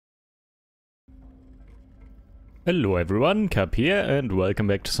Hello everyone, Cap here and welcome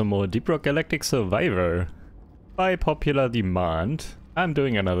back to some more Deep Rock Galactic Survivor. By popular demand, I'm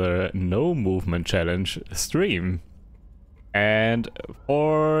doing another no movement challenge stream. And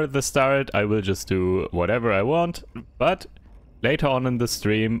for the start I will just do whatever I want, but later on in the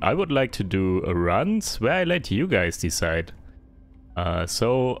stream I would like to do runs where I let you guys decide.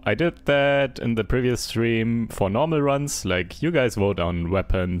 So I did that in the previous stream for normal runs, like you guys vote on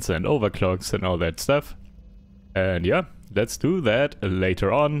weapons and overclocks and all that stuff. And yeah, let's do that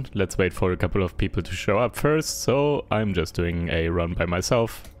later on. Let's wait for a couple of people to show up first, so I'm just doing a run by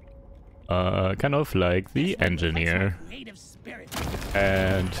myself. Kind of like the engineer.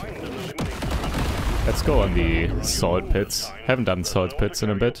 And let's go on the salt pits. Haven't done salt pits in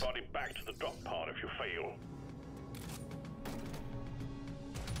a bit.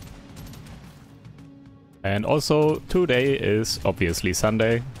 And also, today is obviously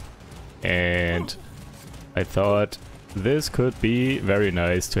Sunday, and I thought this could be very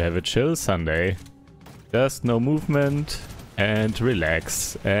nice to have a chill Sunday. Just no movement and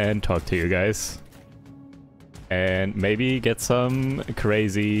relax and talk to you guys. And maybe get some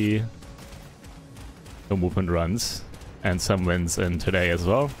crazy no movement runs and some wins in today as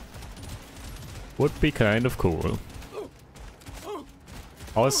well. Would be kind of cool.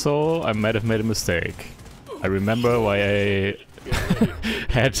 Also, I might have made a mistake. I remember why I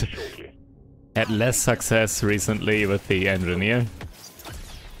had less success recently with the engineer.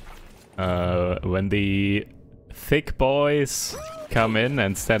 When the thick boys come in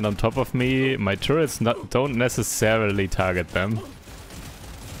and stand on top of me, my turrets don't necessarily target them.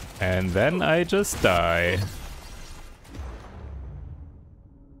 And then I just die.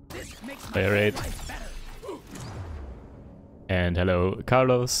 Fire rate. And hello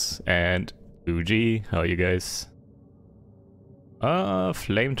Carlos and Uji, how are you guys?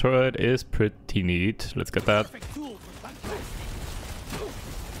 Flame turret is pretty neat. Let's get that.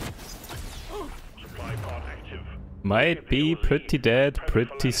 Might be pretty dead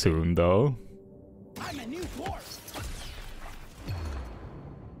pretty soon though.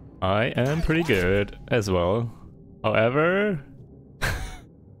 I am pretty good as well. However,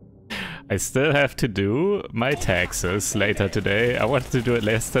 I still have to do my taxes later today. I wanted to do it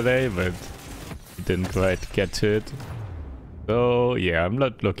yesterday, but didn't quite get to it. So yeah, I'm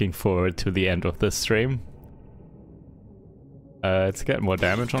not looking forward to the end of this stream. Let's get more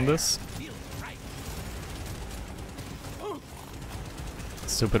damage on this.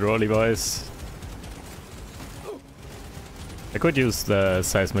 Stupid rolly boys. I could use the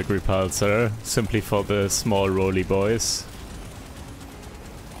seismic repulsor simply for the small rolly boys,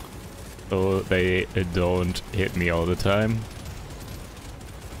 so they don't hit me all the time.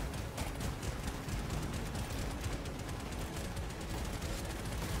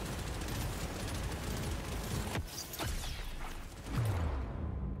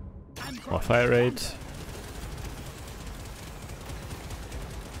 More fire rate.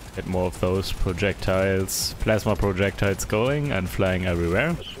 Get more of those projectiles, plasma projectiles going and flying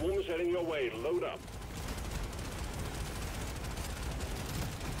everywhere. The swarm's heading your way. Load up.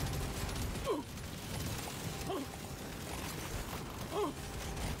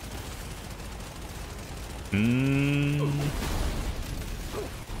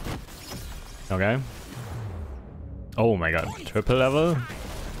 Okay. Oh my god, triple level?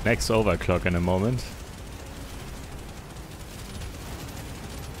 Next overclock in a moment.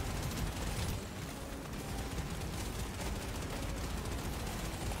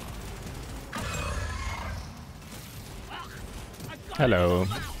 Hello,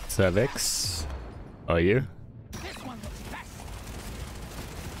 Cervix. How are you?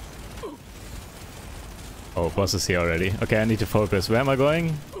 Oh, boss is here already. Okay, I need to focus. Where am I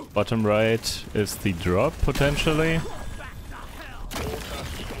going? Bottom right is the drop, potentially.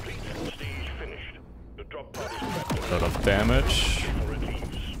 A lot of damage.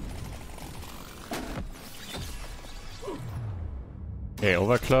 Okay,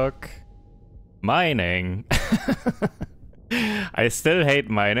 overclock. Mining. I still hate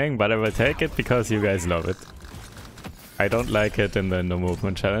mining, but I will take it because you guys love it. I don't like it in the no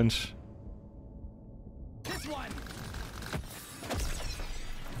movement challenge.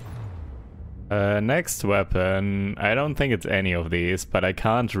 Next weapon. I don't think it's any of these, but I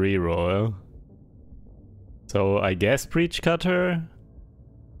can't reroll. So I guess breach cutter?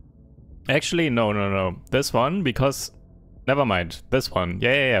 Actually, no. This one, because... Never mind. This one.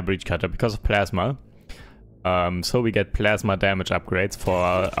 Yeah, breach cutter, because of plasma. So we get plasma damage upgrades for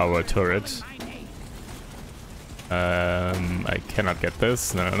our turret. I cannot get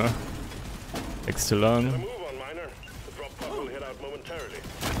this. No. Takes too long.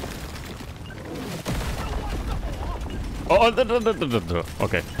 Oh,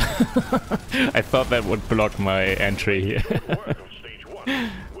 okay. I thought that would block my entry here. Good work of stage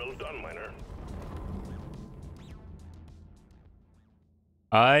 1. Well done, miner.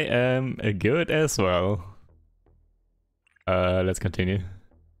 I am good as well. Let's continue.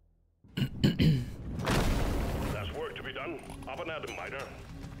 There's work to be done. Up and at 'em, miner.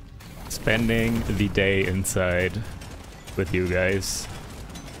 Spending the day inside with you guys.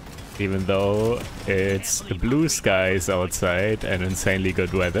 Even though it's blue skies outside and insanely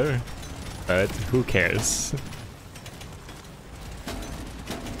good weather. But who cares?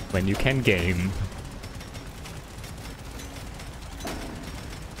 When you can game.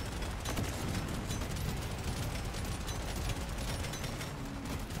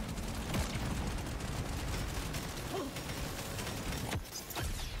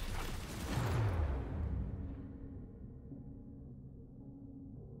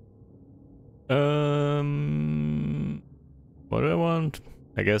 What do I want?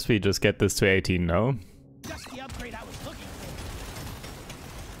 I guess we just get this to 18 now. Just the upgrade I was looking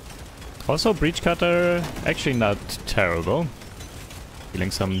for. Also, Breach Cutter, actually not terrible.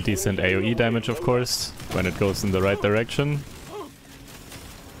 Dealing some decent AoE damage, of course, when it goes in the right direction.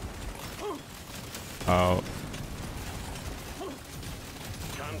 Oh.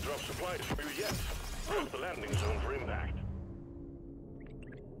 Can't drop supplies for you yet. Prep the landing zone for impact.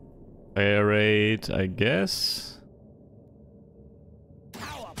 Fire rate, I guess.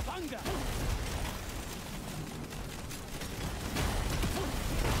 Cowabunga!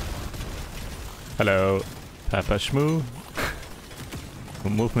 Hello, Papa Shmoo. The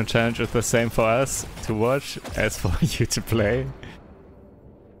movement challenge is the same for us to watch as for you to play.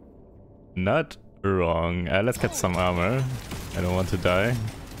 Not wrong. Let's get some armor. I don't want to die.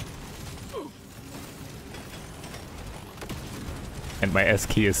 And my S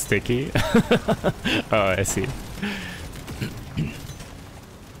key is sticky. Oh, I see.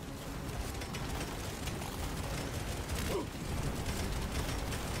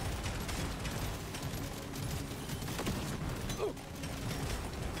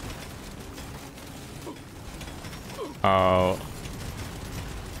 Oh.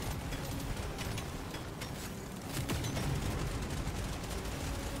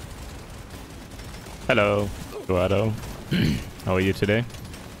 Hello, Eduardo. How are you today?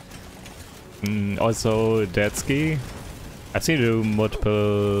 Also, Deadsky. I've seen you do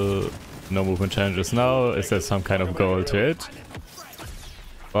multiple no movement challenges now. Is there some kind of goal to it?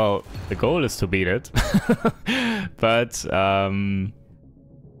 Well, the goal is to beat it. But,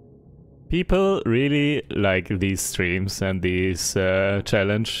 people really like these streams and these this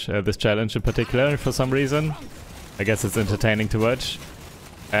challenge in particular for some reason. I guess it's entertaining to watch.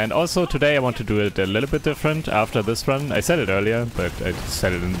 And also today I want to do it a little bit different after this run. I said it earlier, but I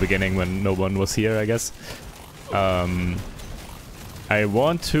said it in the beginning when no one was here, I guess. I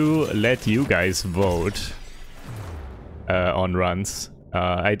want to let you guys vote on runs.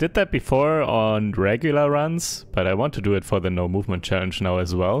 I did that before on regular runs, but I want to do it for the no movement challenge now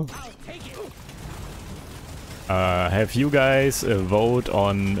as well. Have you guys vote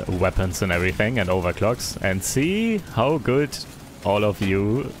on weapons and everything and overclocks and see how good all of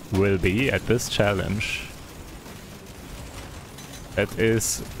you will be at this challenge. That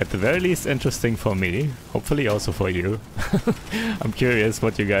is at the very least interesting for me, hopefully also for you. I'm curious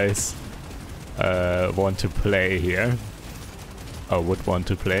what you guys want to play here, or would want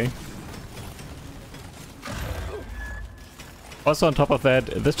to play. Also on top of that,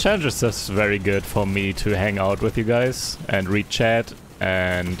 this challenge is just very good for me to hang out with you guys and read chat,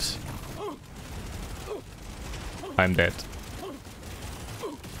 and I'm dead.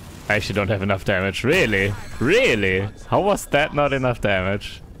 I actually don't have enough damage. Really? Really? How was that not enough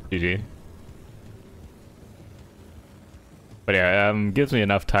damage? GG. But yeah, gives me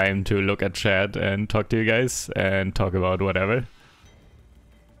enough time to look at chat and talk to you guys and talk about whatever.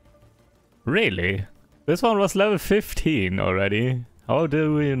 Really? This one was level 15 already. How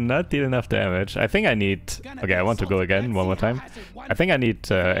do we not deal enough damage? I think I need... Okay, I want to go again one more time. I think I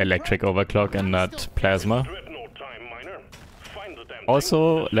need electric overclock and not plasma.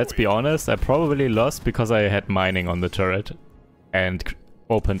 Also, let's be honest, I probably lost because I had mining on the turret and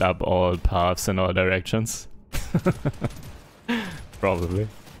opened up all paths in all directions. Probably.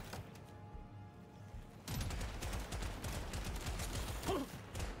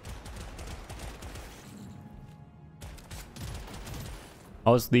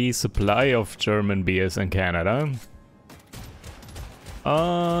 How's the supply of German beers in Canada?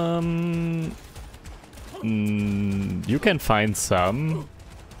 You can find some,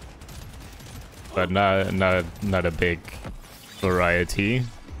 but not a big variety.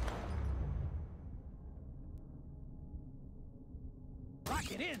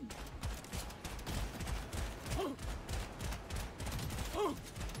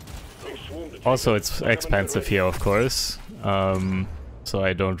 Also, it's expensive here, of course. So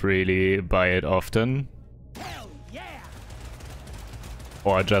I don't really buy it often. Hell yeah!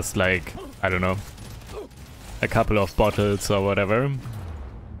 Or just like, I don't know, a couple of bottles or whatever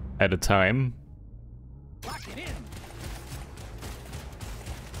at a time. Lock it in.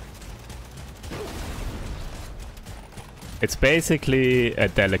 It's basically a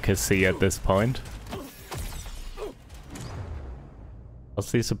delicacy at this point.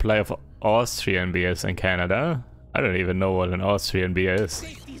 What's the supply of Austrian beers in Canada? I don't even know what an Austrian beer is.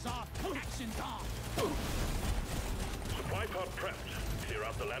 Safety's off. Action's on. Supply pod prepped. Clear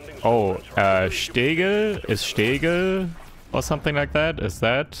out the landing zone. Oh, and surround the Stegel? Is Stegel or something like that? Is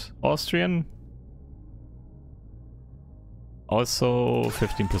that Austrian? Also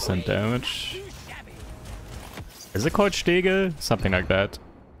 15% damage. Too shabby. Is it called Stegel? Something like that.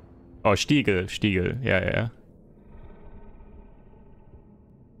 Oh, Stiegel. Stiegel. Yeah, yeah.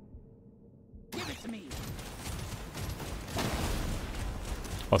 Give it to me.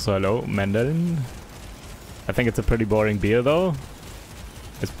 Also, hello, Mandeln. I think it's a pretty boring beer, though.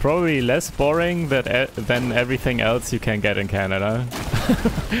 It's probably less boring than everything else you can get in Canada.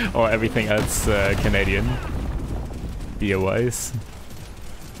 Or everything else Canadian, beer-wise.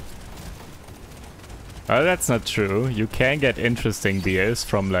 That's not true. You can get interesting beers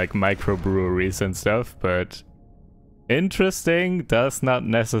from, like, microbreweries and stuff, but interesting does not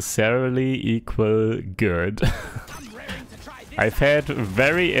necessarily equal good. I'm raring to try this. I've had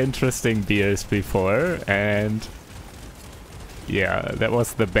very interesting beers before, and yeah, that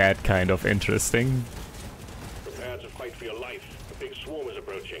was the bad kind of interesting. Prepare to fight for your life. A big swarm is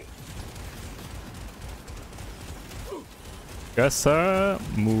approaching. Gösser,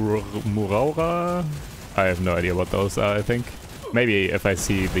 Muraura. I have no idea what those are, I think. Maybe if I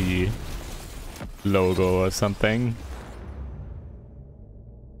see the logo or something.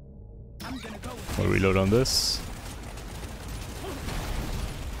 I'm gonna go with I'll reload on this.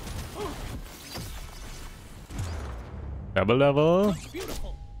 Double level.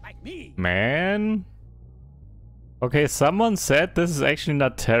 beautiful, like me. Man. Okay, someone said this is actually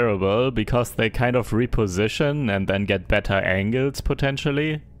not terrible because they kind of reposition and then get better angles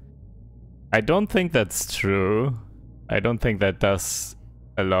potentially. I don't think that's true. I don't think that does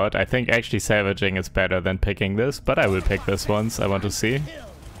a lot. I think actually savaging is better than picking this, but I will pick this once. I want to see.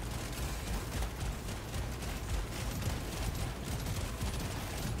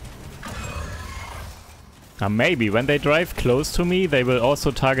 Kill. Maybe when they drive close to me, they will also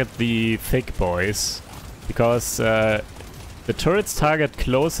target the thick boys. Because the turrets target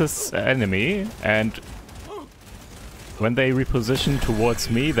closest enemy, and when they reposition towards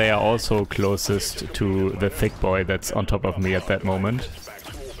me, they are also closest to the thick boy that's on top of me at that moment. Back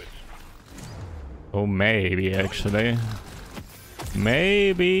to orbit. Oh, maybe actually.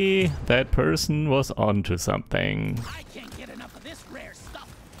 Maybe that person was onto something. I can't get enough of this rare stuff.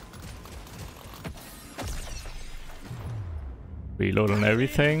 Reload on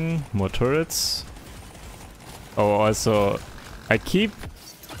everything. More turrets. Oh, also, I keep...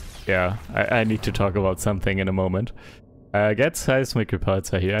 Yeah, I need to talk about something in a moment. Get seismic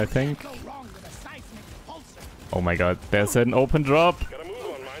repulsor here, I think. Go wrong with a seismic repulsor. Oh my god, there's an open drop. Gotta move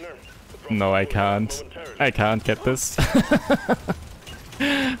on, miner. The drop No, I will arrive can't. momentarily. I can't get this.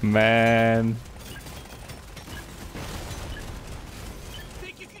 Man.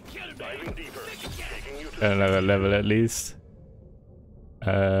 Think you can kill me? Diving deeper. Taking you to Another level at least.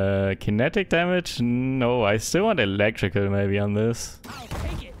 Kinetic damage? No, I still want electrical maybe on this. I'll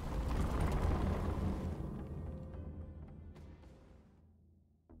take it.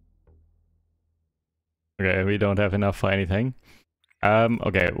 Okay, we don't have enough for anything.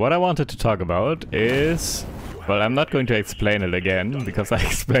 Okay, what I wanted to talk about is... Well, I'm not going to explain it again, because I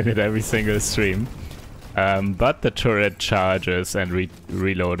explain it every single stream. But the turret charges and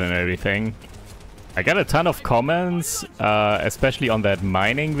reload and everything. I got a ton of comments, especially on that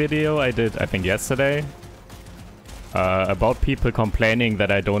mining video I did, I think yesterday. About people complaining that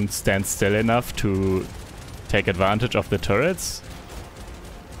I don't stand still enough to take advantage of the turrets.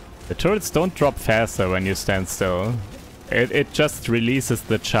 The turrets don't drop faster when you stand still. It just releases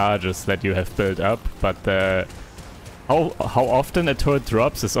the charges that you have built up, but how often a turret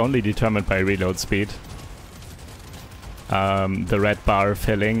drops is only determined by reload speed. The red bar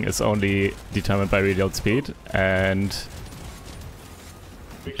filling is only determined by reload speed, and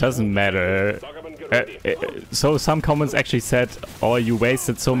it doesn't matter. Buggerman, get ready. So some comments actually said, oh, you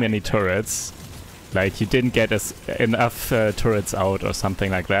wasted so many turrets. Like, you didn't get enough turrets out or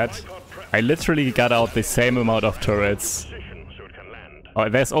something like that. I literally got out the same amount of turrets Position so it can land. Oh,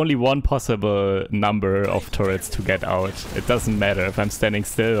 there's only one possible number of turrets to get out. It doesn't matter if I'm standing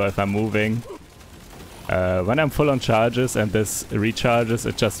still or if I'm moving. When I'm full on charges and this recharges,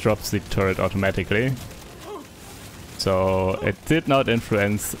 it just drops the turret automatically. So it did not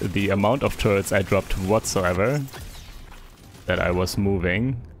influence the amount of turrets I dropped whatsoever that I was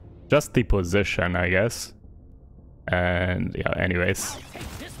moving. Just the position, I guess. And yeah, anyways,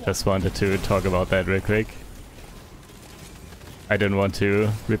 just wanted to talk about that real quick. I didn't want to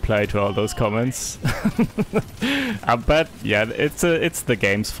reply to all those comments. But yeah, it's the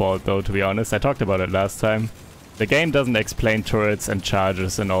game's fault though, to be honest. I talked about it last time. The game doesn't explain turrets and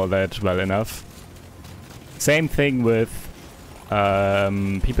charges and all that well enough. Same thing with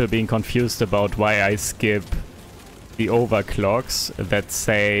people being confused about why I skip the overclocks that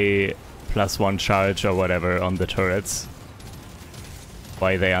say +1 charge or whatever on the turrets.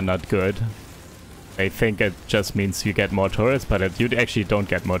 Why they are not good. I think it just means you get more turrets, but you actually don't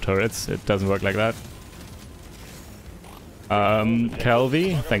get more turrets. It doesn't work like that.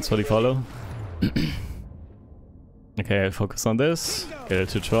 Calvi, thanks for the follow. Okay, I'll focus on this. Get it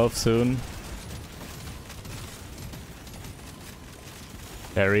to 12 soon.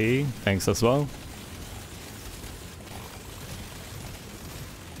 Barry, thanks as well.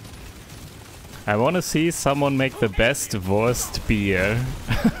 I want to see someone make the best worst beer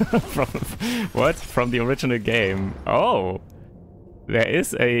from what? From the original game. Oh, there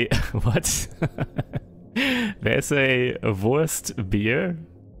is a what? There's a worst beer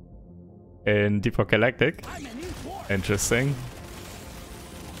in Deep Rock Galactic. Interesting.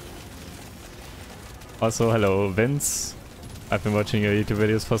 Also, hello Vince. I've been watching your YouTube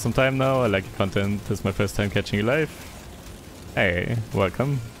videos for some time now. I like your content. This is my first time catching you live. Hey,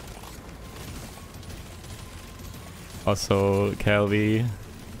 welcome. Also, Calvi.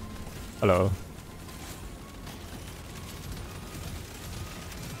 Hello.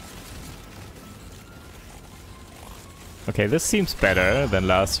 Okay, this seems better than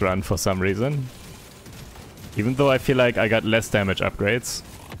last run for some reason. Even though I feel like I got less damage upgrades.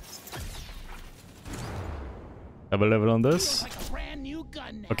 Double level on this.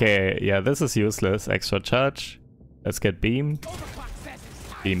 Okay, yeah, this is useless. Extra charge. Let's get beam.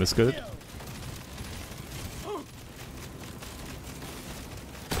 Beam is good.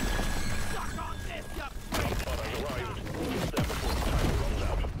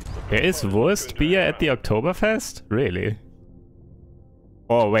 There is worst beer at the Oktoberfest? Really?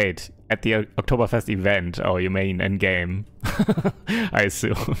 Oh wait, at the Oktoberfest event. Oh, you mean in game? I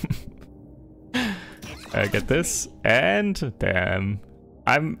assume. I get this, and damn.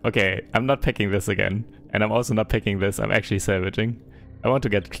 Okay, I'm not picking this again. And I'm also not picking this, I'm actually salvaging. I want to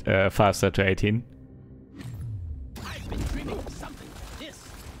get faster to 18. I've been dreaming of something like this.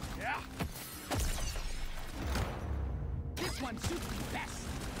 Yeah. This one suits me best.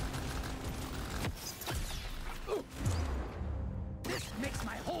 This makes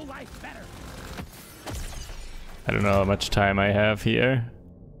my whole life better. I don't know how much time I have here.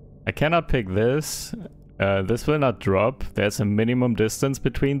 I cannot pick this. This will not drop. There's a minimum distance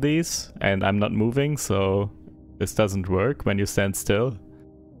between these, and I'm not moving, so this doesn't work when you stand still.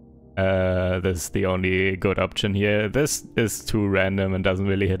 This is the only good option here. This is too random and doesn't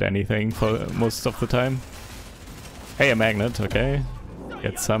really hit anything for most of the time. Hey, a magnet, okay.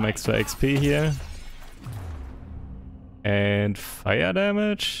 Get some extra XP here. And fire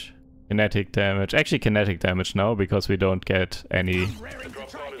damage? Kinetic damage. Actually kinetic damage now, because we don't get any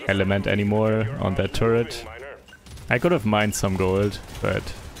element anymore on that turret. I could have mined some gold, but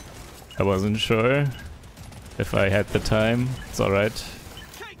I wasn't sure if I had the time. It's alright.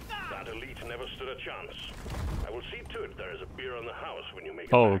 That elite never stood a chance. I will see to it there is a beer on the house when you make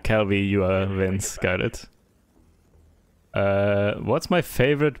it Oh, back. Calvi, you are Vince. Got it. What's my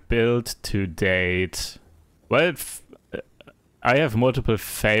favorite build to date? Well, I have multiple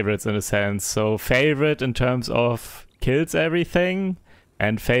favorites in a sense. So favorite in terms of kills everything,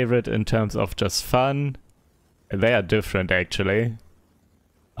 and favorite in terms of just fun. They are different actually.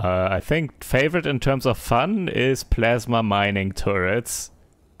 I think favorite in terms of fun is plasma mining turrets,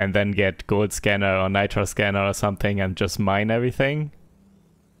 and then get gold scanner or nitro scanner or something and just mine everything.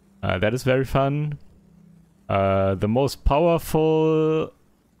 That is very fun. The most powerful,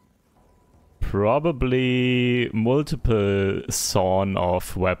 probably multiple sawn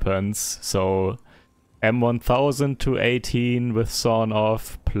off weapons. So M1000 to 18 with sawn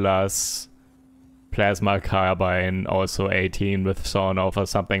off, plus plasma carbine also 18 with sawn off or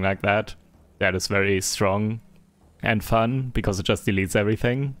something like that. That is very strong and fun because it just deletes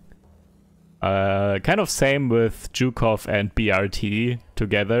everything. Kind of same with Jukov and BRT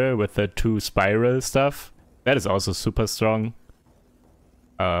together with the 2 spiral stuff. That is also super strong.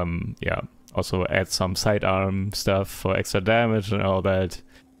 Yeah, also add some sidearm stuff for extra damage and all that.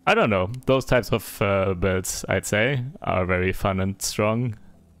 I don't know, those types of builds, I'd say, are very fun and strong.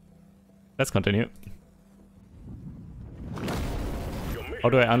 Let's continue. How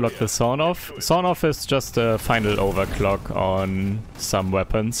do I unlock the sawn-off? Sawn-off is just a final overclock on some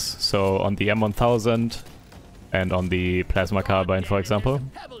weapons, so on the M1000 and on the plasma carbine, for example.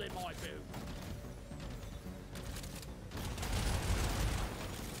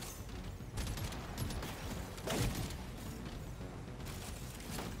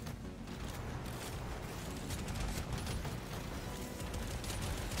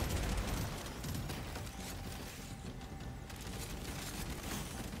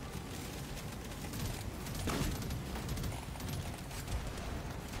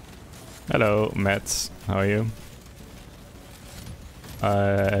 Hello, Mets. How are you?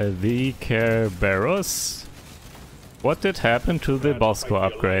 The Kerberos? What did happen to the Bosco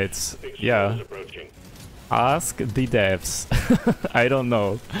upgrades? Yeah. Ask the devs. I don't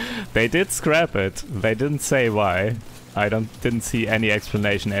know. They did scrap it. They didn't say why. I didn't see any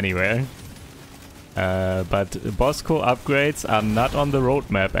explanation anywhere. But Bosco upgrades are not on the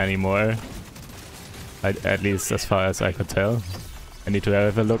roadmap anymore. At least as far as I could tell. I need to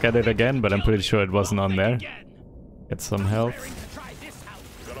have a look at it again, but I'm pretty sure it wasn't on there. Get some health.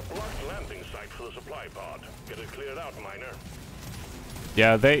 Got a blocked landing site for the supply pod. Get it cleared out, miner.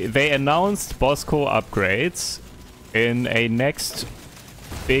 Yeah, they announced Bosco upgrades in a next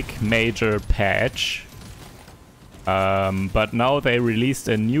big major patch. But now they released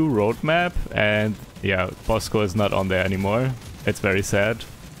a new roadmap, and yeah, Bosco is not on there anymore. It's very sad.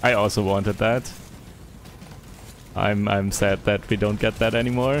 I also wanted that. I'm sad that we don't get that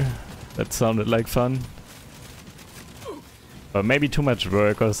anymore. That sounded like fun. But maybe too much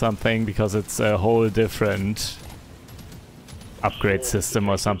work or something, because it's a whole different upgrade system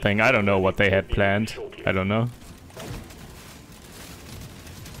or something. I don't know what they had planned. I don't know.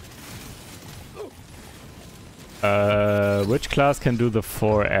 Which class can do the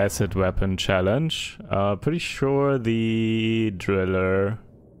 4 acid weapon challenge? Pretty sure the driller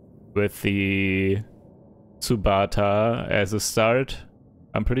with the Tsubata as a start.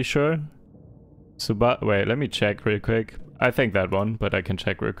 I'm pretty sure. Wait, let me check real quick. I think that one, but I can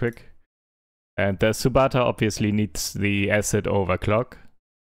check real quick. And the Tsubata obviously needs the acid overclock.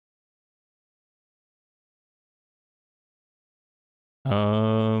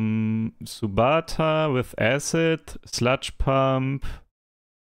 Tsubata with acid, sludge pump,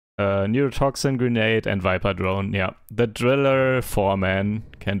 neurotoxin grenade, and viper drone. Yeah, the driller 4-man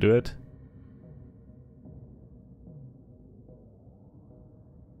can do it.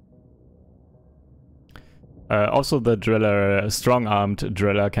 Also, the driller, strong-armed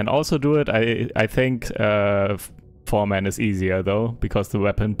driller, can also do it. I think 4-man is easier though, because the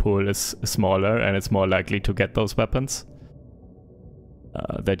weapon pool is smaller and it's more likely to get those weapons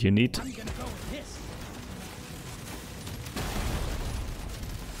that you need.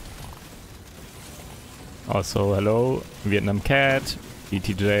 Also, hello, Vietnam Cat,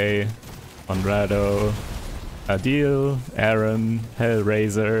 ETJ, Conrado, Adil, Aaron,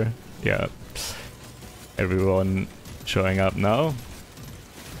 Hellraiser, yeah. Everyone showing up now.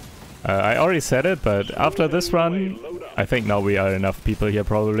 I already said it, but after this run, I think now we are enough people here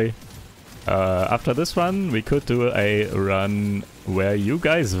probably. After this run, we could do a run where you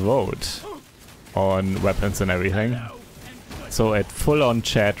guys vote on weapons and everything. So a full-on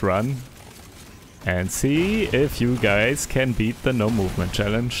chat run. And see if you guys can beat the no movement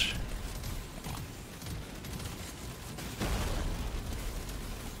challenge.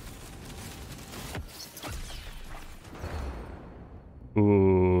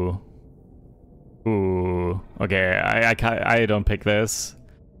 Ooh. Ooh. Okay, I don't pick this.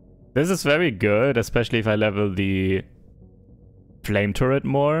 This is very good, especially if I level the flame turret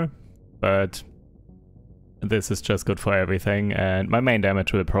more, but this is just good for everything, and my main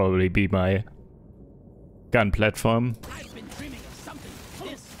damage will probably be my gun platform. I've been dreaming of something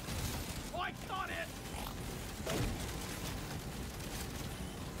like this. Oh, I got it.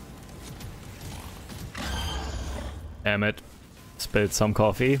 Damn it. Spilled some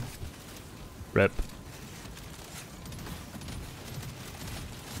coffee. Rip.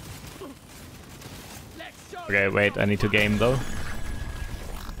 Okay, wait, I need to game though.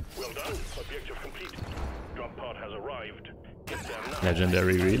 Well done. Objective complete. Drop pod has arrived. Get them now.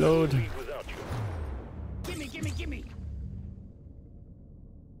 Legendary reload. Without you. Gimme, gimme, gimme.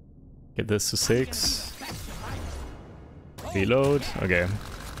 Get this to 6. Reload. Okay.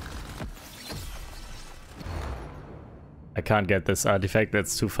 I can't get this artifact,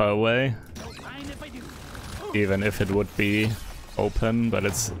 that's too far away. Even if it would be open, but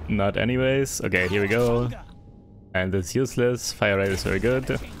it's not anyways. Okay, here we go. And it's useless. Fire rate is very good.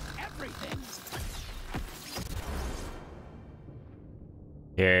 Everything.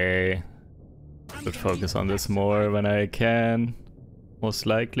 Okay. Should focus on this more when I can. Most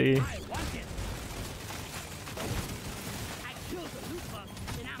likely. I want it. I killed the loot bug,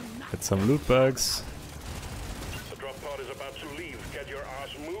 and I'm not. Get some loot bugs. The drop pod is about to leave. Get your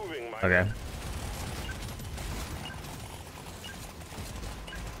ass moving, my Okay.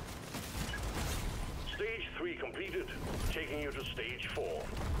 Stage 3 completed. Taking you to stage 4.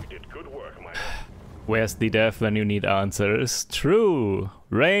 You did good work, my man. Where's the death when you need answers? True!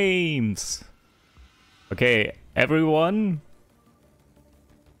 Rames! Okay, everyone.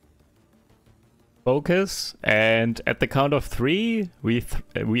 Focus, and at the count of 3,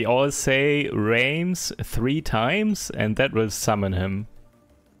 we all say Rames 3 times, and that will summon him.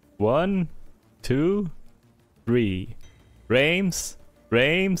 1, 2, 3. Rames,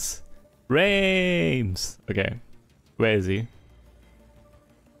 Rames, Rames. Okay, where is he?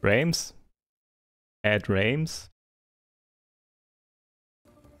 Rames? Add Rames.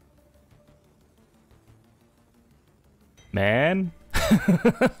 Man?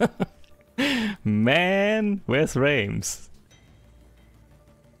 Man, where's Rames?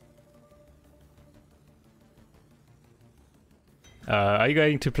 Are you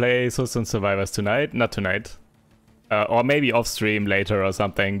going to play Soulstone Survivors tonight? Not tonight. Or maybe off stream later or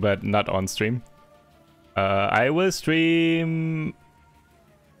something, but not on stream. I will stream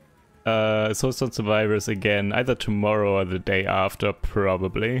Soulstone Survivors again either tomorrow or the day after,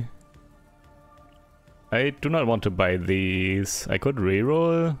 probably. I do not want to buy these. I could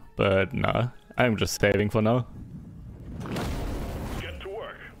reroll, but nah. I'm just saving for now. Get to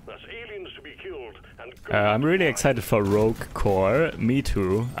work. There's aliens to be killed and I'm really excited for Rogue Core. Me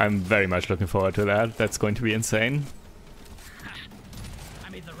too. I'm very much looking forward to that. That's going to be insane. I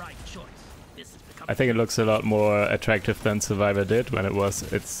made the right choice. This is becoming. I think it looks a lot more attractive than Survivor did when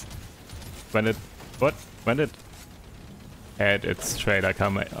it had its trailer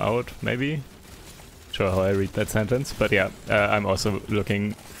come out, maybe? Sure how I read that sentence, but yeah, I'm also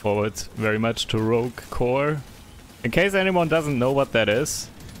looking forward very much to Rogue Core. In case anyone doesn't know what that is,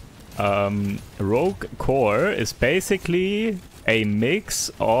 Rogue Core is basically a mix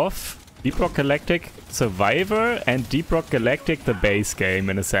of Deep Rock Galactic Survivor and Deep Rock Galactic the base game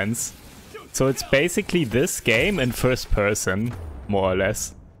in a sense. So it's basically this game in first person, more or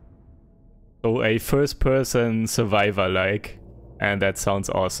less. So a first person Survivor-like. And that sounds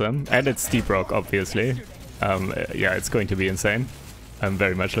awesome. And it's Deep Rock, obviously. Yeah, it's going to be insane. I'm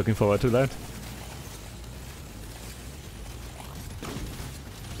very much looking forward to that.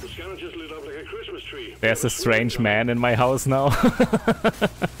 The scanner just lit up like a Christmas tree. There's a strange man in my house now.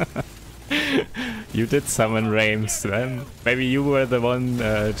 You did summon Rames then. Maybe you were the one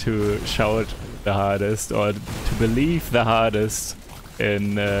to shout the hardest, or to believe the hardest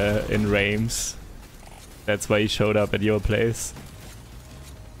in Rames. That's why he showed up at your place.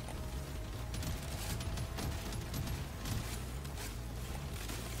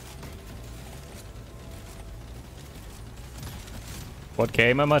 What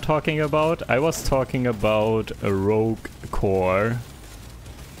game am I talking about? I was talking about a Rogue Core.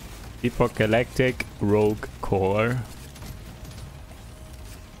 Deep Rock Galactic Rogue Core.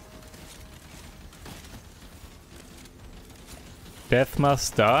 Death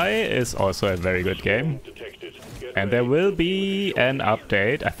Must Die is also a very good game. And there will be an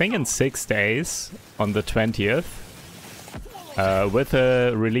update, I think in 6 days, on the 20th. With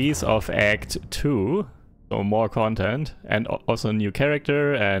a release of Act 2. So more content, and also a new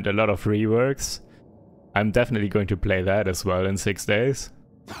character, and a lot of reworks. I'm definitely going to play that as well in 6 days.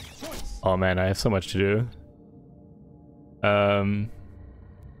 Oh man, I have so much to do.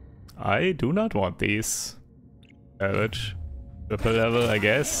 I do not want these. Savage. Triple level, I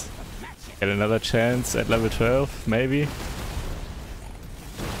guess. Get another chance at level 12, maybe.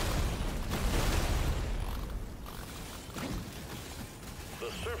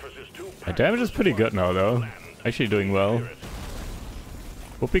 My damage is pretty good now though. Actually doing well.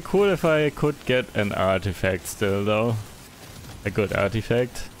 Would be cool if I could get an artifact still though. A good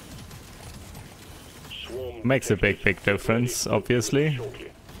artifact. Makes a big difference, obviously.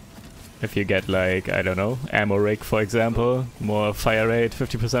 If you get like, I don't know, ammo rig for example. More fire rate,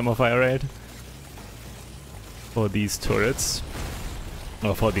 50% more fire rate. For these turrets.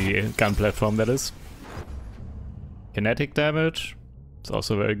 Or for the gun platform, that is. Kinetic damage. It's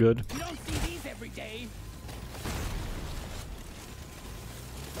also very good. You don't see these every day.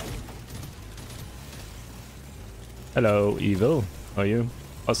 Hello, evil. How are you?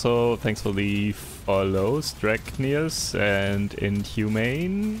 Also, thanks for the follows, Dracnius and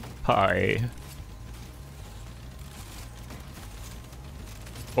Inhumane Pie.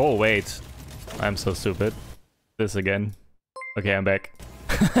 Oh wait, I'm so stupid. This again. Okay, I'm back.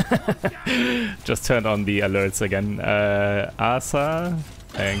 Just turned on the alerts again. Asa,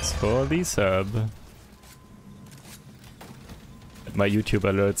 thanks for the sub. My YouTube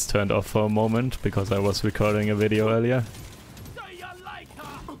alerts turned off for a moment because I was recording a video earlier.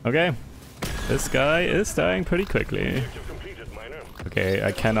 Okay, this guy is dying pretty quickly. Okay,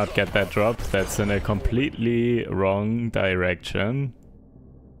 I cannot get that drop. That's in a completely wrong direction.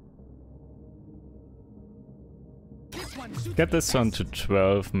 Get this one to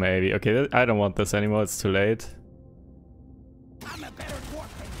 12 maybe. Okay, I don't want this anymore, it's too late. I'm a better dwarf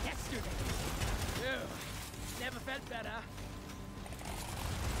than yesterday. Ew, never felt better.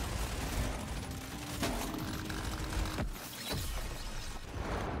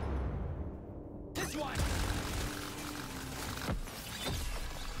 This one.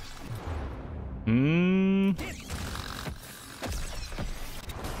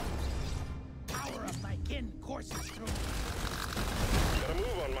 Power of my kin courses through. Gotta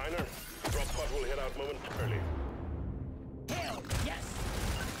move on, miner. Drop pod will head out momentarily. Hell yes.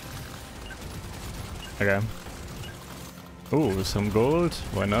 Okay. Ooh, some gold.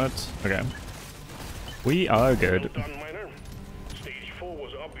 Why not? Okay. We are good. Well done, miner. Stage 4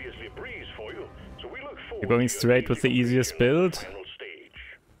 was obviously a breeze for you, so we look forward You're going to your straight with the easy easiest completion of build? the final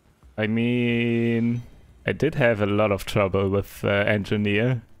stage. I mean, I did have a lot of trouble with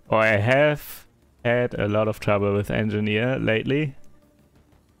Engineer. Or I have had a lot of trouble with Engineer lately.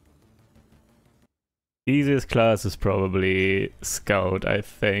 Easiest class is probably Scout, I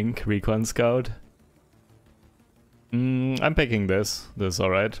think. Recon Scout. I'm picking this. This is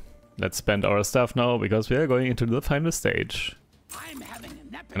alright. Let's spend our stuff now because we are going into the final stage. I'm having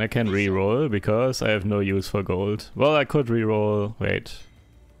an epic And I can reroll because I have no use for gold. Well, I could reroll. Wait. Is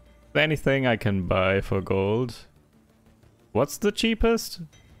there anything I can buy for gold? What's the cheapest?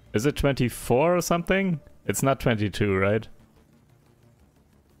 Is it 24 or something? It's not 22, right?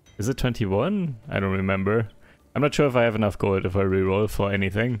 Is it 21? I don't remember. I'm not sure if I have enough gold if I reroll for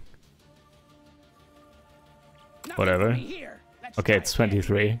anything. Nothing Whatever. for me here. Let's Okay, try it's again.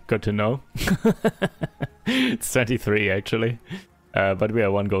 23. Good to know. It's 23 actually. But we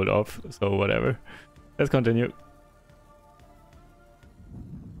are 1 gold off, so whatever. Let's continue.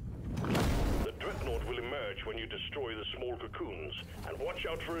 The dreadnought will emerge when you destroy the small cocoons, and watch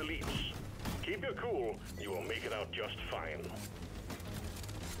out for elites. Keep your cool, you will make it out just fine.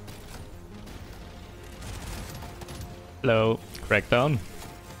 Hello, Crackdown.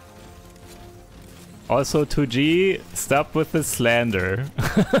 Also 2G, stop with the slander.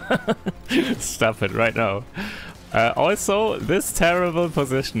 Stop it right now. Also, this terrible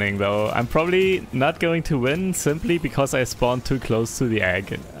positioning though. I'm probably not going to win simply because I spawned too close to the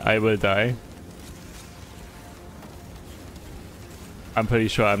egg. I will die. I'm pretty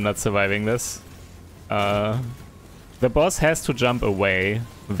sure I'm not surviving this. The boss has to jump away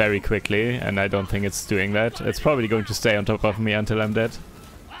very quickly, and I don't think it's doing that. It's probably going to stay on top of me until I'm dead.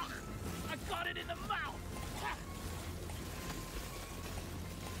 I got it in the mouth.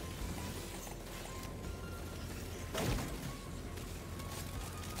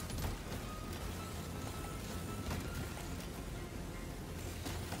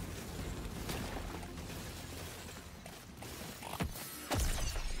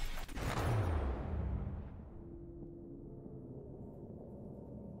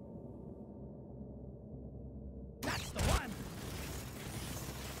 That's the one.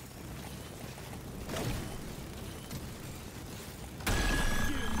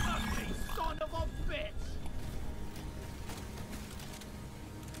 You ugly son of a bitch.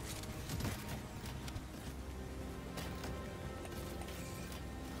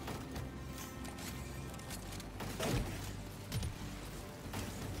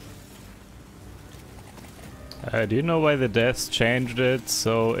 Do you know why the devs changed it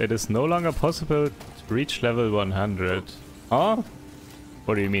so it is no longer possible to reach level 100? Huh?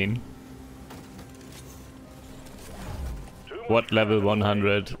 What do you mean? What level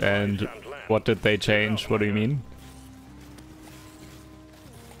 100 and what did they change? What do you mean?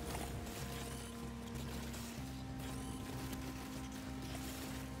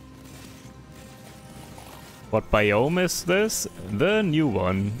 What biome is this? The new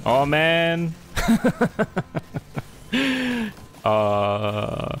one. Oh man!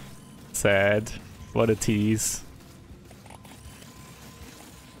 Sad. What a tease.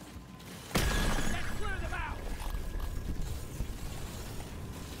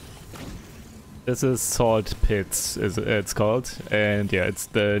 This is Salt Pits, it's called, and yeah, it's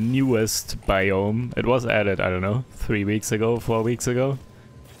the newest biome. It was added, I don't know, 3 weeks ago, 4 weeks ago.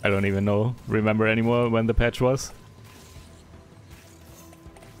 I don't even remember anymore when the patch was.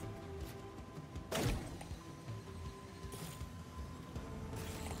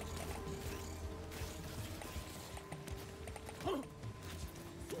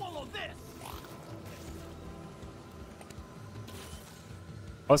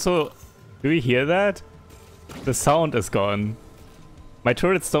 Also, do you hear that? The sound is gone. My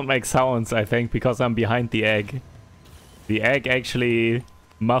turrets don't make sounds, I think, because I'm behind the egg. The egg actually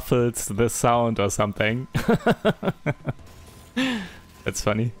muffles the sound or something. That's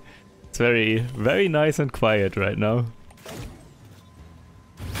funny. It's very, very nice and quiet right now.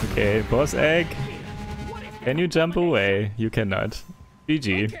 Okay, boss egg. Can you jump away? You cannot.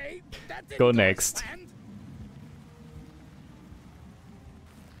 GG. Go next.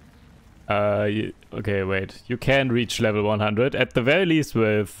 Okay, wait. You can reach level 100 at the very least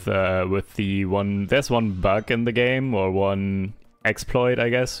with the one. There's one bug in the game, or one exploit, I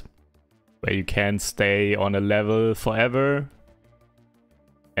guess, where you can stay on a level forever,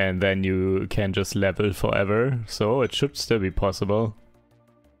 and then you can just level forever. So it should still be possible.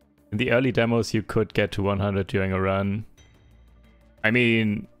 In the early demos, you could get to 100 during a run. I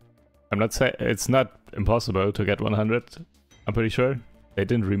mean, I'm not saying it's not impossible to get 100. I'm pretty sure. They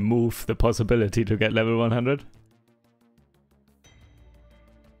didn't remove the possibility to get level 100.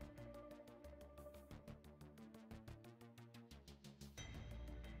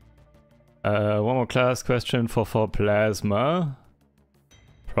 One more class question for plasma.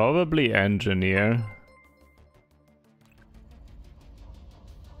 Probably engineer.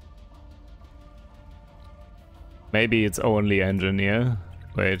 Maybe it's only engineer.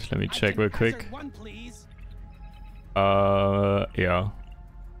 Wait, let me check real quick. Yeah.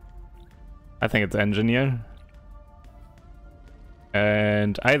 I think it's engineer.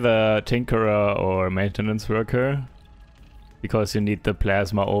 And either tinkerer or maintenance worker, because you need the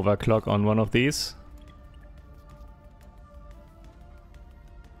plasma overclock on one of these.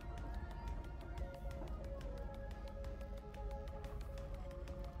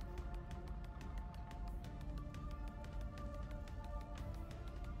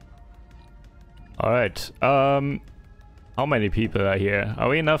 Alright, how many people are here? Are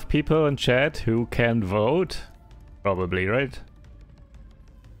we enough people in chat who can vote? Probably, right?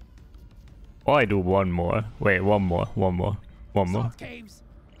 Or I do one more. Wait, one more. One more.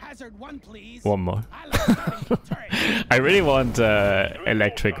 I really want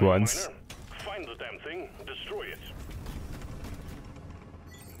electric ones. Find the damn thing, destroy it.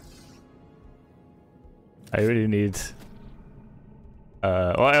 I really need...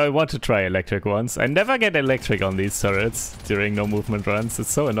 well, I want to try electric ones. I never get electric on these turrets during no movement runs. It's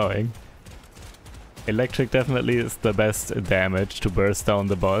so annoying. Electric definitely is the best damage to burst down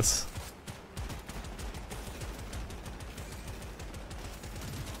the boss.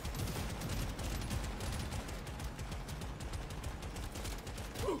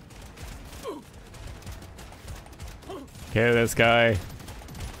 Kill this guy.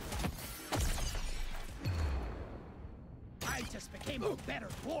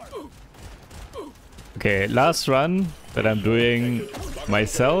 Okay, last run that I'm doing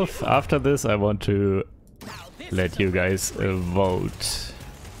myself. After this, I want to let you guys vote.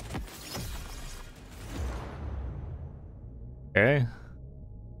 Okay.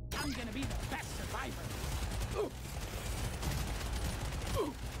 I'm gonna be the best survivor.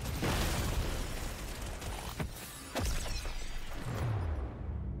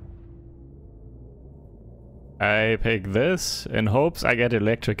 I pick this in hopes I get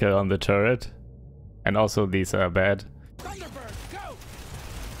electrical on the turret. And also these are bad.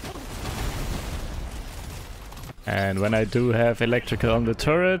 And when I do have electrical on the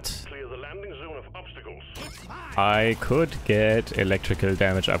turret, I could get electrical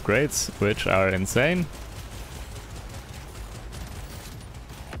damage upgrades, which are insane.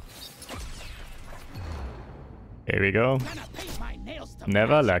 Here we go.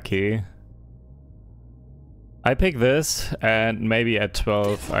 Never lucky. I pick this, and maybe at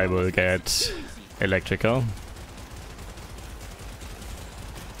 12 I will get electrical.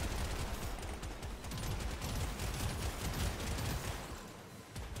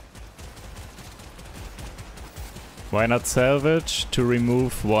 Why not salvage to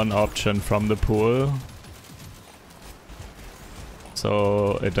remove one option from the pool?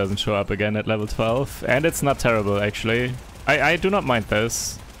 So it doesn't show up again at level 12. And it's not terrible actually. I do not mind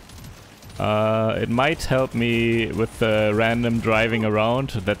this. It might help me with the random driving around,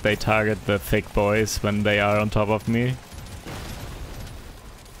 that they target the thick boys when they are on top of me.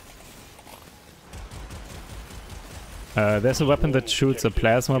 There's a weapon that shoots a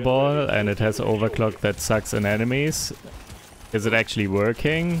plasma ball and it has overclock that sucks in enemies. Is it actually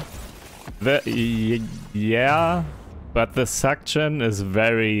working? Yeah, but the suction is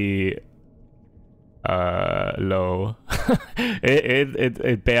very low.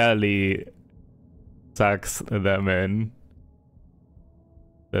 it barely sucks them in.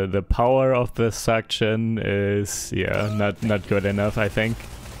 The power of the suction is, yeah, not good enough, I think.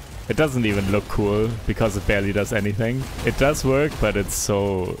 It doesn't even look cool because it barely does anything. It does work, but it's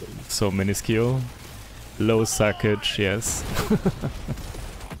so minuscule. Low suckage, yes.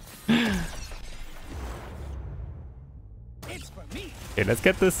 Okay, let's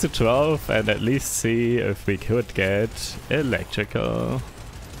get this to 12 and at least see if we could get electrical.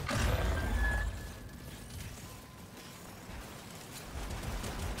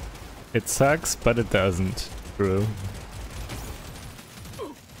 It sucks, but it doesn't. True.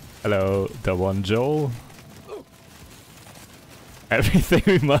 Hello, the one Joel. Everything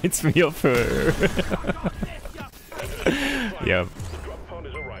reminds me of her. Yep.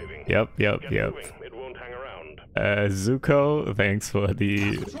 Yep. It won't hang around. Zuko, thanks for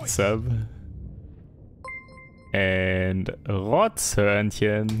the sub. And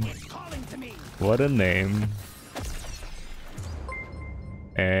Rotzhörnchen. What a name.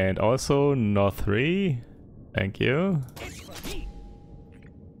 And also North3. Thank you.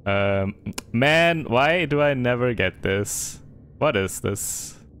 Man, why do I never get this? What is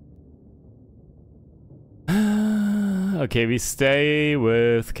this? Okay, we stay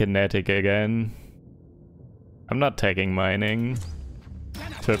with kinetic again. I'm not taking mining.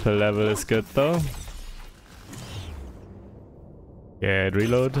 Triple level is good though. Yeah,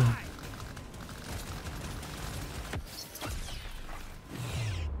 reload.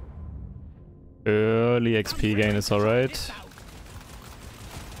 Early XP gain is alright.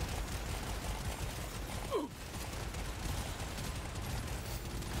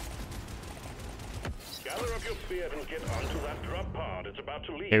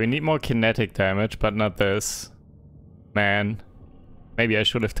 Okay, we need more kinetic damage, but not this. Man. Maybe I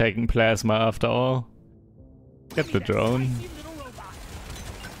should have taken plasma after all. Get the drone.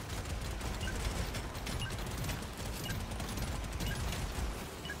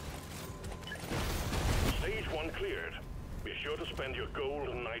 Stage 1 cleared. Be sure to spend your gold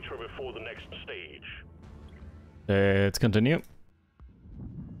and nitro before the next stage. Let's continue.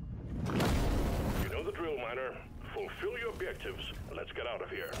 You know the drill, miner. Fulfill your objectives. Let's get out of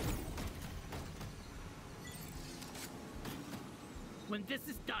here. When this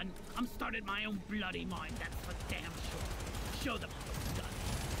is done, I'm starting my own bloody mine, that's for damn sure. Show them how it's done.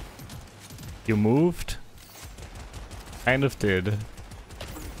 You moved? Kind of did.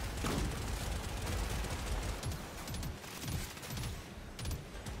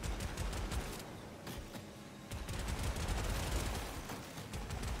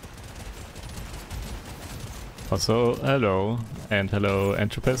 Also, hello, and hello,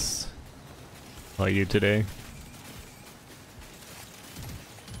 Entropus. How are you today?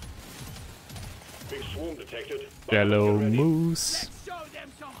 Big swarm detected. Hello, Moose. Let's show them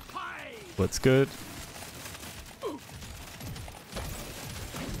some high! What's good? Can't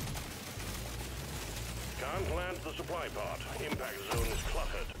land the supply pod. Impact zone is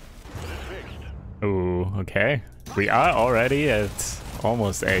cluttered. But it's fixed. Ooh, okay. We are already at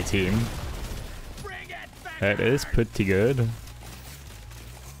almost 18. That is pretty good.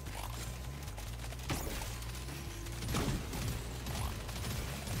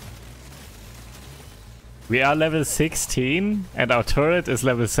 We are level 16 and our turret is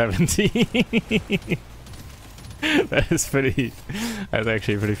level 17. That is pretty... That's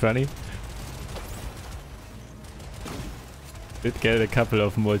actually pretty funny. Did get a couple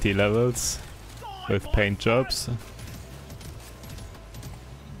of multi-levels with paint jobs.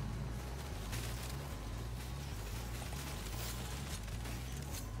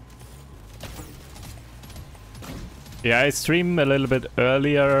 Yeah, I stream a little bit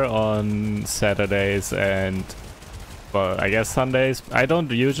earlier on Saturdays and, well, I guess Sundays. I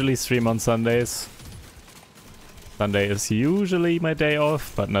don't usually stream on Sundays. Sunday is usually my day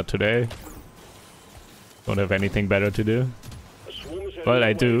off, but not today. Don't have anything better to do. Well,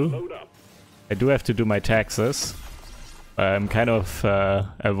 I do. I do have to do my taxes. I'm kind of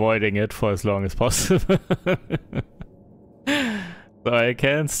avoiding it for as long as possible. So I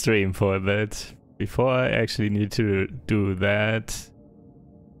can stream for a bit. Before I actually need to do that.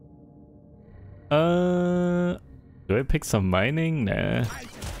 Do I pick some mining? Nah.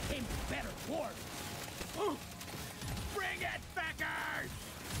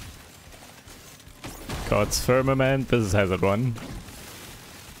 God's Firmament, this is Hazard 1.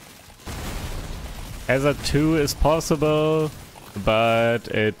 Hazard 2 is possible, but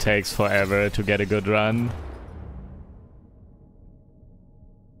it takes forever to get a good run.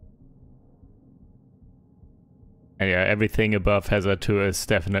 And yeah, everything above Hazard 2 is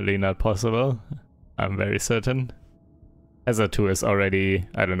definitely not possible. I'm very certain. Hazard 2 is already,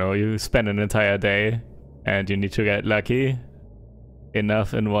 I don't know, you spend an entire day and you need to get lucky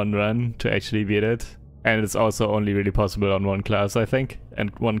enough in one run to actually beat it. And it's also only really possible on one class, I think, and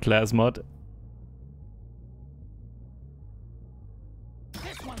one class mod.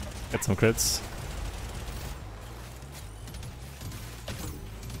 Get some crits.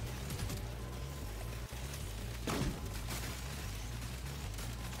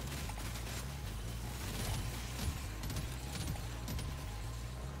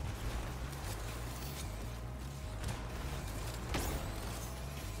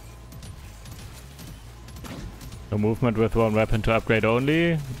 No movement with one weapon to upgrade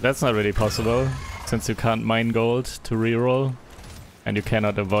only. That's not really possible, since you can't mine gold to reroll. And you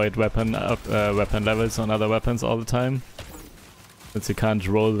cannot avoid weapon levels on other weapons all the time, since you can't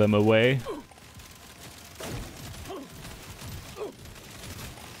roll them away.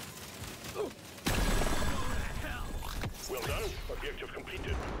 Well done. Objective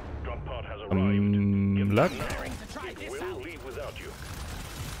completed. Drop pod has arrived. Luck. It will leave without you.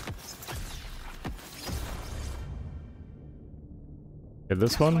 Get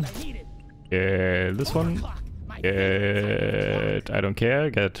this one. Get this one. Get... I don't care.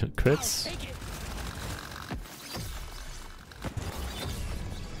 Get crits.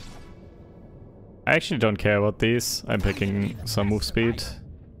 I actually don't care about these. I'm picking some move speed.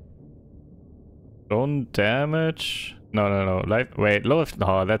 Drone damage? No. Wait,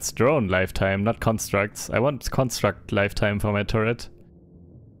 no, that's drone lifetime, not constructs. I want construct lifetime for my turret.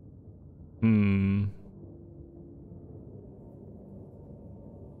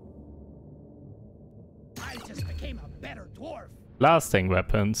 I just became a better dwarf. Lasting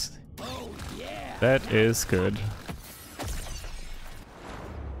weapons. Oh yeah. That is good.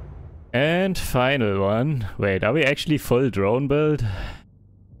 And final one. Wait, are we actually full drone build?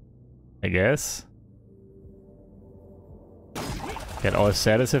 I guess. Get all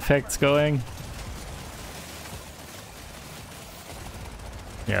status effects going.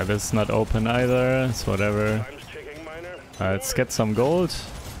 Yeah, this is not open either, it's whatever. Let's get some gold.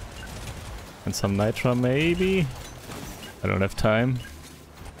 And some nitra maybe? I don't have time.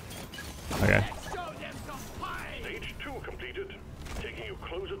 Okay. Stage 2 completed. Taking you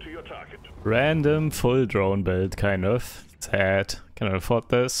closer to your target. Random full drone build, kind of. Sad. Cannot afford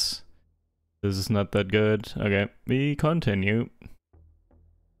this. This is not that good. Okay, we continue.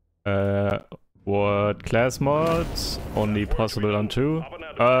 What class mods? Only possible on 2.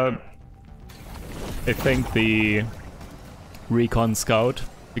 I think the recon scout,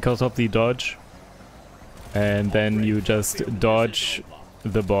 because of the dodge. And then you just dodge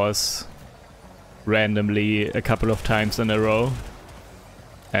the boss randomly a couple of times in a row.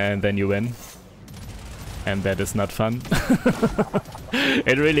 And then you win. And that is not fun.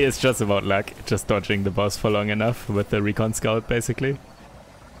 It really is just about luck, just dodging the boss for long enough with the recon scout basically.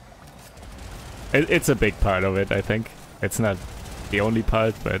 It's a big part of it, I think. It's not the only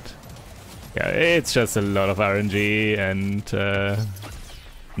part, but yeah, it's just a lot of RNG and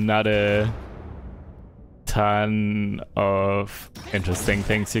not a ton of interesting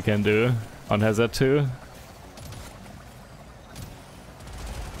things you can do on Hazard 2.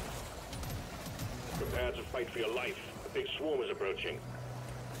 Prepare to fight for your life. A big swarm is approaching.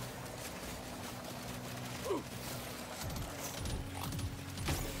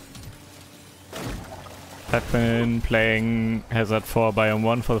 I've been playing Hazard 4 Biome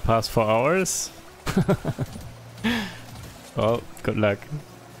 1 for the past 4 hours. Well, good luck.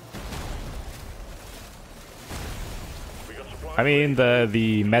 I mean,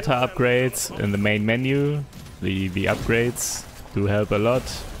 the meta upgrades in the main menu, the upgrades do help a lot.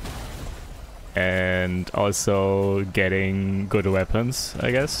 And also getting good weapons,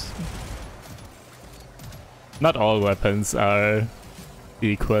 I guess. Not all weapons are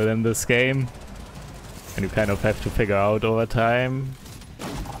equal in this game. And you kind of have to figure out over time.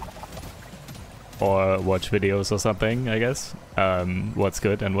 Or watch videos or something, I guess. What's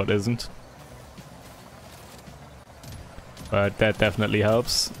good and what isn't. But that definitely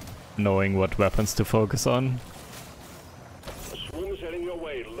helps, knowing what weapons to focus on. A swarm is heading your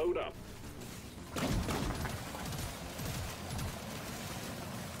way. Load up.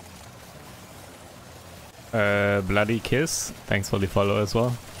 Bloody Kiss, thanks for the follow as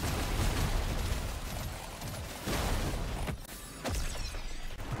well.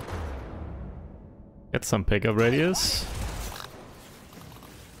 Get some pickup radius.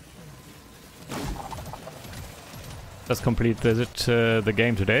 Just completed the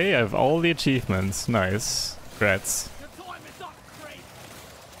game today. I have all the achievements. Nice. Congrats.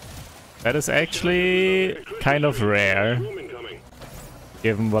 That is actually kind of rare,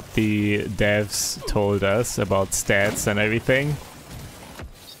 given what the devs told us about stats and everything.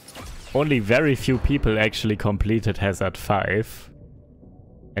 Only very few people actually completed Hazard 5.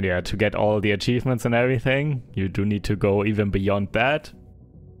 And yeah, to get all the achievements and everything, you do need to go even beyond that.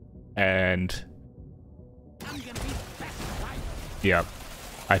 And yeah,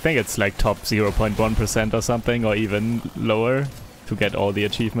 I think it's like top 0.1% or something, or even lower, to get all the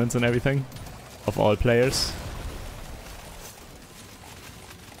achievements and everything of all players.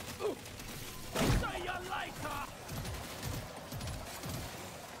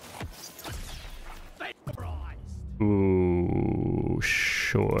 Ooh,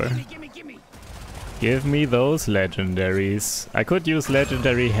 sure. Give me those legendaries. I could use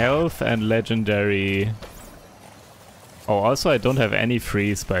legendary health and legendary... Oh, also I don't have any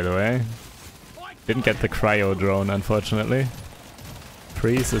freeze, by the way. Didn't get the cryo drone, unfortunately.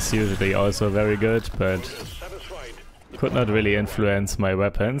 Freeze is usually also very good, but could not really influence my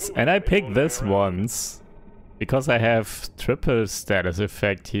weapons. And I picked this once because I have triple status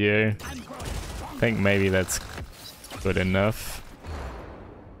effect here. I think maybe that's good enough.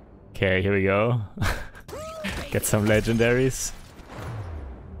 Okay, here we go. Get some legendaries.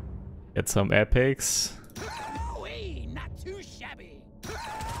 Get some epics.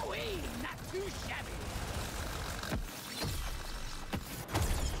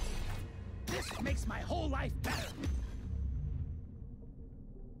 Makes my whole life better.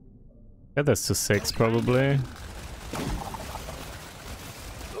 Get this to 6 probably.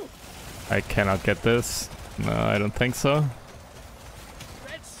 I cannot get this. No, I don't think so.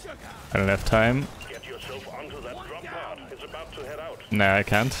 I don't have time. Get yourself onto that drop pod. It's about to head out. Nah, I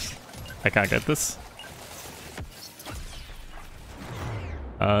can't. I can't get this.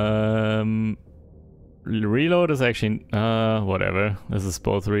 Reload is actually whatever. This is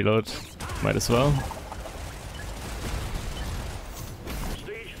both reload. Might as well.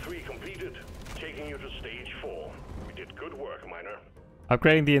 Stage 3 completed. Taking you to stage 4. We did good work, Miner.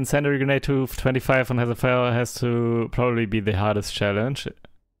 Upgrading the incendiary grenade to 25 on Hazard Fire has to probably be the hardest challenge.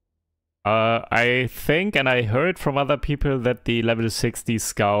 I think, and I heard from other people, that the level 60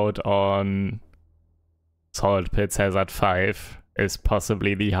 scout on Salt Pits Hazard 5 is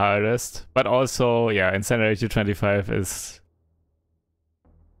possibly the hardest. But also, yeah, incendiary to 25 is...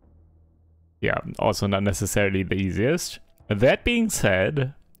 yeah, also not necessarily the easiest. That being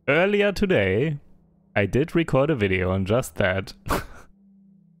said, earlier today, I did record a video on just that.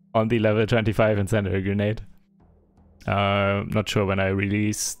 On the level 25 incendiary grenade. Not sure when I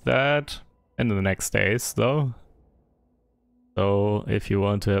release that. In the next days, though. So, if you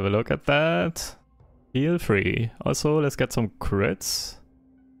want to have a look at that, feel free. Also, let's get some crits.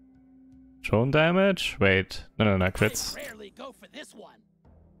 Drone damage? Wait, no, crits. Go for this one.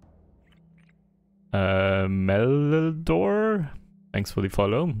 Meldor? Thanks for the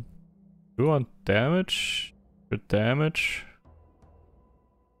follow. You want damage? Crit damage?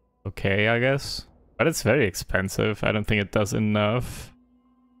 Okay, I guess. But it's very expensive. I don't think it does enough.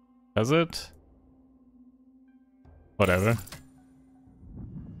 Does it? Whatever.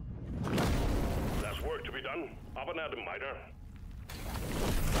 There's work to be done. Up and at 'em, Miner.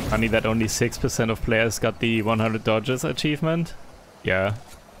 Funny that only 6% of players got the 100 dodges achievement. Yeah.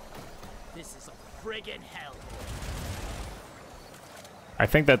 This is a friggin' hell. I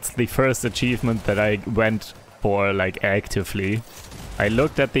think that's the first achievement that I went for, like, actively. I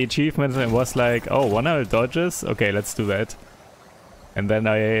looked at the achievements and was like, oh, 100 dodges? Okay, let's do that. And then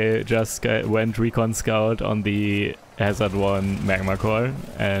I just went Recon Scout on the Hazard 1 Magma Core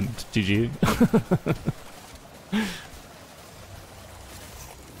and GG.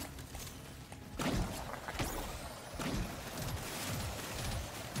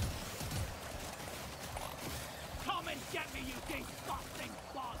 Come and get me, you disgusting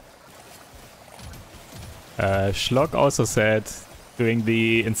bug. Schlock also said, doing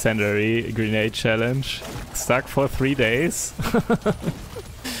the incendiary grenade challenge, stuck for 3 days.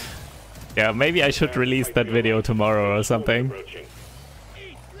 Yeah, maybe I should release that video tomorrow or something.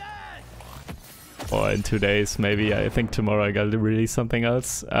 Or in 2 days, maybe. I think tomorrow I gotta release something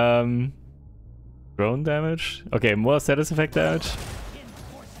else. Drone damage? Okay, more status effect damage.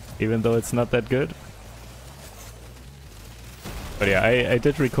 Even though it's not that good. But yeah, I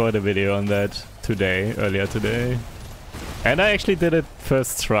did record a video on that today, earlier today. And I actually did it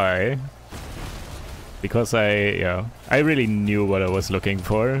first try. Because I really knew what I was looking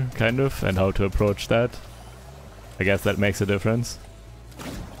for, kind of, and how to approach that. I guess that makes a difference.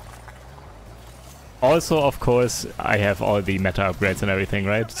 Also, of course, I have all the meta upgrades and everything,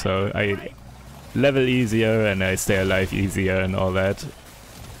 right? So I level easier and I stay alive easier and all that,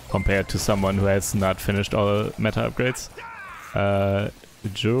 compared to someone who has not finished all meta upgrades.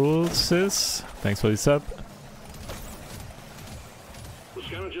 Jules, thanks for the sub. The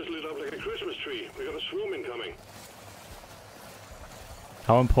scanner just lit up like a Christmas tree. We got a swarm incoming.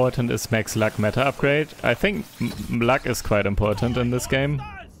 How important is max luck meta upgrade? I think luck is quite important in this game.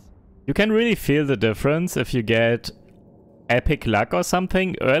 You can really feel the difference if you get epic luck or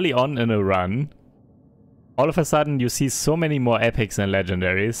something early on in a run. All of a sudden you see so many more epics and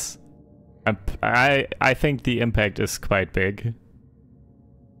legendaries. I think the impact is quite big.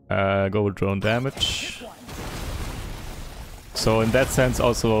 Gold drone damage. So in that sense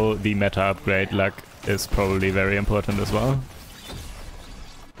also the meta upgrade luck is probably very important as well.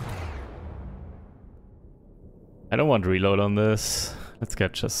 I don't want reload on this. Let's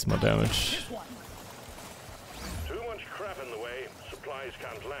get just more damage. Too much crap in the way. Supplies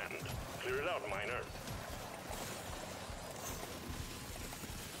can't land. Clear it out, miner.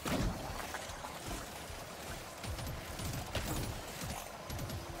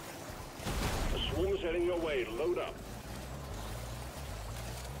 The swarm is heading your way. Load up.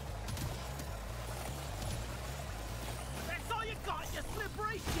 That's all you got, you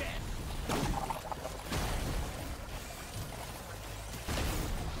slippery shit!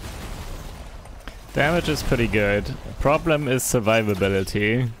 Damage is pretty good. Problem is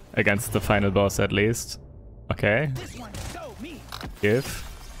survivability. Against the final boss at least. Okay. This one's so mean. Give.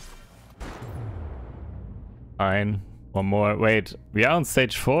 Fine. One more. Wait, we are on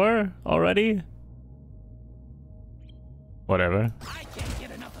stage 4 already? Whatever. I can't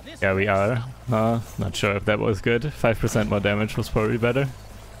get enough of this. Yeah, we are. Not sure if that was good. 5% more damage was probably better.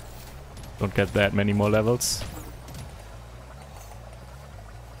 Don't get that many more levels.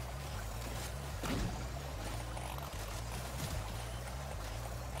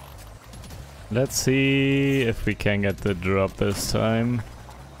 Let's see if we can get the drop this time.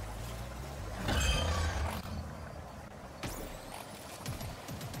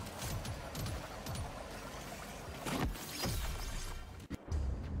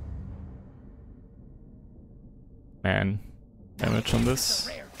 Man, damage on this.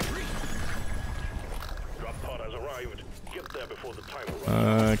 Drop pod has arrived. Get there before the timer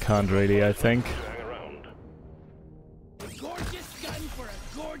runs. Can't really, I think. Hang around. A gorgeous gun for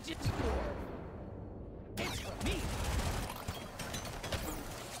a gorgeous dwarf. It's for me.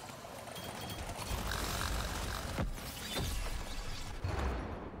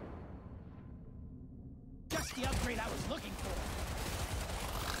 Just the upgrade I was looking for.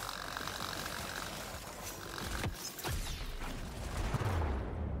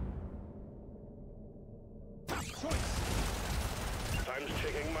 Top choice. Time's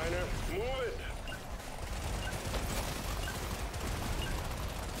ticking, miner. Move it.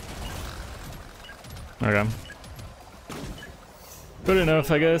 Okay. Good enough,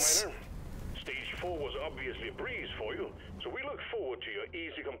 I guess. Miner, Stage 4 was obviously a breeze for you, so we look forward to your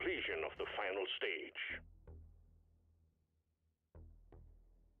easy completion of the final stage.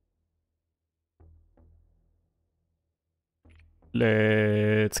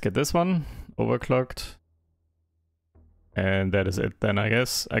 Let's get this one overclocked. And that is it then, I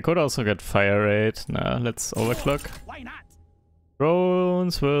guess. I could also get fire rate. Nah, let's overclock. Why not?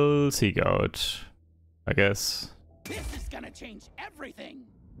 Drones will seek out, I guess. This is gonna change everything.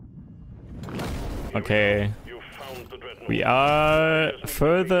 Okay, You found the dreadnought. we are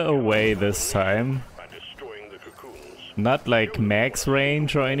further away this time. By destroying the cocoons. Not like max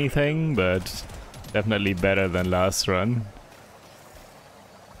range or anything, but definitely better than last run.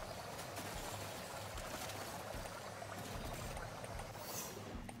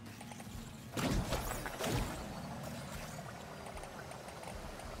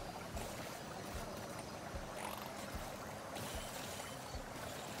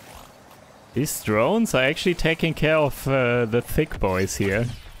 These drones are actually taking care of the thick boys here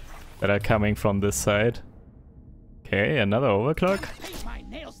that are coming from this side. Okay, another overclock. Paint my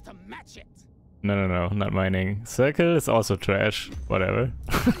nails to match it. No, not mining. Circle is also trash. Whatever.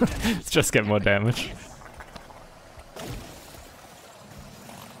 Let's just get more damage.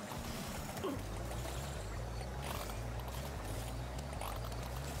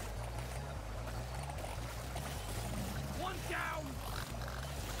 One down.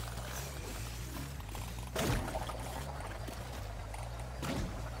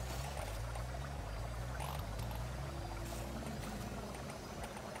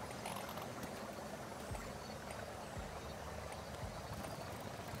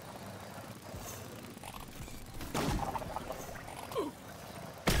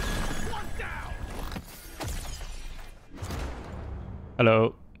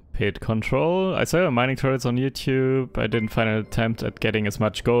 Hello. Pit control. I saw your mining turrets on YouTube. I didn't find an attempt at getting as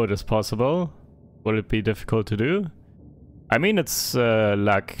much gold as possible. Will it be difficult to do? I mean, it's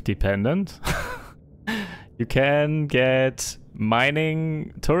luck dependent. You can get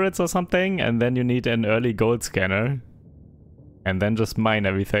mining turrets or something, and then you need an early gold scanner. And then just mine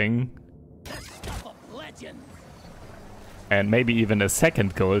everything. And maybe even a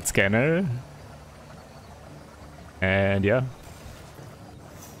second gold scanner. And yeah.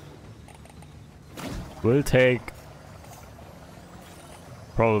 Will take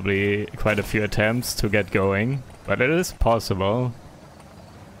probably quite a few attempts to get going, but it is possible.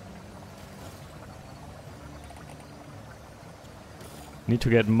 Need to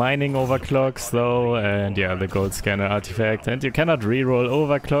get mining overclocks though, and yeah, the gold scanner artifact. And you cannot reroll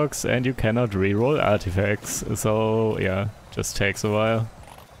overclocks, and you cannot reroll artifacts. So yeah, just takes a while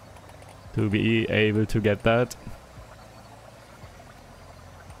to be able to get that.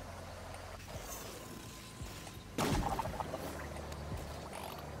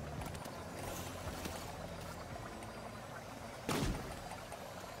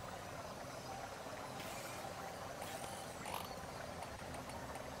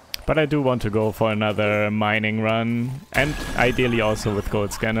 But I do want to go for another mining run, and ideally also with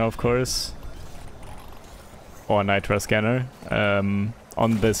gold scanner, of course, or nitro scanner, on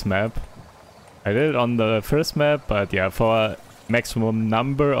this map. I did it on the first map, but yeah, for maximum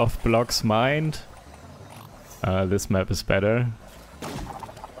number of blocks mined, this map is better.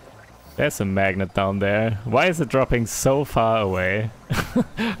 There's a magnet down there. Why is it dropping so far away?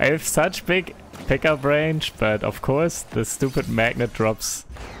 I have such big pickup range, but of course the stupid magnet drops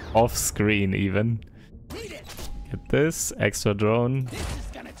off screen even. Get this extra drone. This is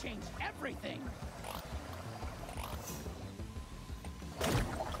gonna change everything.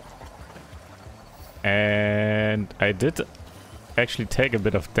 And I did actually take a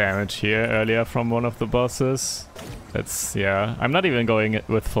bit of damage here earlier from one of the bosses. That's, yeah, I'm not even going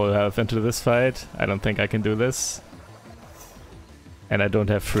with full health into this fight. I don't think I can do this. And I don't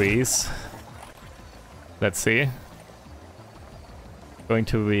have freeze. Let's see. Going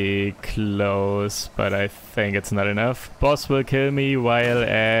to be close, but I think it's not enough. Boss will kill me while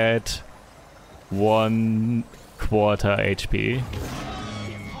at 1/4 HP.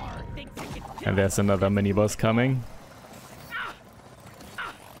 And there's another mini boss coming.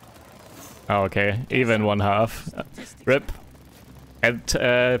 Oh, okay, even 1/2. Rip. And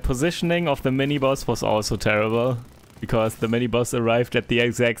positioning of the mini boss was also terrible, because the mini boss arrived at the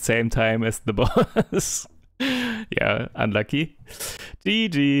exact same time as the boss. Yeah, unlucky.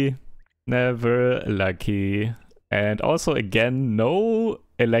 GG. Never lucky. And also again, no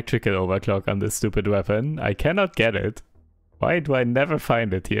electrical overclock on this stupid weapon. I cannot get it. Why do I never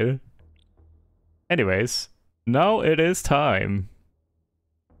find it here? Anyways, now it is time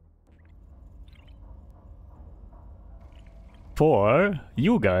for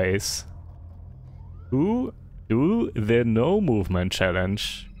you guys who do the no movement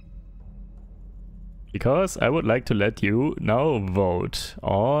challenge. Because I would like to let you now vote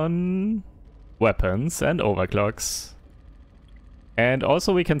on weapons and overclocks. And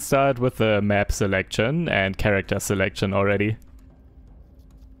also we can start with the map selection and character selection already.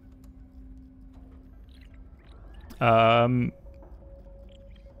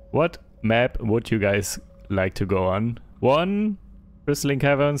 What map would you guys like to go on? 1, Bristling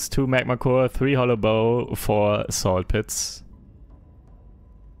Caverns, 2, Magma Core, 3, Hollow Bow, 4, Salt Pits.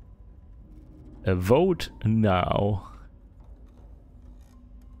 A vote now.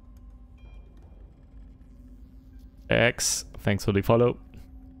 X, thanks for the follow.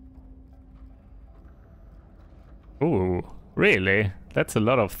 Ooh, really? That's a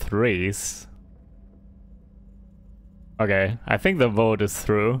lot of 3s. Okay, I think the vote is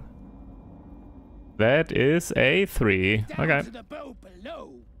through. That is a 3. Okay.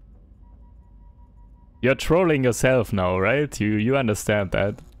 You're trolling yourself now, right? You understand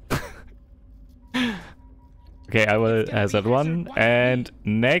that. Okay, I will hazard 1. And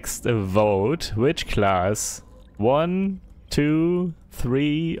next vote, which class? 1, 2,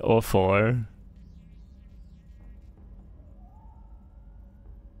 3 or 4?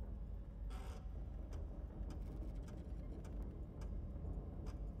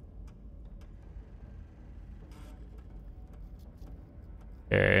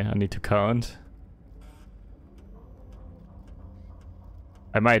 Okay, I need to count.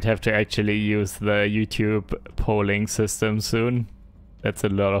 I might have to actually use the YouTube polling system soon. That's a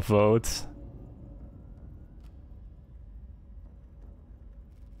lot of votes.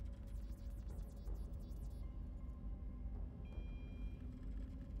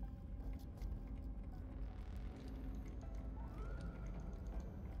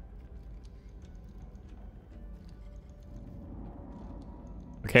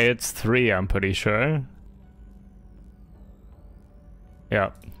 Okay, it's 3, I'm pretty sure. Yeah.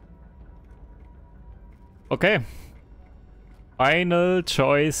 Okay. Final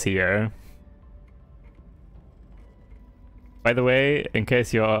choice here. By the way, in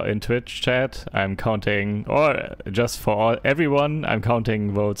case you're in Twitch chat, I'm counting, or just for everyone, I'm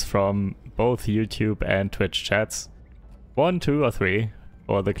counting votes from both YouTube and Twitch chats. 1, 2, or 3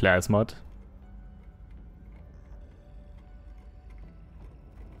 for the class mod.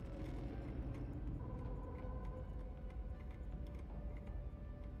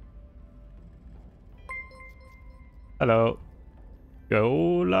 Hello.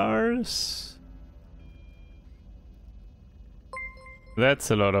 Go, Lars.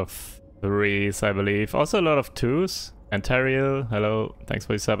 That's a lot of 3s, I believe. Also a lot of 2s. And Teriel, hello. Thanks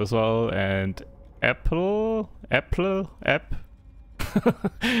for the sub as well. And Apple? Thanks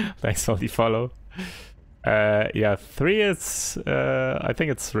for the follow. Yeah, 3 is... I think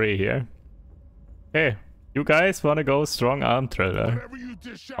it's 3 here. Hey, you guys wanna go strong arm thriller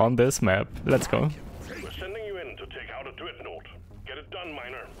on this map? Let's go. We're sending you in to take out a dreadnought. Get it done,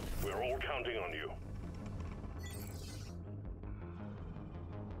 Miner. We're all counting on you.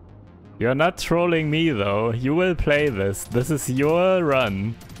 You're not trolling me though. You will play this. This is your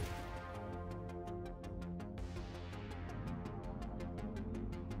run.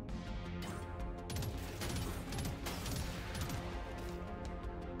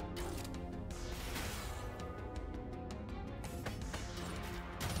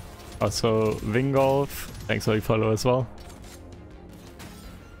 Also, Wingolf, thanks for the follow as well.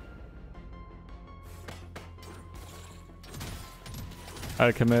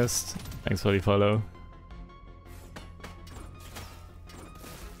 Alchemist, thanks for the follow.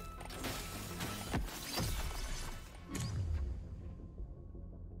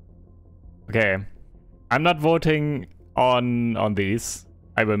 Okay, I'm not voting on these.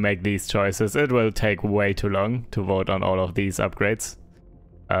 I will make these choices. It will take way too long to vote on all of these upgrades.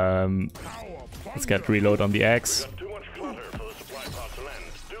 Let's get reload on the axe.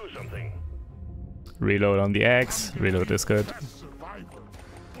 Reload on the axe. Reload is good.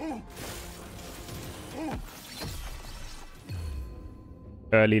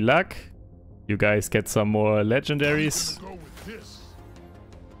 Early luck. You guys get some more legendaries.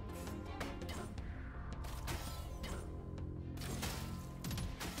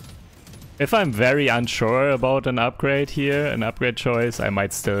 If I'm very unsure about an upgrade here, an upgrade choice, I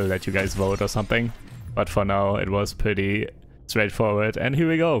might still let you guys vote or something. But for now, it was pretty straightforward. And here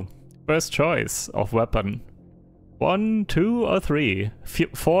we go. First choice of weapon. 1, 2, or 3.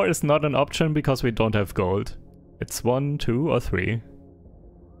 4 is not an option because we don't have gold. It's 1, 2, or 3.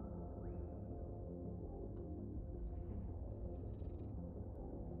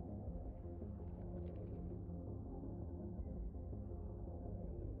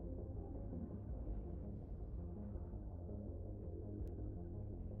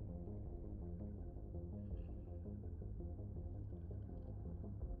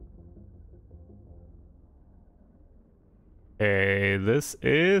 Okay, this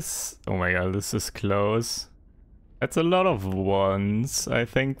is... Oh my god, this is close. That's a lot of 1s, I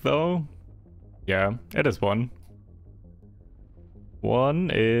think, though. Yeah, it is 1.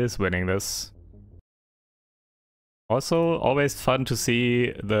 1 is winning this. Also, always fun to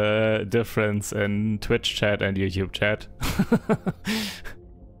see the difference in Twitch chat and YouTube chat.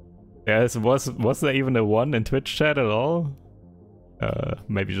 Yes, was there even a 1 in Twitch chat at all?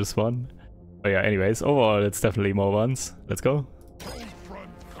 Maybe just 1. But yeah, anyways, overall it's definitely more 1s. Let's go.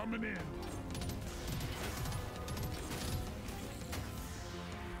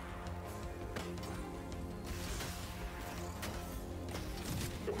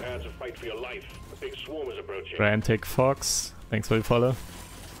 Prepare to fight for your life. A big swarm is approaching. Frantic Fox, thanks for the follow.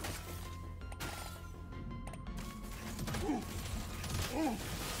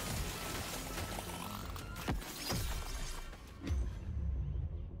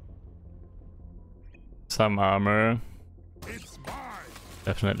 Some armor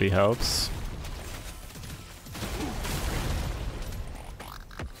definitely helps.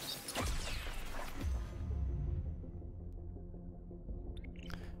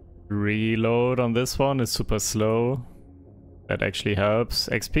 Reload on this one is super slow. That actually helps.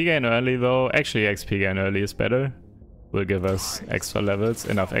 XP gain early though. Actually, XP gain early is better. Will give us extra levels,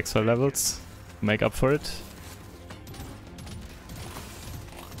 enough extra levels to make up for it.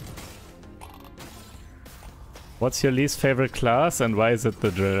 What's your least favorite class and why is it the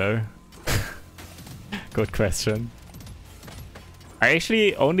driller? Good question. I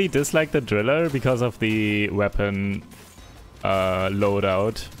actually only dislike the driller because of the weapon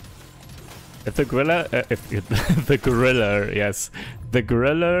loadout. If the gorilla, if the gorilla, yes, the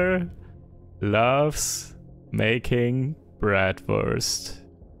gorilla loves making bratwurst.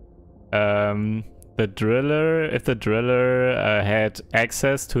 The driller, if the driller had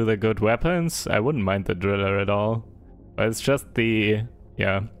access to the good weapons, I wouldn't mind the driller at all. But it's just the,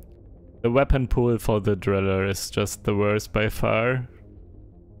 yeah, the weapon pool for the driller is just the worst by far.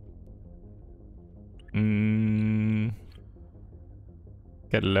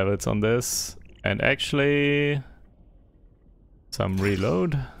 Get levels on this, and actually some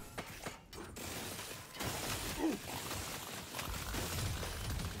reload.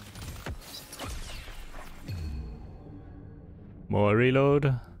 More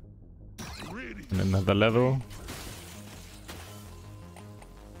reload. And another level.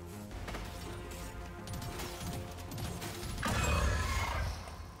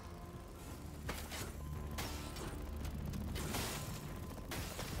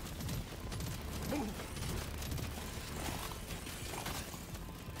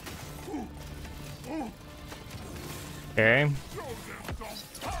 Okay.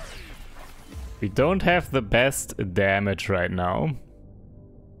 We don't have the best damage right now.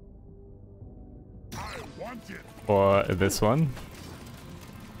 For this one.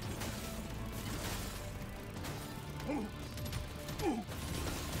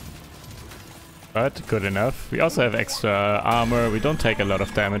 But good enough. We also have extra armor. We don't take a lot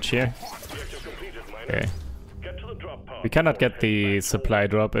of damage here. Okay. We cannot get the supply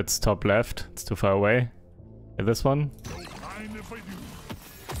drop. It's top left. It's too far away. Get this one.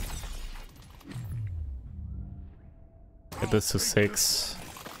 Get this to 6.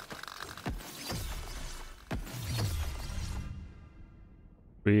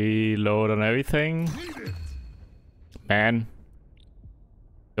 Reload on everything. Man.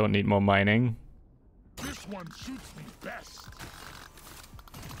 Don't need more mining. This one suits me best.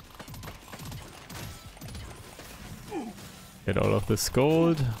 Get all of this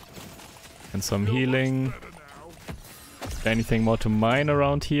gold. And some healing. Is there anything more to mine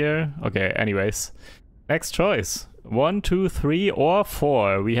around here? Okay, anyways. Next choice. 1, 2, 3, or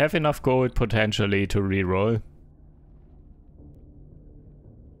 4. We have enough gold potentially to reroll.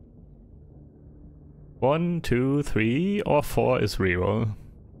 1, 2, 3, or 4 is reroll.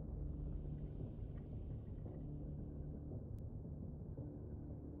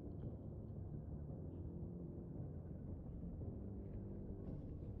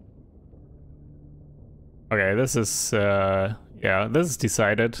 Okay, this is, yeah, this is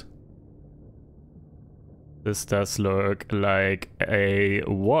decided. This does look like a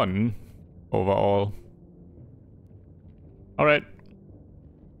 1 overall. Alright.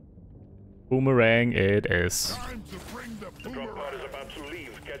 Boomerang it is. The drop pod is about to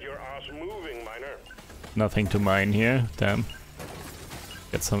leave. Get your ass moving, miner. Nothing to mine here, damn.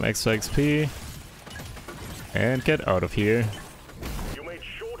 Get some extra XP. And get out of here. You made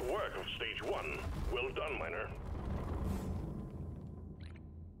short work of stage 1. Well done, miner.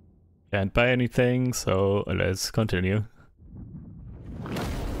 Can't buy anything, so let's continue.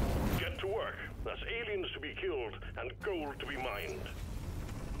 Get to work. There's aliens to be killed and gold to be mined.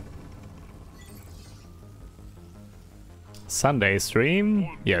 Sunday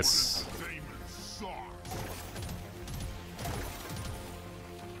stream? Yes.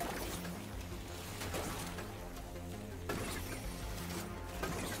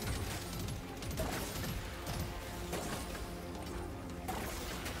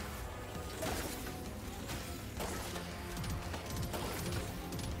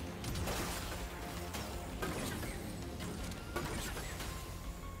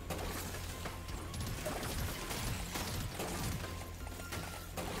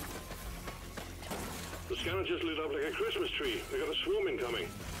 The scanner just lit up like a Christmas tree. We got a swarm incoming.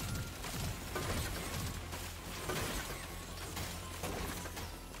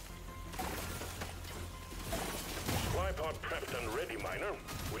 Supply pod prepped and ready, miner.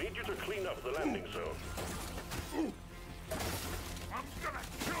 We need you to clean up the landing zone. I'm gonna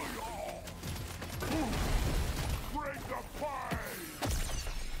kill you all. Break the pie.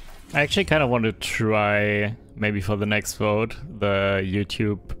 I actually kind of want to try, maybe for the next vote, the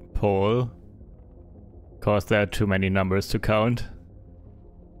YouTube poll. Because there are too many numbers to count.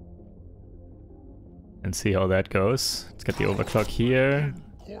 And see how that goes. Let's get the overclock here.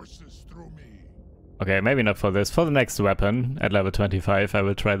 Okay, maybe not for this. For the next weapon at level 25, I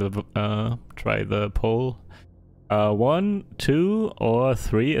will try the poll. 1, 2, or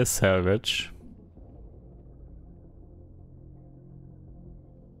 3 is salvage.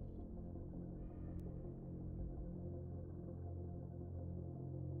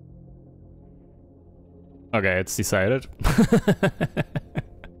 Okay, it's decided.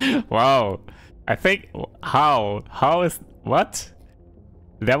 Wow. I think... How? How is... What?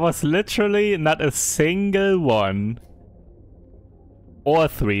 There was literally not a single one. Or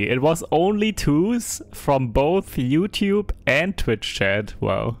 3. It was only 2s from both YouTube and Twitch chat.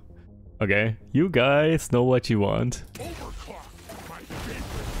 Wow. Okay. You guys know what you want. Overclock, my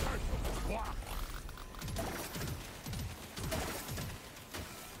favorite type of clock.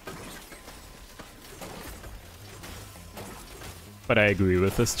 But I agree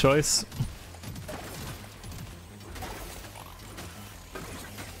with this choice.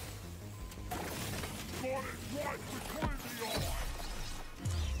 Got it right between the eyes.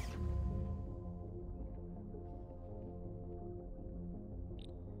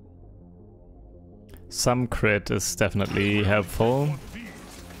 Some crit is definitely helpful.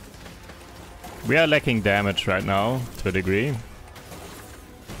 We are lacking damage right now, to a degree.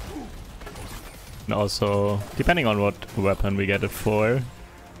 And also, depending on what weapon we get it for.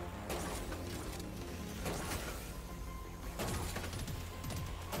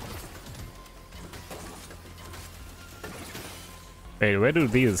 Wait, where do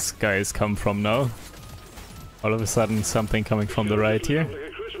these guys come from now? All of a sudden something coming from the right here. Like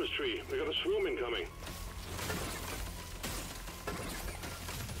a Christmas tree. We got a swarm incoming.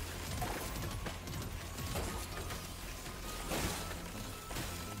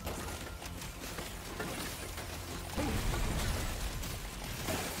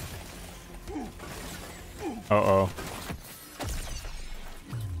 Uh-oh.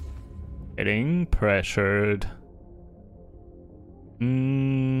 Getting pressured.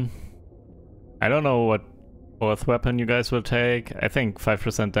 I don't know what fourth weapon you guys will take. I think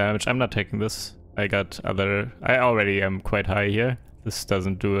 5% damage. I'm not taking this. I already am quite high here. This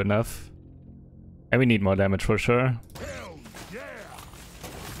doesn't do enough. And we need more damage for sure. Hell yeah!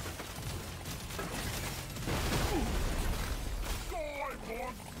 Die,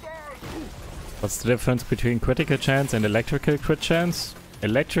 monster! What's the difference between critical chance and electrical crit chance?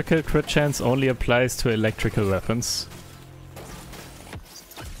 Electrical crit chance only applies to electrical weapons.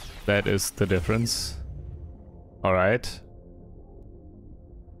 That is the difference. Alright.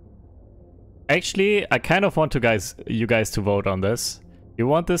 Actually, I kind of want you guys to vote on this. You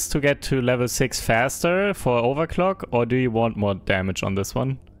want this to get to level 6 faster for overclock, or do you want more damage on this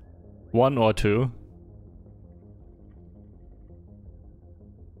one? 1 or 2?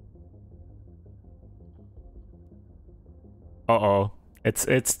 Uh-oh.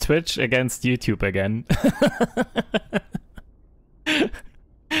 It's Twitch against YouTube again.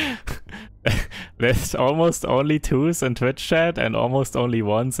 There's almost only 2s in Twitch chat and almost only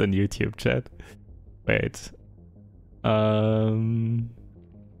 1s in YouTube chat. Wait.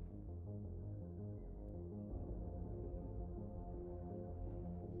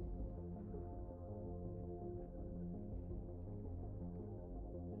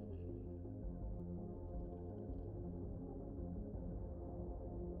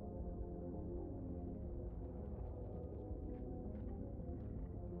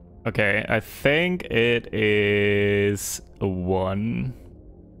 Okay, I think it is a 1.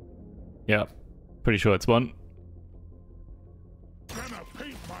 Yeah, pretty sure it's 1. Gonna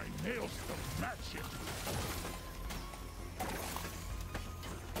paint my nails to match it.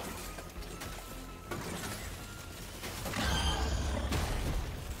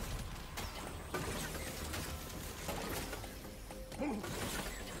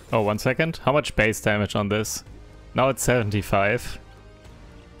 Oh, 1 second. How much base damage on this? Now it's 75.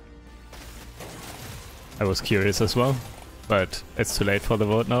 I was curious as well, but it's too late for the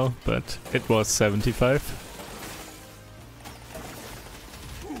vote now, but it was 75.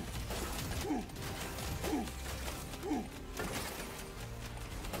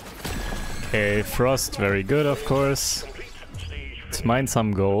 Okay, Frost, very good of course. Let's mine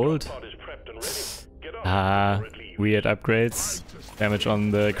some gold. Weird upgrades. Damage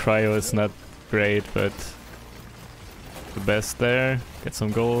on the cryo is not great, but the best there. Get some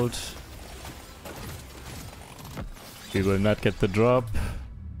gold. We will not get the drop.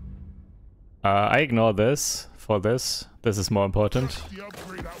 I ignore this for this. This is more important. The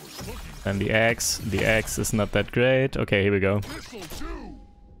upgrade I was looking for. And the axe. The axe is not that great. Okay, here we go. This'll do.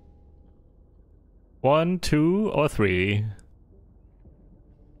 1, 2, or 3.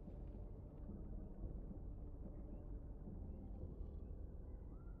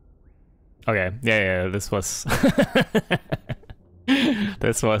 Okay, yeah, this was...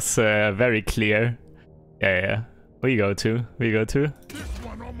 this was very clear. Yeah. Where you go to? Where you go to? This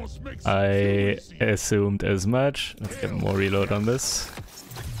one almost makes I it too easy. assumed as much. Let's get more reload on this.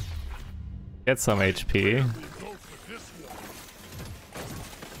 Get some HP. We go for this one.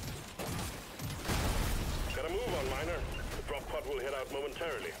 Gotta move on, miner. The drop pod will head out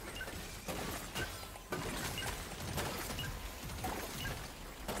momentarily.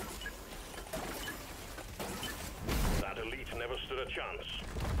 stood a chance.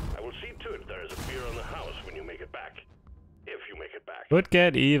 I will see to it there is a beer on the house when you make it back. If you make it back. Could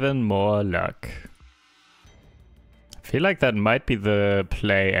get even more luck. I feel like that might be the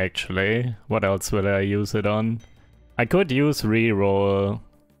play actually. What else will I use it on? I could use reroll.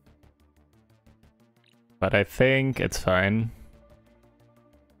 But I think it's fine.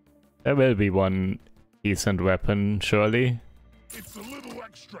 There will be one decent weapon, surely. It's a little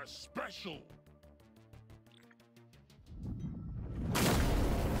extra special.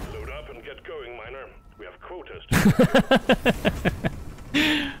 Load up and get going, miner. We have quotas to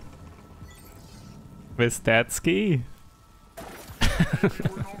Vistatsky?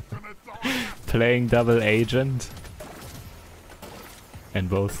 Playing double agent in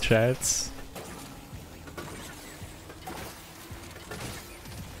both chats.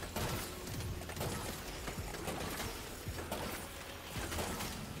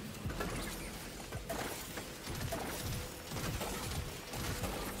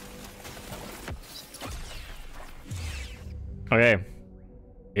 Okay,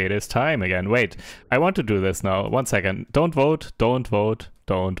 it is time again. Wait, I want to do this now. 1 second. Don't vote, don't vote,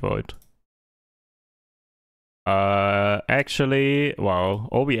 don't vote. Actually, wow,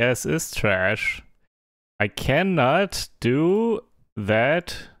 OBS is trash. I cannot do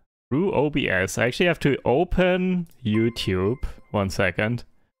that through OBS. I actually have to open YouTube. 1 second.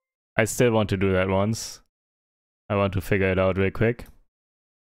 I still want to do that once. I want to figure it out real quick.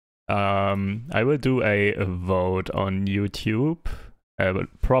 I will do a vote on YouTube, a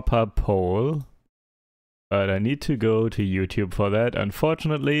proper poll, but I need to go to YouTube for that.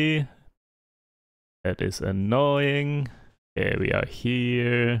 Unfortunately, that is annoying. Okay, we are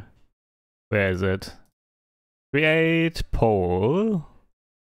here. Where is it? Create poll.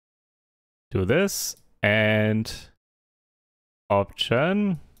 Do this and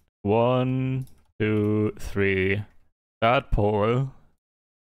option 1, 2, 3. Start poll.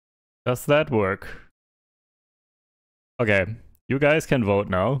 Does that work? Okay, you guys can vote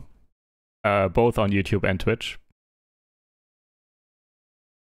now, both on YouTube and Twitch.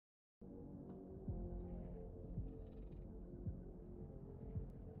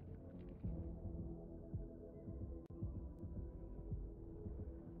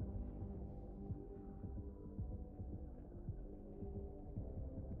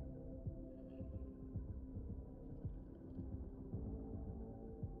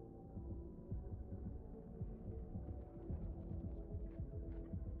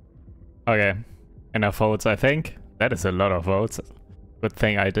 Okay, enough votes, I think. That is a lot of votes. Good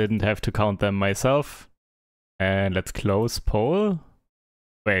thing I didn't have to count them myself. And let's close poll.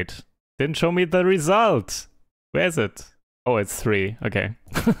 Wait, didn't show me the result. Where is it? Oh, it's 3. Okay.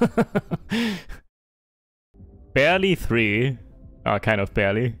 Barely 3. Oh, kind of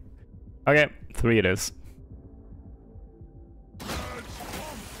barely. Okay, 3 it is.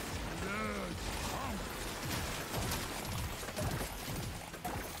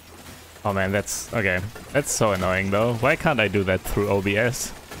 Oh man, that's okay. That's so annoying though. Why can't I do that through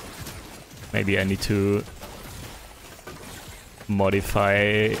OBS? Maybe I need to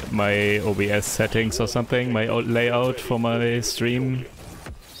modify my OBS settings or something, my layout for my stream,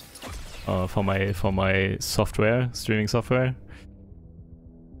 for my software, streaming software.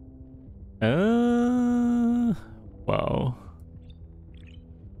 Wow.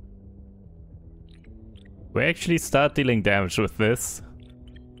 We actually start dealing damage with this.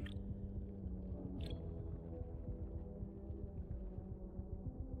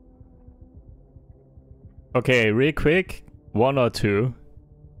 Okay, real quick, 1 or 2,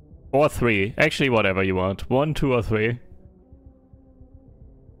 or 3, actually whatever you want, 1, 2 or 3.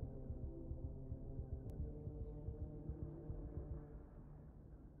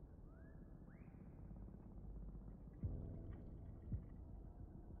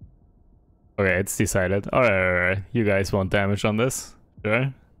 Okay, it's decided. Alright, you guys want damage on this?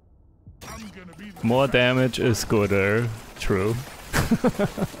 Sure. More damage is gooder, true.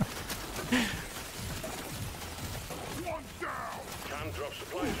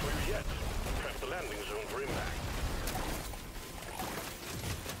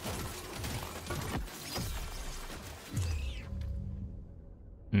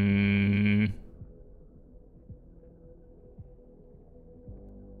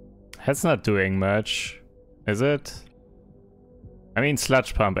 That's not doing much, is it? I mean,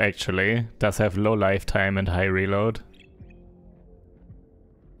 Sludge Pump actually does have low lifetime and high reload.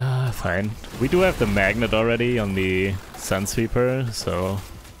 Fine. We do have the magnet already on the Sunsweeper, so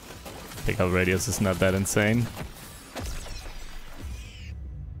pickup radius is not that insane.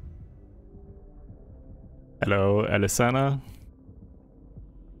 Hello, Alisana.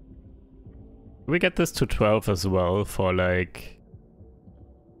 We get this to 12 as well for like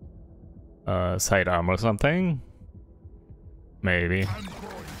Sidearm or something? Maybe.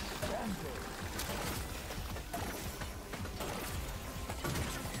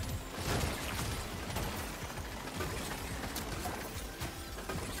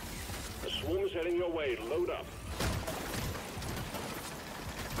 The swarm is heading your way. Load up.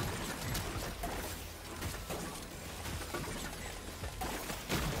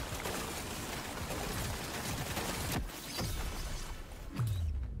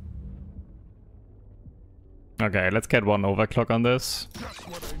 Okay, let's get one overclock on this. Just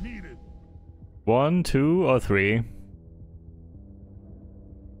what I needed. 1, 2, or 3.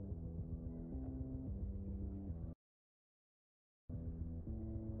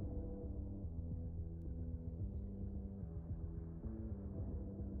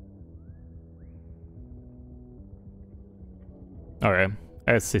 Okay,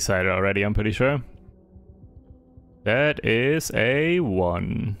 it's decided already, I'm pretty sure. That is a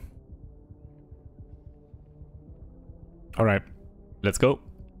 1. Alright, let's go.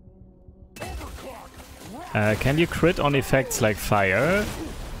 Can you crit on effects like fire?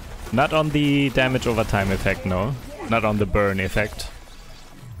 Not on the damage over time effect, no. Not on the burn effect.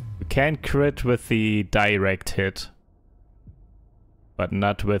 You can crit with the direct hit, but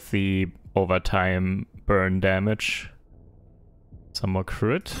not with the over time burn damage. Some more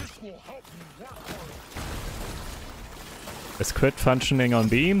crit. Is crit functioning on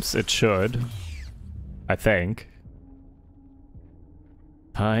beams? It should. I think.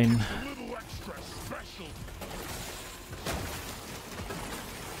 Fine.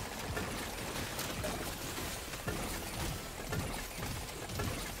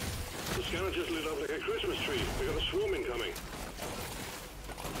 The scanner just lit up like a Christmas tree. We got a swarm incoming.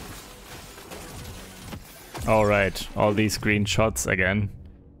 Alright, all these green shots again.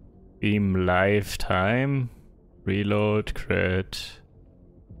 Beam lifetime. Reload, crit.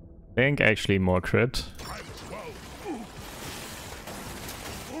 I think actually more crit.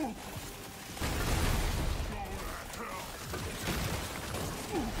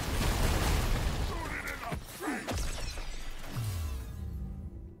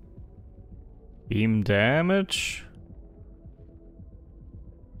 Beam damage.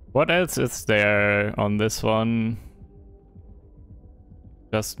 What else is there on this one?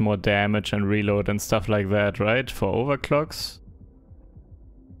 Just more damage and reload and stuff like that, right? For overclocks?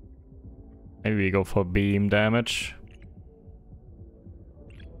 Maybe we go for beam damage.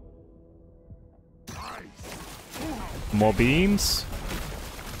 More beams?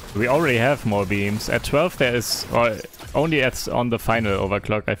 We already have more beams. At 12 there is... or only on the final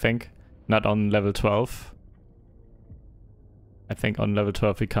overclock, I think. Not on level 12. I think on level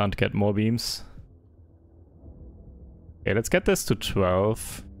 12 we can't get more beams. Okay, let's get this to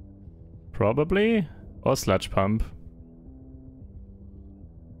 12. Probably. Or sludge pump.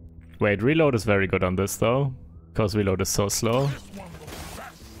 Wait, reload is very good on this though. Because reload is so slow.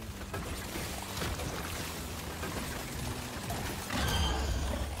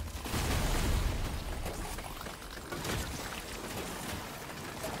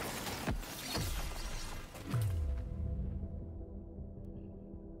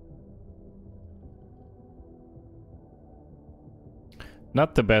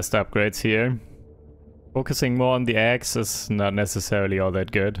 Not the best upgrades here. Focusing more on the axe is not necessarily all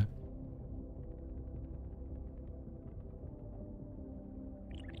that good.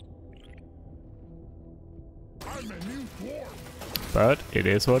 But it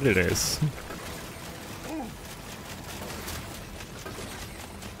is what it is.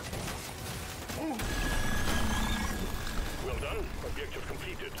 Well done. Objective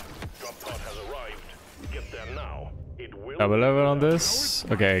completed. Drop pod has arrived. Get there now. It will... Double level on this.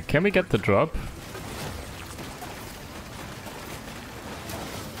 Okay, can we get the drop?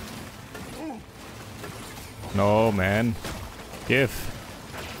 No, man. Give.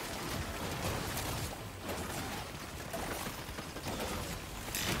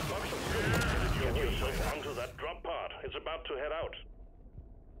 Get yourself onto that drop pod. It's about to head out.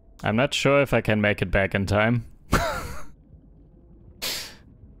 I'm not sure if I can make it back in time.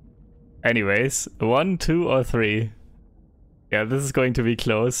 Anyways, 1, 2, or 3. Yeah, this is going to be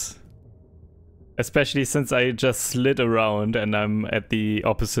close. Especially since I just slid around and I'm at the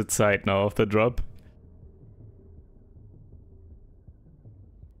opposite side now of the drop.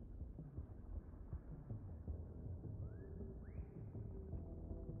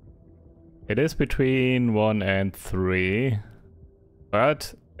 It is between 1 and 3.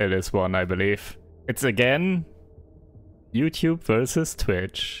 But it is 1, I believe. It's again YouTube versus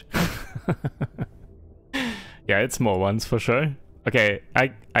Twitch. Yeah, it's more ones for sure. Okay,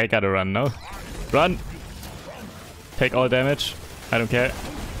 I gotta run now. Run! Take all damage. I don't care.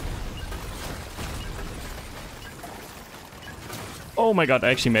 Oh my god, I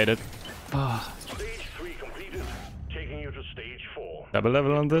actually made it. Stage 3 completed, taking you to stage 4. Double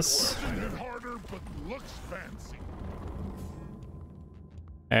level on this. Hit harder, but looks fancy.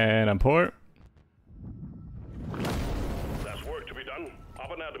 And I'm poor. There's work to be done.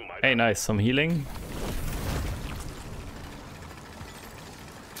 Up and at 'em, my Hey, nice, some healing.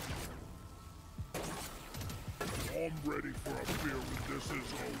 I'm ready for a beer when this is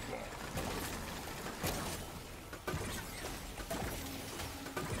over.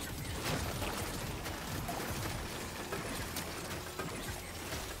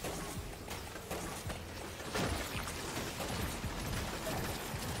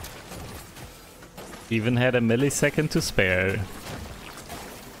 Even had a millisecond to spare.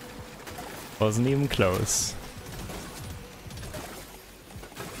 Wasn't even close.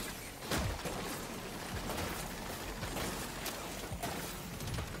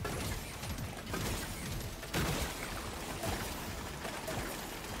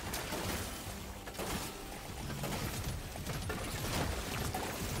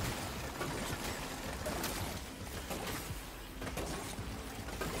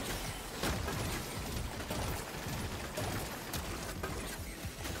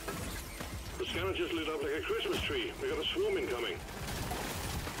 The scanner just lit up like a Christmas tree. We got a swarm incoming.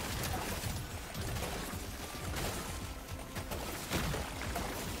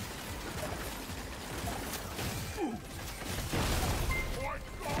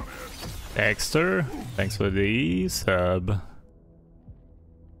 Dexter, thanks for the sub.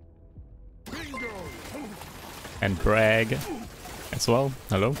 Bingo! And Bragg as well.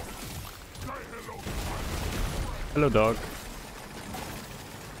 Hello. Say hello. Hello, dog.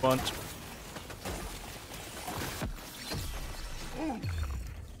 Want?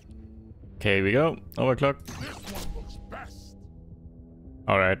 Okay, here we go. Overclock. This one looks best.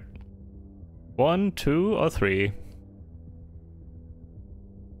 Alright. 1, 2, or 3?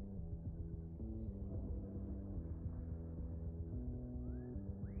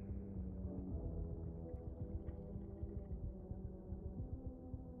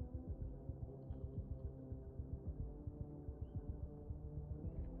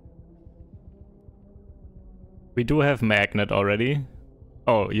 We do have magnet already.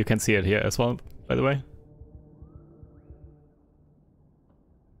 Oh, you can see it here as well, by the way.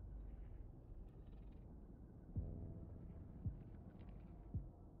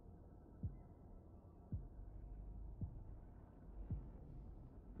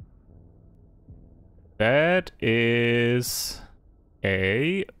 That is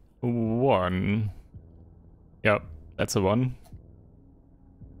a 1. Yep, that's a 1.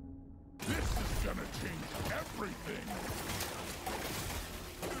 This is gonna change everything.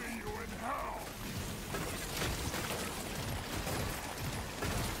 See you in hell.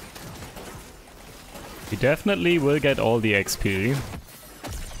 We definitely will get all the XP.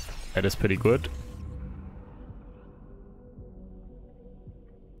 That is pretty good.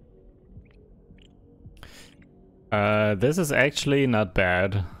 This is actually not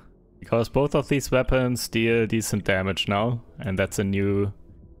bad, because both of these weapons deal decent damage now, and that's a new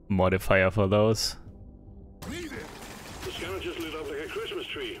modifier for those. Need it. The scanner just lit up like a Christmas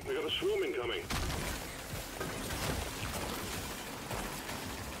tree. We got a swarm incoming.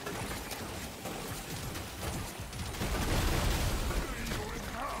 See you in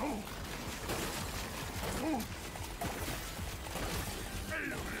hell.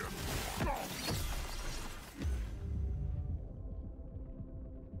 Alien scum.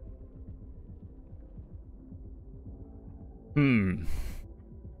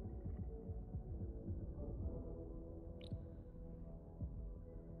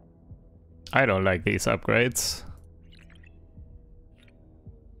 I don't like these upgrades.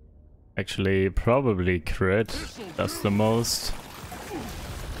 Actually, probably crit does the most.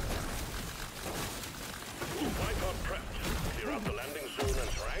 Bipod prepped. Clear out the landing zone and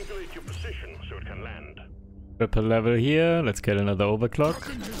triangulate your position so it can land. Triple level here. Let's get another overclock.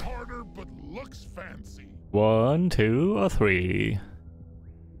 Nothing hit harder, but looks fancy. 1, 2, or 3.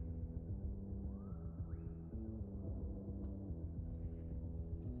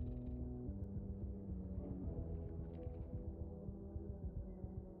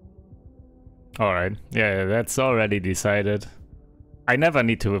 Alright, yeah, that's already decided. I never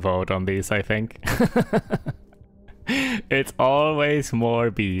need to vote on these, I think. It's always more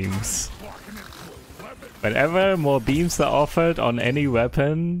beams. Blocking it to 11. Whenever more beams are offered on any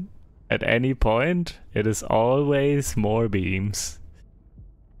weapon at any point, it is always more beams.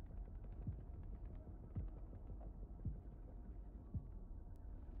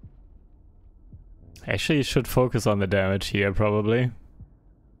 Actually, you should focus on the damage here, probably.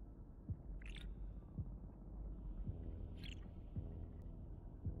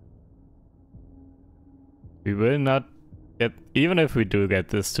 We will not get... Even if we do get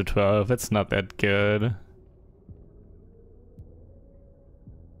this to 12, it's not that good.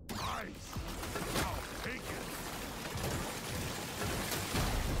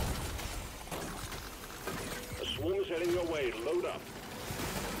 A swarm is heading your way. Load up.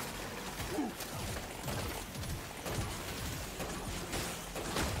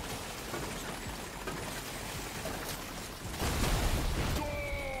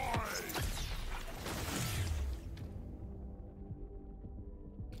 Die!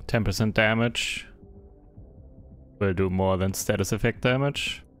 10% damage. Will do more than status effect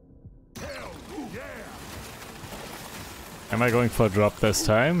damage. Am I going for a drop this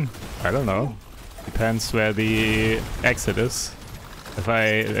time? I don't know. Depends where the exit is.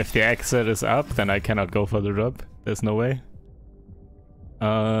 If the exit is up, then I cannot go for the drop. There's no way.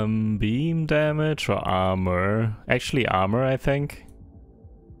 Beam damage or armor? Actually armor, I think.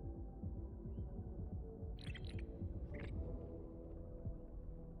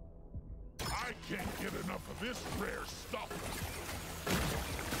 I can't get enough of this rare stuff.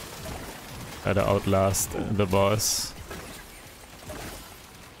 Try to outlast the boss.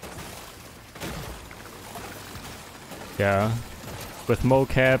 Yeah. With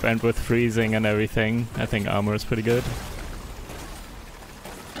mocap and with freezing and everything, I think armor is pretty good.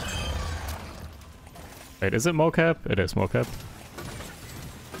 Wait, is it mocap? It is mocap.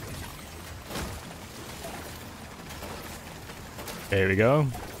 There we go.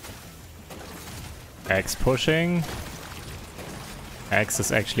 Axe pushing. Axe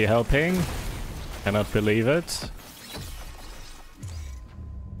is actually helping. Cannot believe it.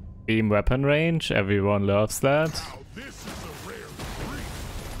 Beam weapon range, everyone loves that. Now this is a rare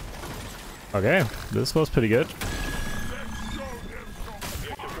treat. Okay, this was pretty good. Let's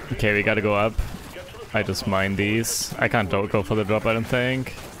show them Okay, we gotta go up. I just mine these. I can't go for the drop, I don't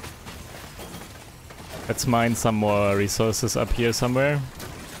think. Let's mine some more resources up here somewhere.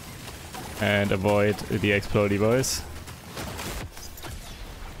 And avoid the explodey boys.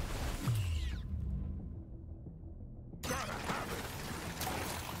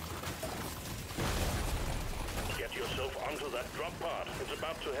 Get yourself onto that drop pod. It's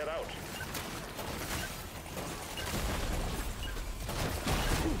about to head out.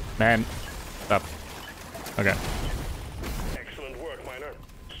 Man, stop. Okay. Excellent work, Miner.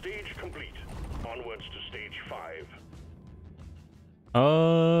 Stage complete. Onwards to stage 5.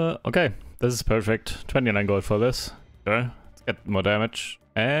 Okay. This is perfect. 29 gold for this. Sure. Let's get more damage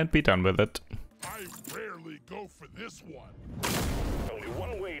and be done with it. I rarely go for this one. Only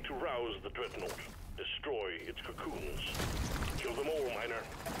one way to rouse the dreadnought. Destroy its cocoons. Kill them all, Miner.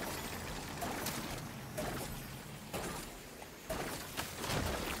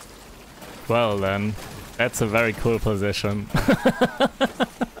 Well then, that's a very cool position.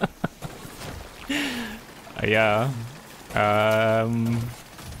 Yeah.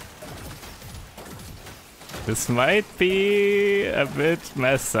 This might be a bit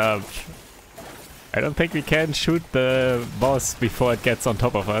messed up. I don't think we can shoot the boss before it gets on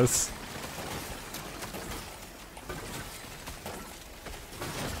top of us.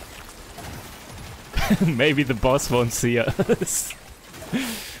 Maybe the boss won't see us.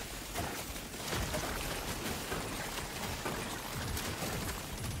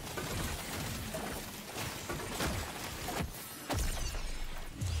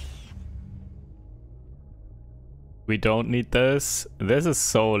 We don't need this. This is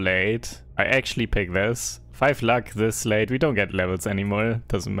so late. I actually pick this. 5 luck this late. We don't get levels anymore.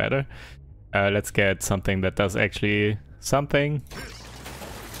 Doesn't matter. Let's get something that does actually something.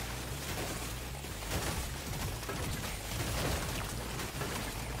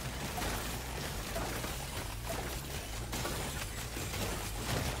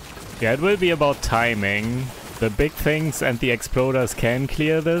 Yeah, it will be about timing. The big things and the exploders can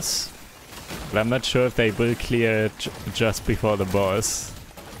clear this. But I'm not sure if they will clear it just before the boss.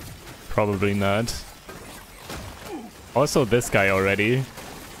 Probably not. Also this guy already.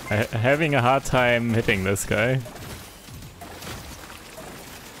 Having a hard time hitting this guy.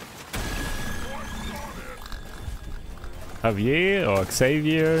 Javier or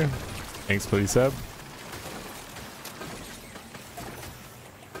Xavier. Thanks for the sub.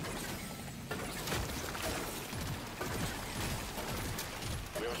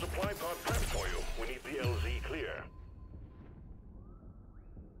 We have a supply pod prepped for you. We need the LZ clear.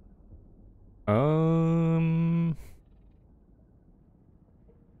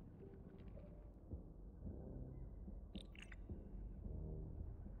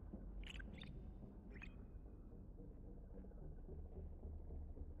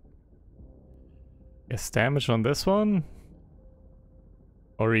 Yes, damage on this one.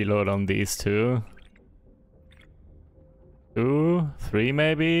 Or reload on these two. 2, 3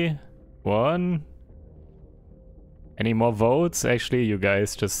 maybe? 1? Any more votes? Actually, you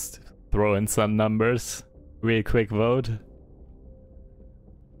guys just throw in some numbers. Real quick vote.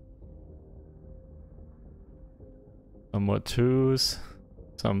 Some more 2s.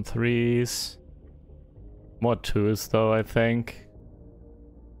 Some 3s. More 2s though, I think.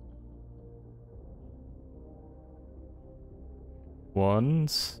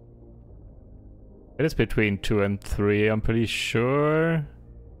 Ones. It is between 2 and 3, I'm pretty sure.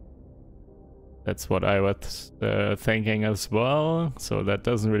 That's what I was thinking as well, so that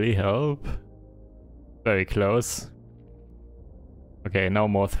doesn't really help. Very close. Okay, now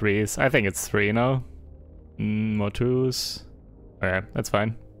more 3s. I think it's 3 now. More 2s. Okay, that's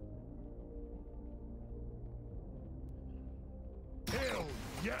fine. Hell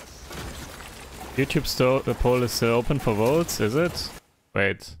yes. YouTube poll is still open for votes, is it?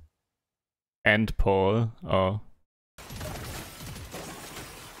 Wait. End poll. Oh.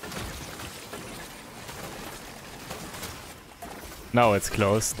 Now it's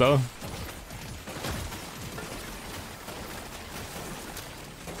closed though.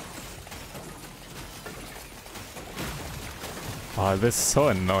 Oh, this is so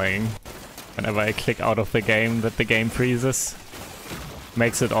annoying. Whenever I click out of the game, that the game freezes.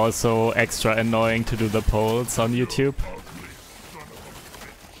 Makes it also extra annoying to do the polls on YouTube.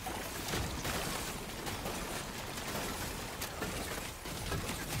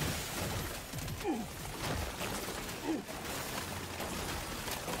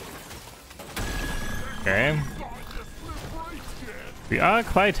 Okay. We are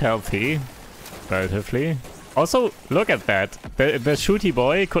quite healthy, relatively. Also, look at that. The shooty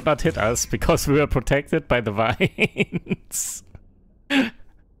boy could not hit us because we were protected by the vines.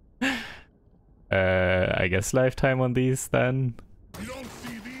 I guess lifetime on these then. You don't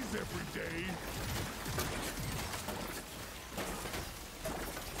see these every day.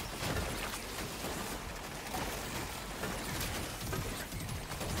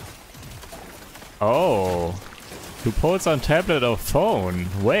 Oh. 2 polls on tablet or phone.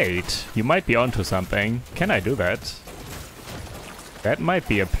 Wait, you might be onto something. Can I do that? That might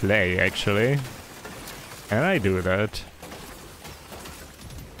be a play, actually. Can I do that?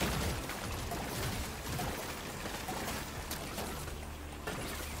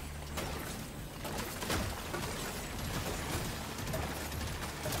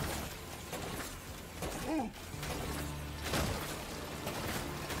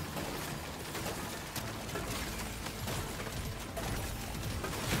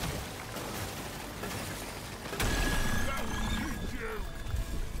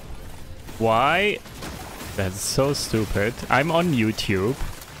 Why? That's so stupid. I'm on YouTube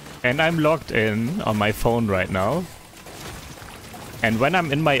and I'm logged in on my phone right now. And when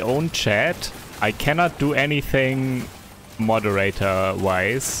I'm in my own chat, I cannot do anything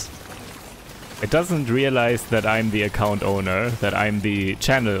moderator-wise. It doesn't realize that I'm the account owner, that I'm the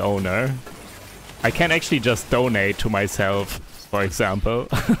channel owner. I can actually just donate to myself, for example.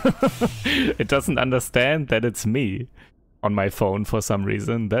 It doesn't understand that it's me on my phone for some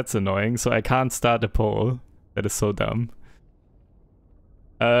reason. That's annoying, so I can't start a poll. That is so dumb.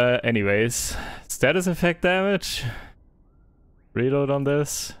 Anyways, status effect damage. Reload on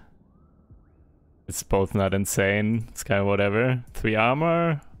this. It's both not insane. It's kind of whatever. 3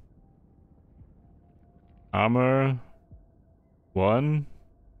 armor. Armor. 1.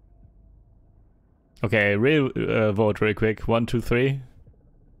 Okay, vote real quick. 1, 2, 3.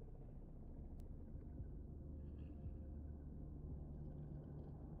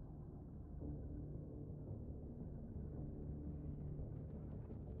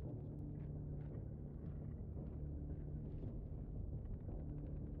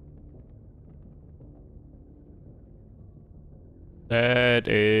 That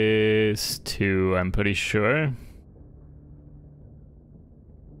is 2, I'm pretty sure.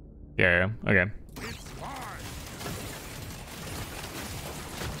 Yeah, okay.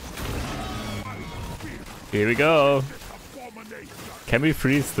 Here we go. Can we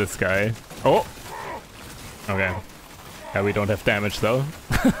freeze this guy? Oh! Okay. Yeah, we don't have damage though.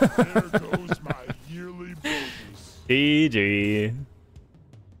 There goes my yearly bonus. GG.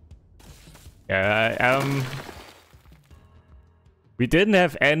 Yeah, we didn't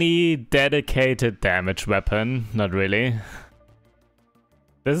have any dedicated damage weapon, not really.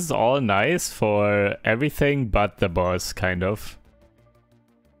 This is all nice for everything but the boss, kind of.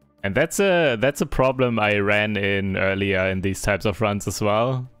 And that's a problem I ran in earlier in these types of runs as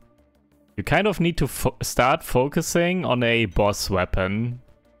well. You kind of need to start focusing on a boss weapon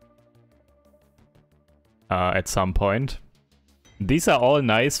at some point. these are all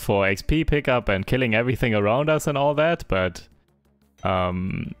nice for XP pickup and killing everything around us and all that, but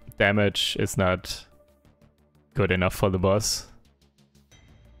damage is not good enough for the boss.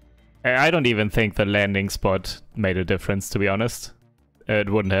 I don't even think the landing spot made a difference, to be honest. It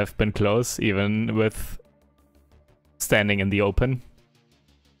wouldn't have been close, even with standing in the open.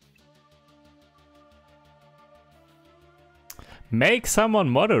 Make someone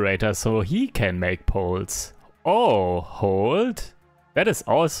moderator so he can make polls. Oh, hold? That is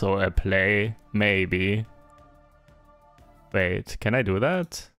also a play, maybe. Wait, can I do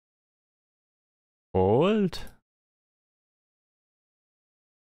that? Hold?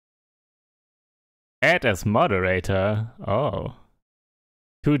 Add as moderator. Oh.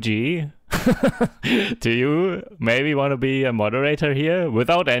 2G? Do you maybe want to be a moderator here?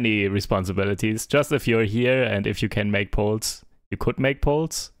 Without any responsibilities. Just if you're here and if you can make polls. You could make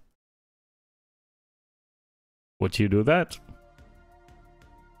polls. Would you do that?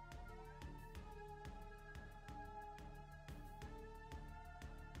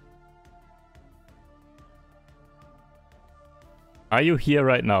 Are you here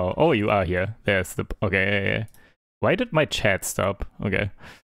right now? Oh, you are here. There's the... Okay, yeah. Why did my chat stop? Okay.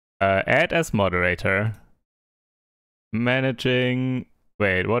 Add as moderator. Managing...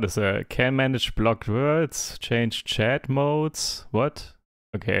 Wait, what is a... Can manage blocked words? Change chat modes? What?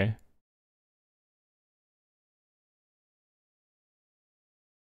 Okay.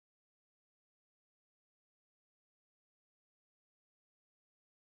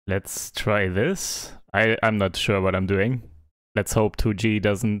 Let's try this. I'm not sure what I'm doing. Let's hope 2G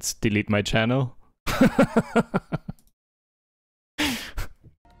doesn't delete my channel.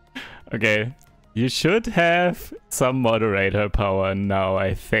 Okay, you should have some moderator power now,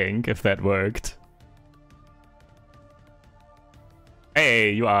 I think, if that worked.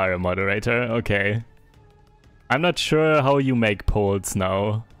 Hey, you are a moderator, okay. I'm not sure how you make polls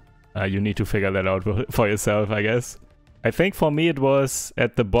now. You need to figure that out for yourself, I guess. I think for me it was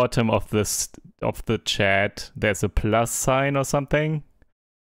at the bottom of the chat. There's a plus sign or something,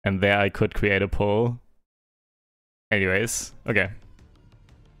 and there I could create a poll. Anyways, okay.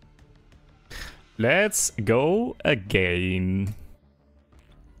 Let's go again.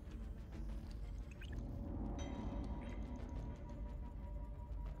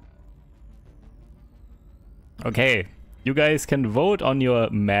 Okay, you guys can vote on your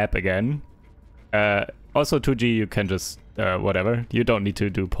map again. Also 2G, you can just whatever. You don't need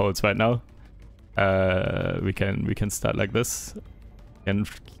to do polls right now. We can start like this, and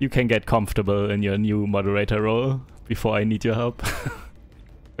you can get comfortable in your new moderator role before I need your help.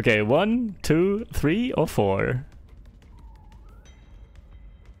 Okay, 1, 2, 3, or 4.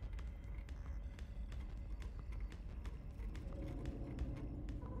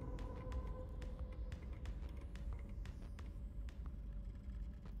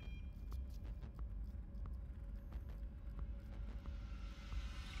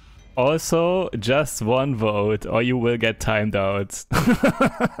 Also, just one vote, or you will get timed out.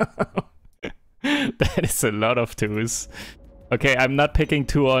 That is a lot of 2s. Okay, I'm not picking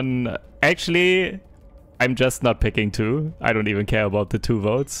 2 on... Actually, I'm just not picking 2. I don't even care about the 2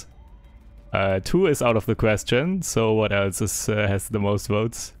 votes. 2 is out of the question, so what else has the most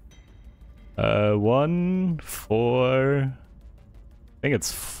votes? 1, 4... I think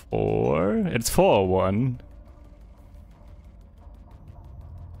it's 4. It's 4 or 1.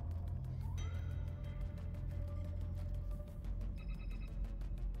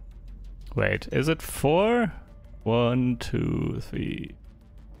 Wait, is it 4? 1, 2, 3,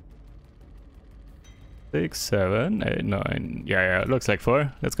 6, 7, 8, 9. Yeah, looks like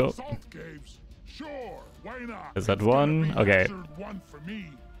 4. Let's go. Sure, why not? Is that 1? Okay.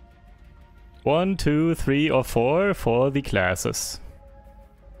 1, 2, 3, or 4 for the classes.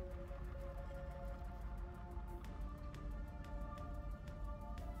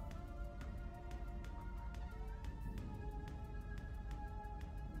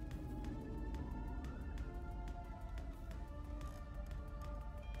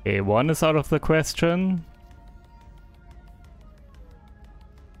 Okay, 1 is out of the question.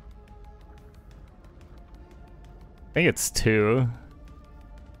 I think it's 2.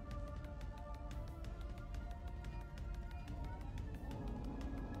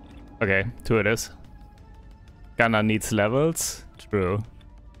 Okay, 2 it is. Gunner needs levels. True.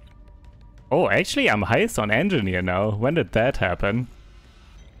 Oh, actually I'm highest on engineer now. When did that happen?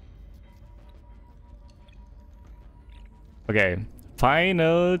 Okay.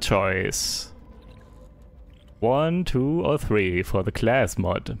 Final choice. 1, 2, or 3 for the class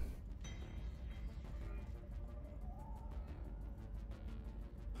mod.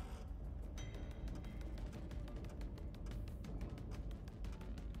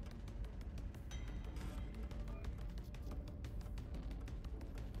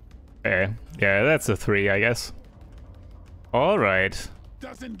 Okay, yeah, that's a 3, I guess. Alright,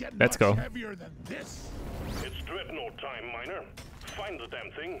 Doesn't get let's much go. heavier than this. It's dreadnought time, miner. Find the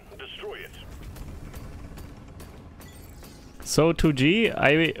damn thing, destroy it. So 2G,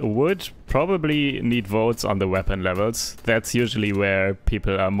 I would probably need votes on the weapon levels. That's usually where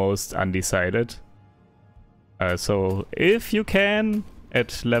people are most undecided. So if you can,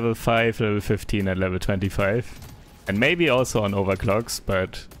 at level 5, level 15 and level 25. And maybe also on overclocks,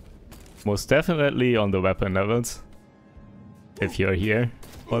 but most definitely on the weapon levels. If you're here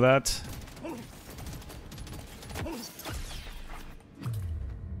for that.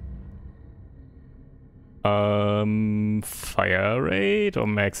 Fire rate or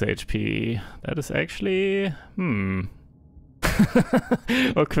max HP? That is actually...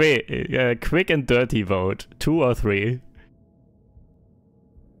 Okay, quick and dirty vote. 2 or 3?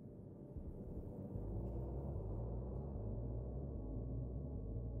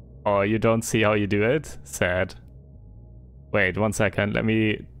 Oh, you don't see how you do it? Sad. Wait, 1 second. Let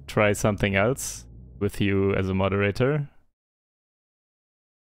me try something else with you as a moderator.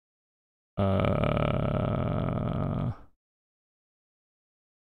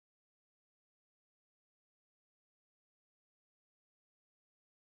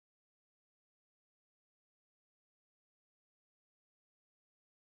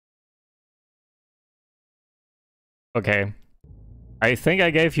 Okay. I think I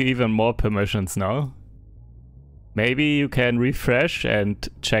gave you even more permissions now. Maybe you can refresh and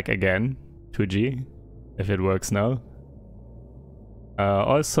check again, 2G, if it works now.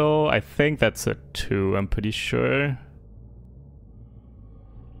 Also, I think that's a 2, I'm pretty sure.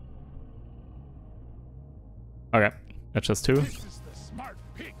 Okay, that's just 2. This is the smart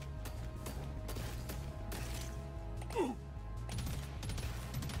pick.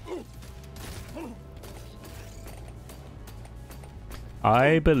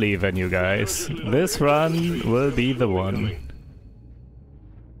 I believe in you guys. This run will be the one.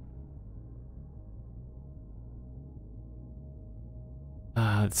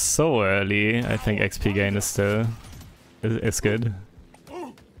 It's so early. I think XP gain is still is good.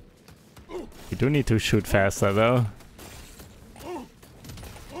 You do need to shoot faster though.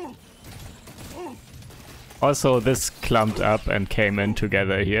 Also, this clumped up and came in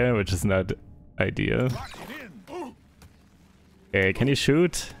together here, which is not ideal. Okay, can you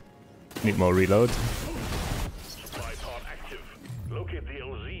shoot? Need more reload.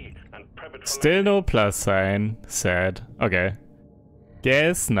 Still no plus sign. Sad. Okay.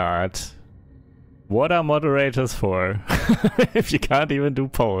 Guess not. What are moderators for? If you can't even do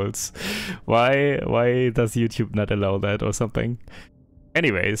polls. Why does YouTube not allow that or something?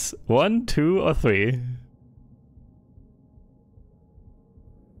 Anyways, 1, 2 or 3?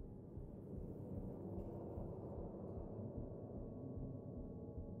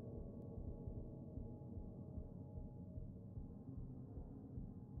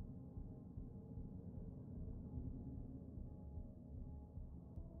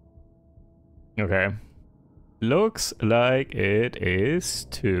 Okay. Looks like it is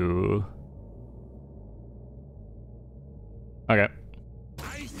 2. Okay.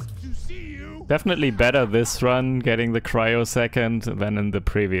 Nice to see you. Definitely better this run getting the cryo second than in the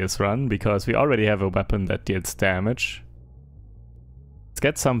previous run, because we already have a weapon that deals damage. Let's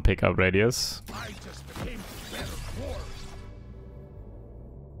get some pickup radius. I just became a better dwarf.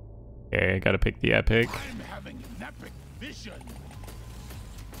 Okay, gotta pick the epic. I'm having an epic vision.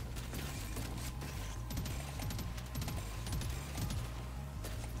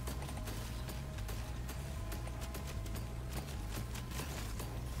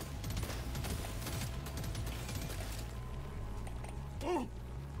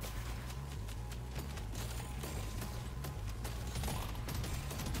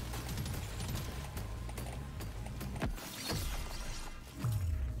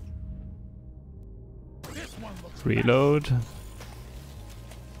 Reload.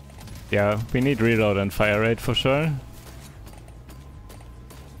 Yeah, we need reload and fire rate for sure.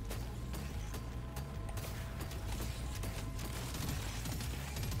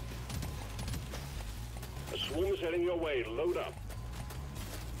 A swarm is heading your way. Load up.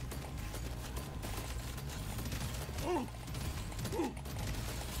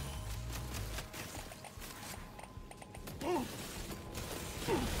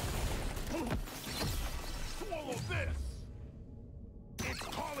 Swallow this. It's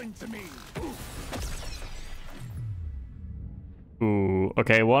calling to me. Ooh,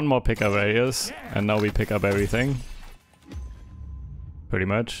 okay, 1 more pickup radius, and now we pick up everything. Pretty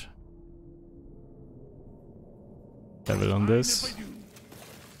much. Level on this.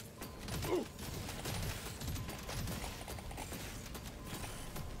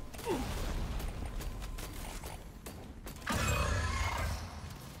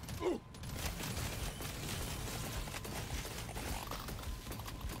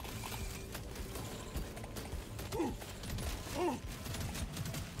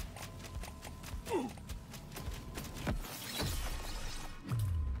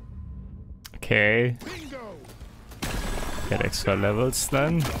 Okay. Bingo! Get extra levels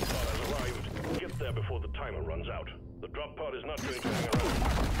then. Drop pod has arrived. Get there before the timer runs out. The drop pod is not going to hang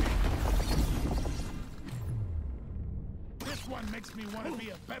around. This one makes me want to be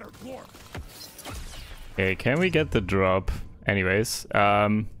a better dwarf. Okay, can we get the drop? Anyways,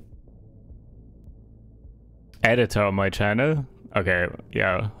 editor on my channel. Okay,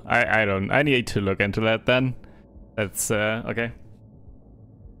 yeah, I need to look into that then. That's okay.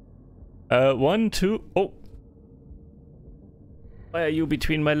 1, 2, oh. Why are you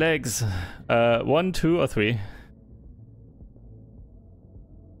between my legs? 1, 2, or 3?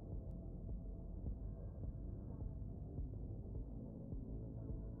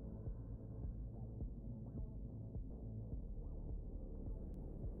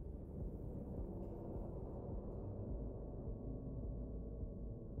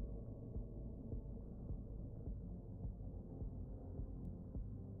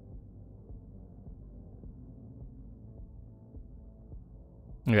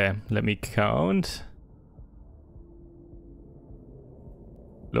 Okay, let me count.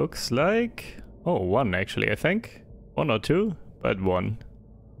 Looks like... oh, 1 actually, I think. 1 or 2, but 1.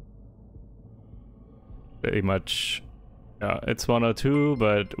 Pretty much... yeah, it's 1 or 2,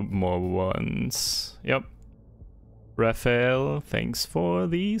 but more ones. Yep. Raphael, thanks for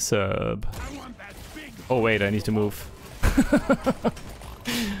the sub. I want that big Oh wait, I need to move.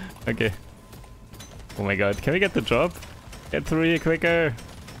 Okay. Oh my god, can we get the drop? Get through here quicker!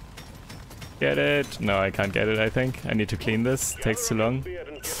 Get it! No, I can't get it, I think. I need to clean this. Takes too long.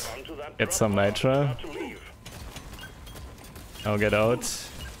 Get some nitro. I'll get out.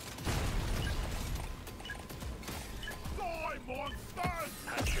 die monsters!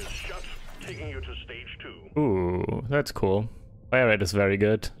 Hatches shut, taking you to stage 2. Ooh, that's cool. Fire rate is very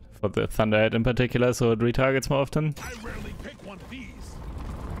good. For the Thunderhead in particular, so it retargets more often. I rarely pick one of these.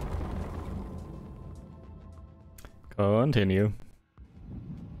 Continue.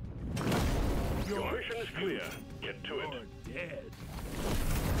 Your mission is clear. Get to it. You're dead.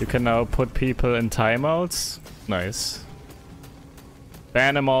 You can now put people in timeouts. Nice.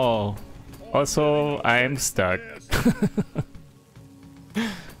 Ban them all. Also, I'm stuck.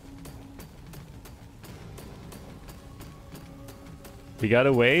 We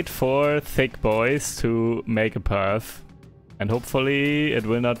gotta wait for thick boys to make a path. And hopefully it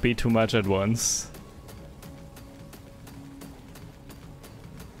will not be too much at once.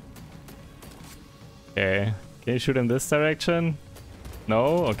 Okay. Can you shoot in this direction?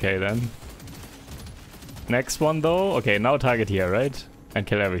 No? Okay then. Next one though? Okay, now target here, right? And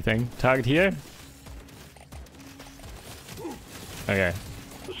kill everything. Target here? Okay.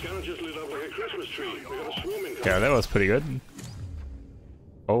 The scanner just lit up like a Christmas tree. We got a swarming. Yeah, that was pretty good.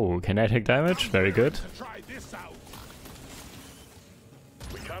 Oh, kinetic damage? Very good. Try this out.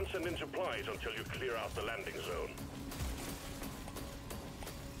 We can't send in supplies until you clear out the landing zone.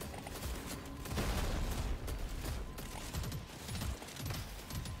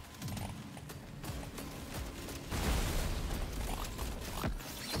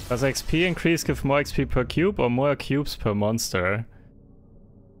 Does XP increase give more XP per cube or more cubes per monster?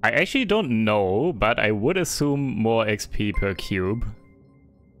 I actually don't know, but I would assume more XP per cube.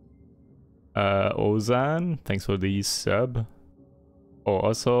 Ozan, thanks for the sub. Oh,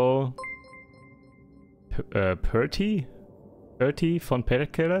 also... Perty von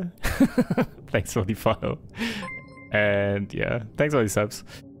Perkele? Thanks for the follow. And yeah, thanks for the subs.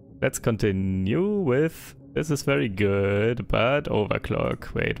 Let's continue with... this is very good, but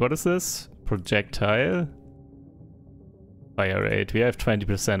overclock. Wait, what is this? Projectile? Fire rate. We have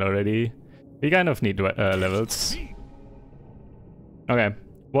 20% already. We kind of need levels. Okay.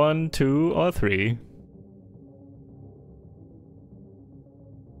 1, 2, or 3.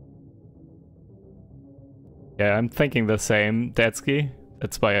 Yeah, I'm thinking the same, Datsky.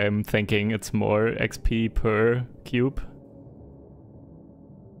 That's why I'm thinking it's more XP per cube.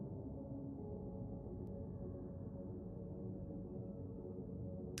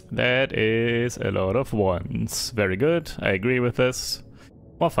 That is a lot of ones. Very good, I agree with this.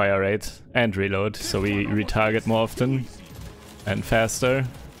 More fire rate and reload, so we retarget more often and faster.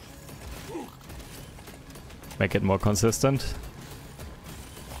 Make it more consistent.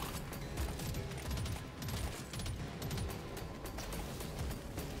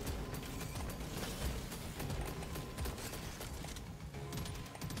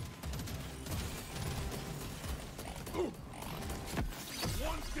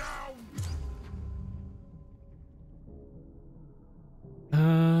 One's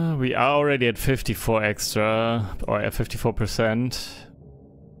down. We are already at 54 extra, or at 54%.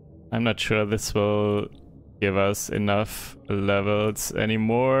 I'm not sure this will give us enough levels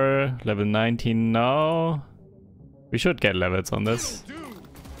anymore. Level 19 now. We should get levels on this.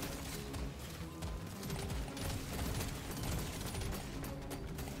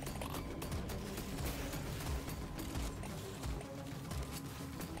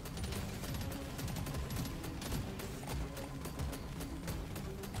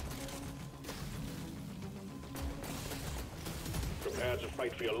 Prepare to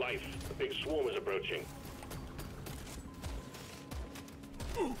fight for your life. The big swarm is approaching.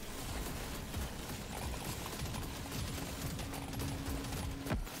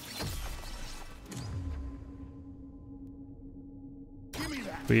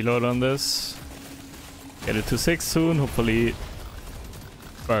 Reload on this. Get it to 6 soon, hopefully.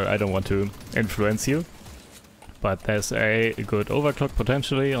 Well, I don't want to influence you, but there's a good overclock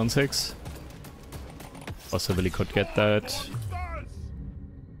potentially on 6. Possibly could get that.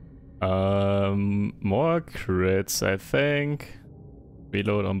 More crits, I think.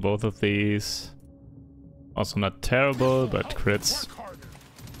 Reload on both of these. Also not terrible, but crits.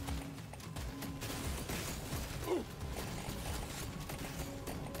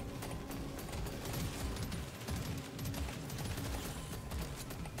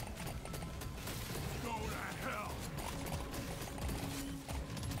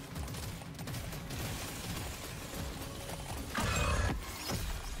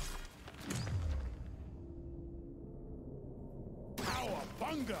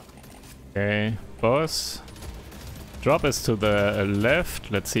 Okay, boss. Drop is to the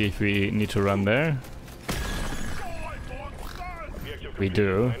left. Let's see if we need to run there. We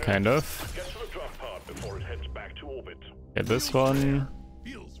do, kind of. Get to the drop pod before it heads back to orbit. Get this one.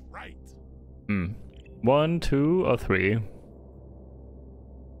 Feels right. 1, 2, or 3.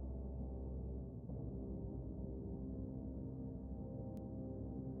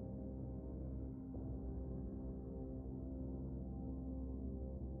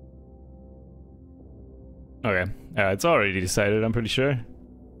 Okay, it's already decided, I'm pretty sure.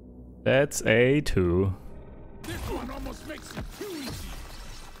 That's a 2. This one almost makes it too easy.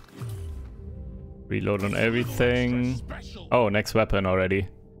 Reload on everything. Special. Oh, next weapon already.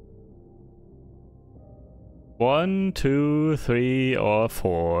 1, 2, 3, or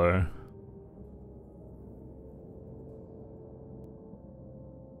 4.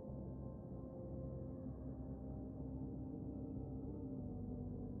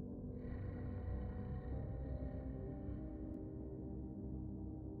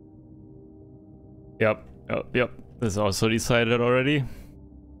 Yep, yep. This is also decided already.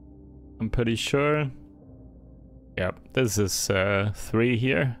 I'm pretty sure. Yep, this is 3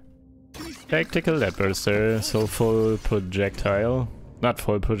 here. Tactical Leadburster, so full projectile. Not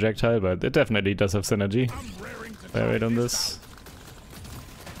full projectile, but it definitely does have synergy. Wait on this.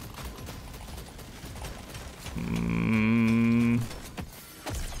 You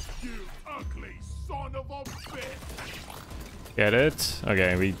ugly son of a bitch. Get it?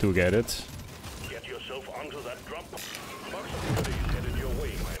 Okay, we do get it. Get yourself onto that drop. Box of goodies headed your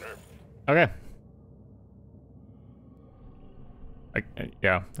way, miner. Okay.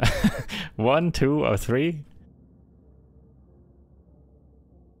 Yeah. 1, 2, or 3?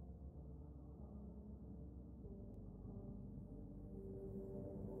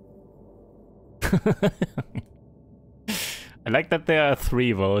 I like that there are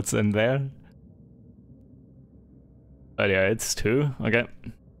 3 votes in there. But yeah, it's 2. Okay.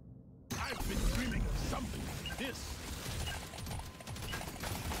 I've been dreaming of something like this.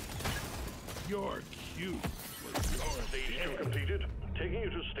 You're cute. Stage 2 completed. Taking you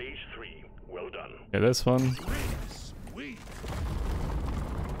to stage 3. Well done. Yeah, this one. Sweet.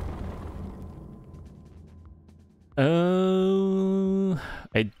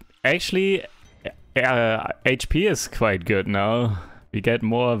 Actually, HP is quite good now. We get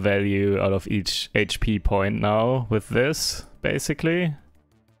more value out of each HP point now with this, basically.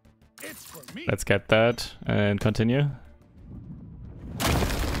 It's for me. Let's get that and continue.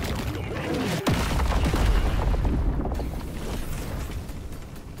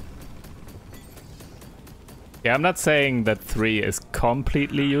 Yeah, I'm not saying that 3 is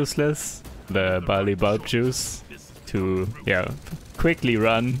completely useless. The barley bulb juice to, yeah, quickly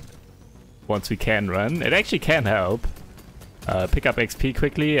run once we can run. It actually can help. Pick up XP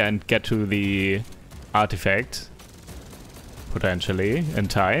quickly and get to the artifact, potentially, in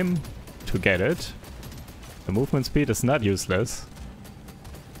time to get it. The movement speed is not useless.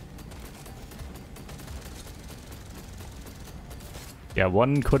 Yeah,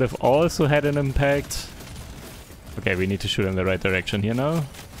 1 could have also had an impact. Okay, we need to shoot in the right direction here now.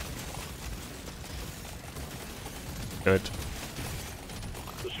 Good.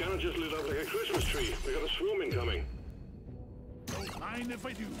 The scanner planet just lit up like a Christmas tree. We got a swarm incoming. Don't mind if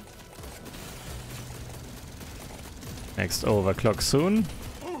I do. Next overclock soon.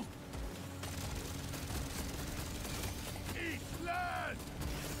 Eat blood!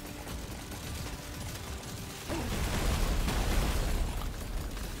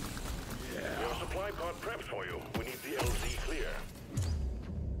 Your supply pod prepped for you. We need the LZ clear.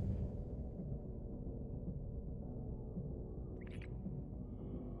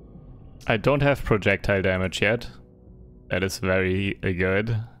 I don't have projectile damage yet. That is very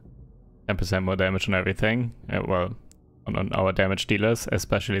good. 10% more damage on everything. Well, on our damage dealers,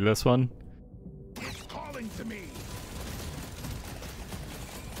 especially this one. It's calling to me.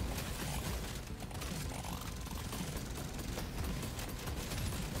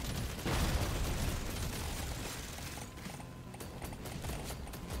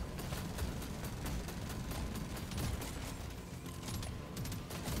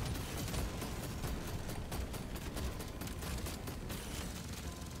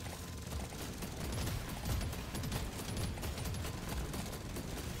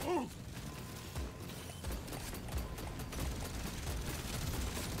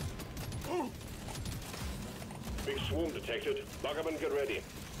 Big swarm detected. Lock up and get ready.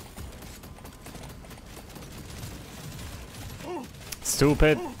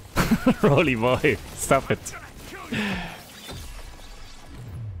 Stupid. Rolly boy, stop it.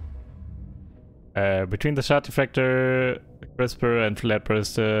 Between the shard deflector, crisper and lead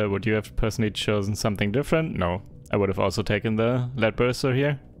burster, would you have personally chosen something different? No, I would have also taken the lead burster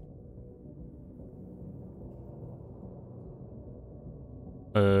here.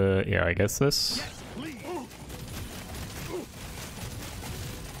 Yeah, I guess this.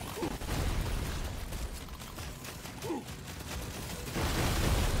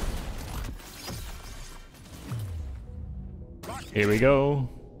 Here we go.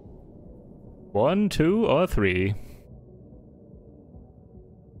 1, 2, or 3.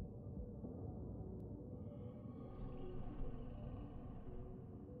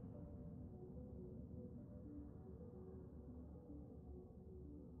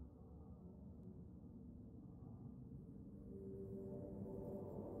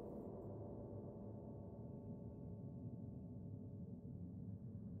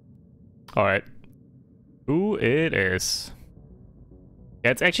 Alright. Who it is? Yeah,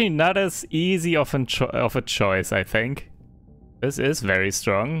 it's actually not as easy of a choice, I think. This is very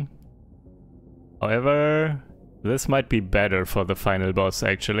strong. However, this might be better for the final boss,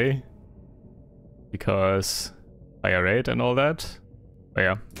 actually. Because fire rate and all that. Oh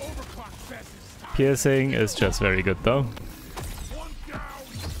yeah. Piercing is just very good, though.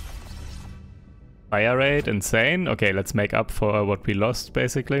 Fire rate, insane. Okay, let's make up for what we lost,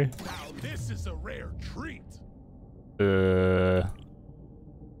 basically. Now this is a rare treat.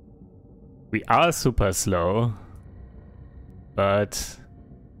 We are super slow, but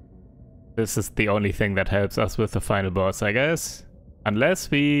this is the only thing that helps us with the final boss, I guess.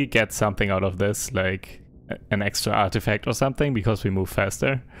 Unless we get something out of this, like an extra artifact or something, because we move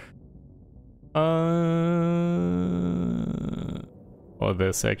faster. Or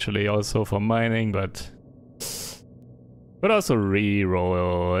this actually also for mining, but could also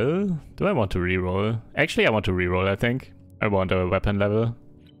reroll. Do I want to reroll? Actually, I want to reroll, I think. I want a weapon level.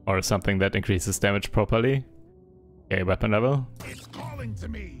 Or something that increases damage properly. Okay, weapon level. It's calling to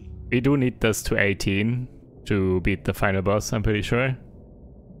me. We do need this to 18 to beat the final boss, I'm pretty sure.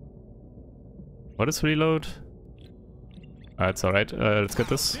 What is reload? It's alright, let's get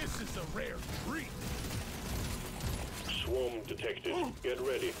this. This is a rare treat. Swarm detected. Get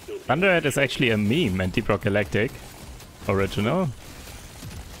ready. Thunderhead is actually a meme in Deep Rock Galactic. Original.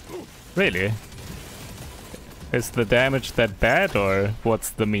 Really? Is the damage that bad, or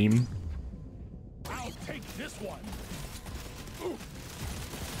what's the meme? I'll take this one.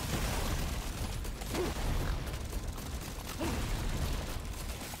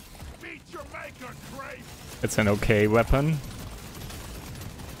 Beat your maker, Grape. It's an okay weapon.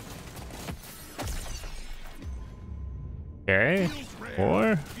 Okay, Feels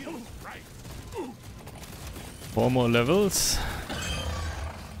right. 4 more levels.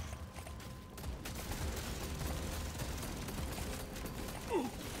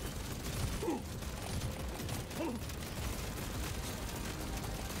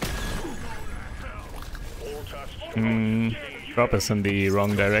 Drop is in the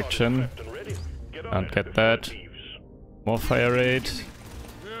wrong direction. Can't get that. More fire rate.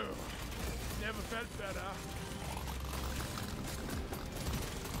 Never felt better.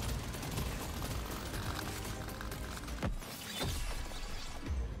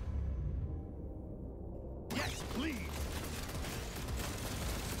 Yes, please.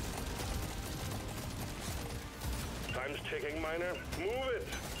 ticking, Miner. Move it.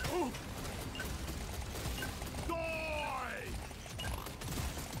 Die!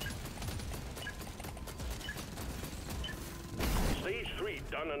 Stage 3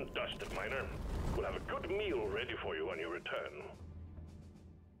 done and dusted, Miner. We'll have a good meal ready for you when you return.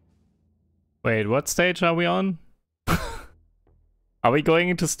 Wait, what stage are we on? Are we going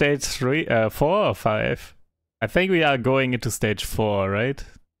into stage 4 or 5? I think we are going into stage 4, right?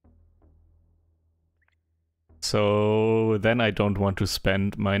 So then I don't want to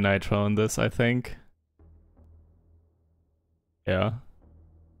spend my nitro on this, I think. Yeah.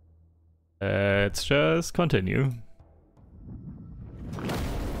 Let's just continue.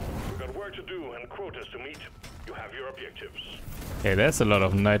 We've got work to do and quotas to meet. You have your objectives. Okay, there's a lot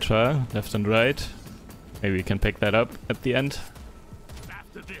of nitra left and right. Maybe we can pick that up at the end.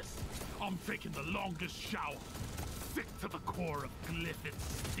 After this, I'm taking the longest shower. Sick to the core of glyphid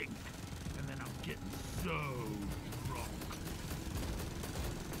stink. And then I'm getting so drunk.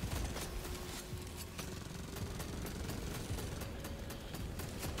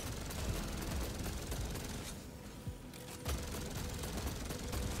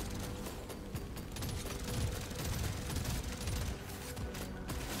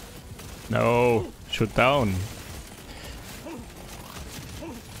 No, shoot down.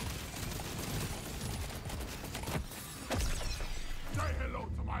 Say hello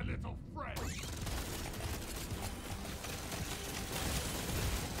to my little friend.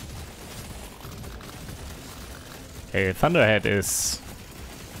 Okay, Thunderhead is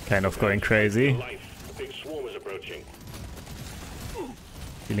kind of going crazy, Life. A big swarm is approaching.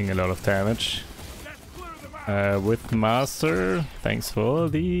 dealing a lot of damage. Let's clear them out. With Master, thanks for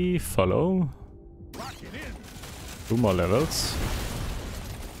the follow. Lock it in. 2 more levels.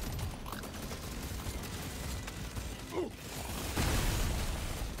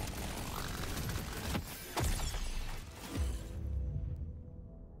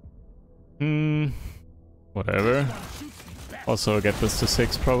 Whatever. Also get this to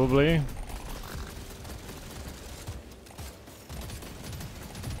 6 probably.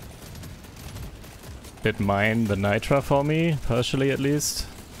 Did mine the nitra for me, partially at least.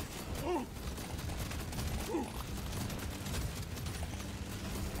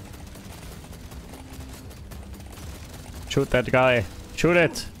 Shoot that guy. Shoot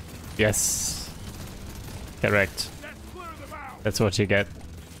it. Yes. Correct. Let's clear them out. That's what you get.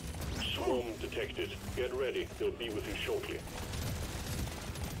 Swarm detected. Get ready. They'll be with you shortly.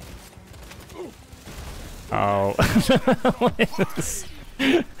 Oh.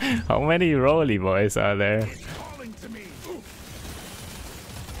 How many roly boys are there? Calling to me.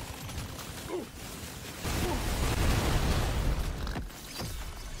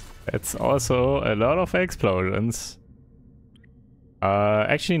 It's also a lot of explosions.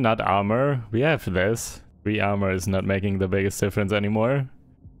 Actually not armor. We have this. 3 armor is not making the biggest difference anymore.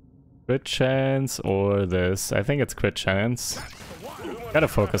 Crit chance or this. I think it's crit chance. Gotta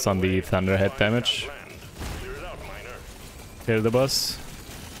focus on the Thunderhead damage. Clear it out, Miner. Kill the boss.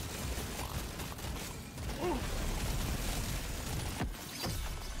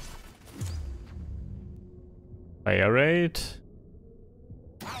 Fire rate.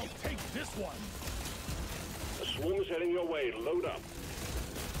 I'll take this one. The swarm is heading your way. Load up.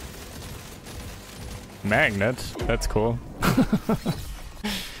 Magnet. That's cool.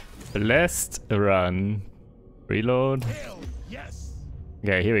 Blessed run. Reload. Hell yes.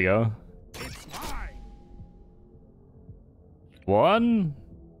 Okay, here we go. It's mine. 1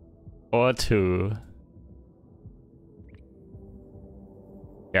 or 2.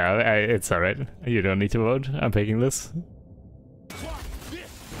 Yeah, it's alright. You don't need to vote. I'm picking this. Watch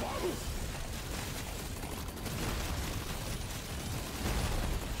this.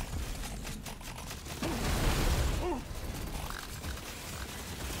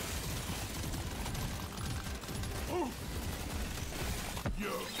 You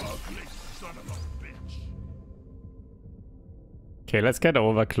ugly son of a bitch. Okay, let's get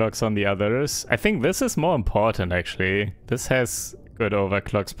overclocks on the others. I think this is more important actually. This has good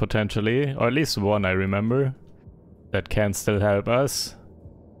overclocks potentially, or at least one I remember that can still help us.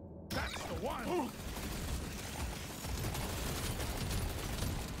 That's the one.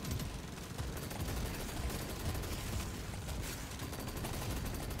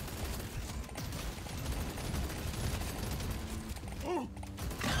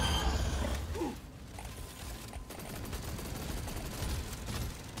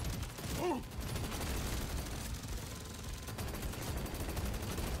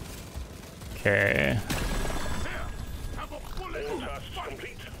 Okay. Have a bullet. All tasks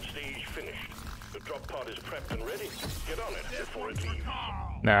complete. Stage finished. The drop pod is prepped and ready. Get on it before it leaves.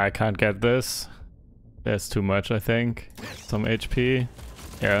 Nah, I can't get this. There's too much, I think. Some HP.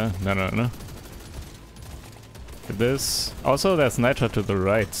 Yeah, no. This. Also, there's Nitro to the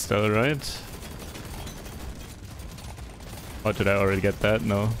right still, right? Or did I already get that?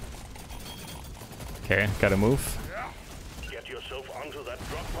 No. Okay, gotta move. Get yourself onto that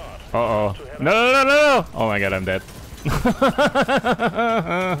drop pod. Uh-oh. No! Oh my god, I'm dead.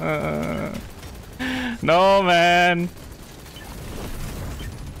 No, man!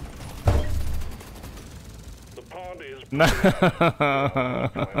 The pod is... No!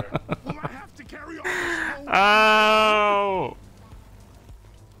 Will I have to carry on this whole Ow!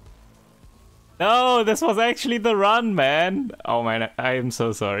 No, this was actually the run, man. Oh man, I am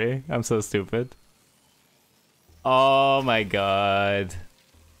so sorry. I'm so stupid. Oh my god.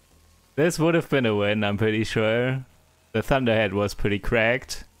 This would have been a win, I'm pretty sure. The Thunderhead was pretty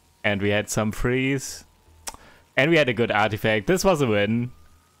cracked. And we had some freeze. And we had a good artifact. This was a win.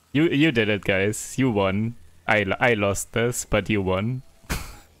 You did it, guys. You won. I lost this, but you won.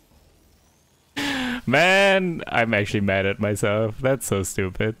 Man, I'm actually mad at myself. That's so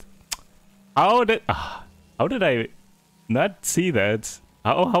stupid. How did I not see that?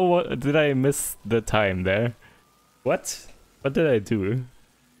 How did I miss the time there? What did I do?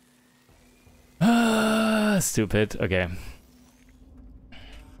 Stupid. Okay.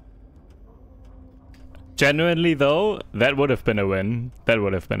 Genuinely though, that would have been a win. That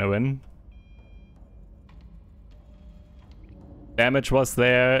would have been a win. Damage was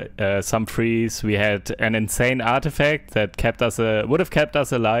there, some freeze. We had an insane artifact that kept us would have kept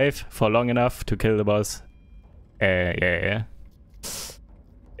us alive for long enough to kill the boss. Yeah.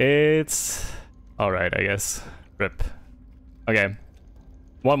 It's alright, I guess. RIP. Okay.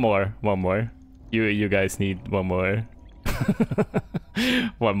 One more. You guys need one more.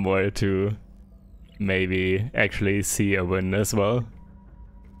 One more to maybe actually see a win as well.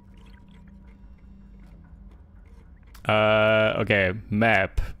 Okay,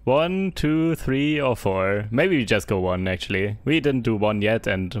 map. 1, 2, 3, or 4. Maybe we just go 1 actually. We didn't do 1 yet,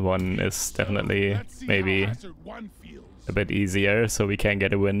 and 1 is definitely maybe a bit easier, so we can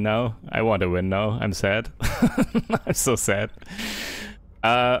get a win now. I want a win now. I'm sad. I'm so sad.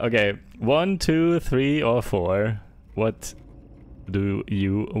 Okay, 1, 2, 3, or 4. What do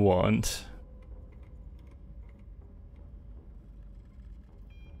you want?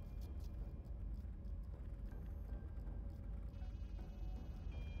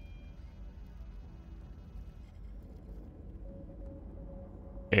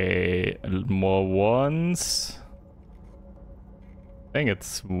 More ones. I think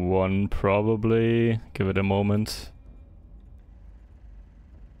it's 1 probably. Give it a moment.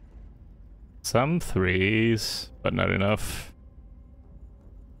 Some 3s, but not enough.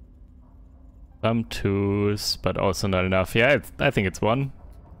 Some 2s, but also not enough. Yeah, I think it's 1.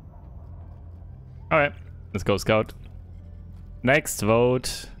 Alright, let's go scout. Next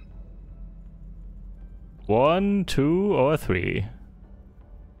vote. 1, 2, or 3.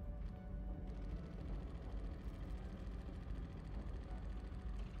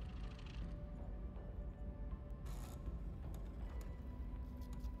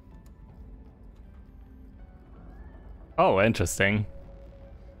 Oh, interesting.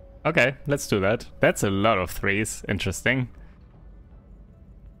 Okay, let's do that. That's a lot of 3s. Interesting.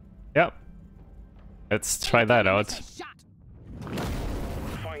 Yep. Let's try that out.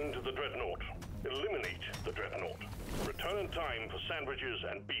 Find the dreadnought. Eliminate the dreadnought. Return in time for sandwiches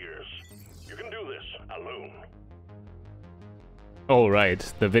and beers. You can do this alone. Oh,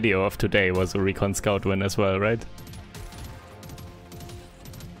 right. The video of today was a Recon Scout win as well, right?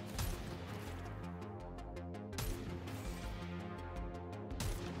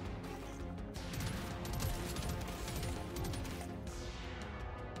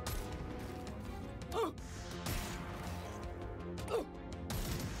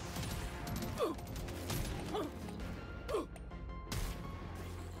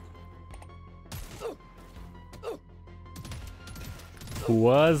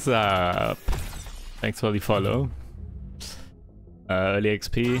 What's up? Thanks for the follow. Early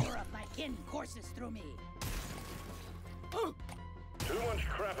XP.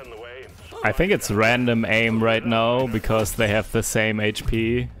 I think it's random aim right now because they have the same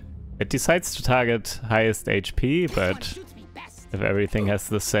HP. It decides to target highest HP, but if everything has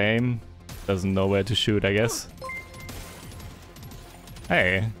the same, doesn't know where to shoot, I guess.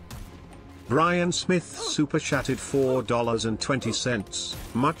 Hey. Brian Smith super chatted $4.20.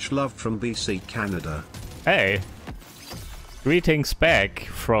 Much love from BC, Canada. Hey. Greetings back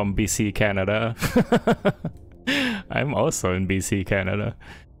from BC, Canada. I'm also in BC, Canada.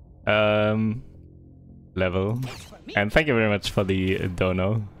 Level. And thank you very much for the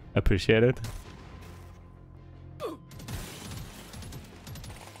dono. Appreciate it.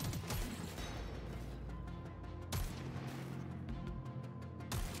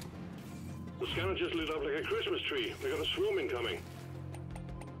 The scanner just lit up like a Christmas tree. We got a swarm incoming.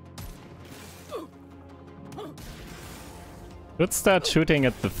 Should start shooting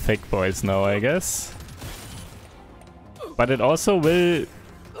at the thick boys now, I guess. But it also will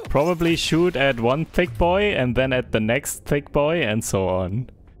probably shoot at one thick boy and then at the next thick boy and so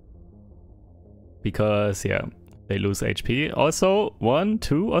on. Because, yeah, they lose HP. Also, 1,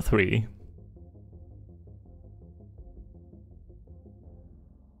 2, or 3.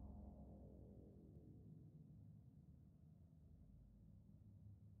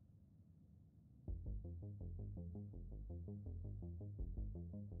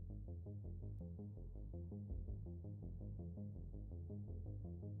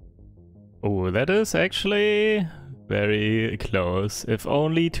 Oh, that is actually very close. If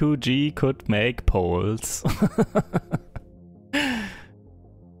only 2G could make poles.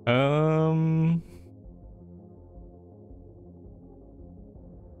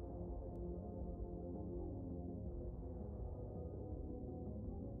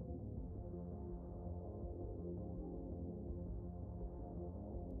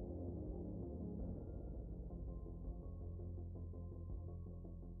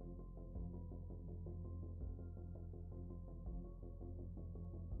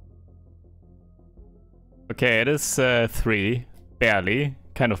 Okay, it is 3. Barely.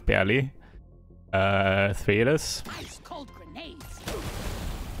 Kind of barely. 3 it is. Ice cold grenades.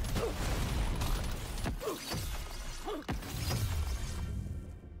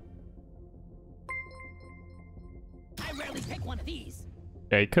 I rarely pick one of these.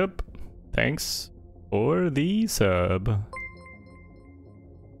 Jacob, thanks for the sub.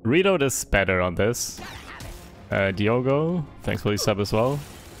 Reload is better on this. Diogo, thanks for the sub as well.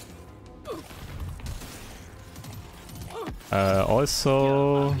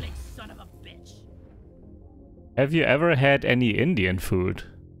 Also, have you ever had any Indian food?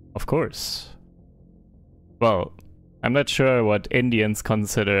 Of course. Well, I'm not sure what Indians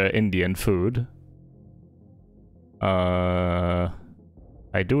consider Indian food. I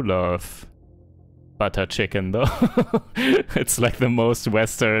do love butter chicken though. It's like the most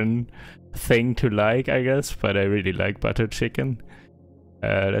Western thing to like, I guess, but I really like butter chicken.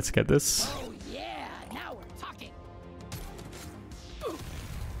 Let's get this.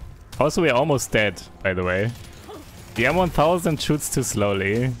 Also, we're almost dead, by the way. The M1000 shoots too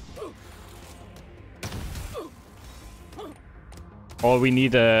slowly. Or we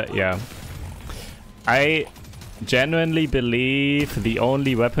need a... yeah. I genuinely believe the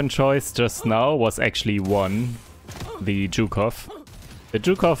only weapon choice just now was actually one. The Zhukov. The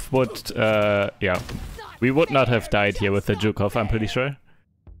Zhukov would... yeah. We would not have died here with the Zhukov, I'm pretty sure.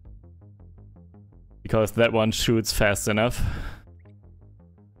 Because that one shoots fast enough.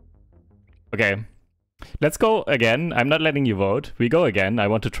 Okay, let's go again. I'm not letting you vote. We go again. I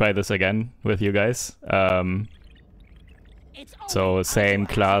want to try this again with you guys. So same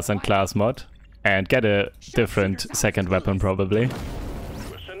class and class mod. And get a different second weapon probably.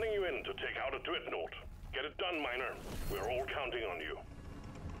 We're sending you in to take out a dreadnought. Get it done, Miner. We're all counting on you.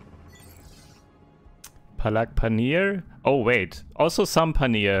 Palak Paneer? Oh wait, also some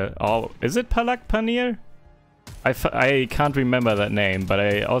paneer. Oh, is it Palak Paneer? I can't remember that name, but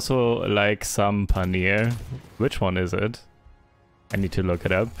I also like some paneer. Which one is it? I need to look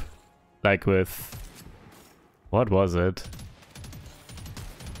it up. Like with... what was it?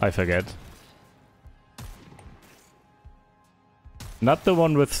 I forget. Not the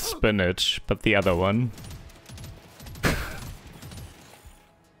one with spinach, but the other one.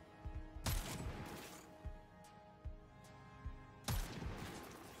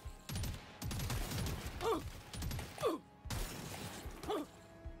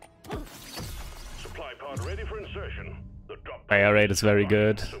 Fire rate is very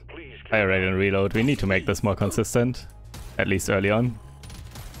good. Fire rate and reload. We need to make this more consistent. At least early on.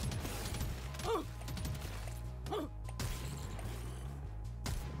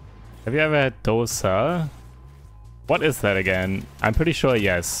 Have you ever had dosa? What is that again? I'm pretty sure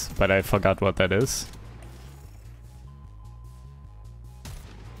yes, but I forgot what that is.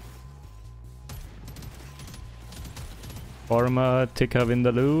 Forma Tikka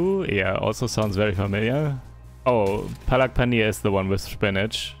Vindaloo. Yeah, also sounds very familiar. Oh, Palak Paneer is the one with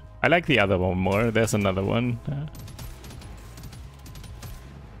spinach. I like the other one more. There's another one.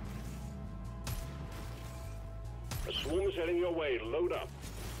 A swarm is heading your way. Load up.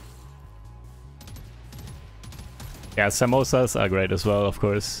 Yeah, samosas are great as well, of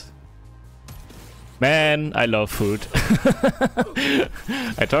course. Man, I love food.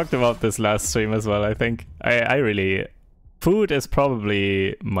 I talked about this last stream as well, I think. I really... food is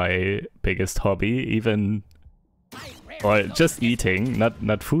probably my biggest hobby, even or just eating,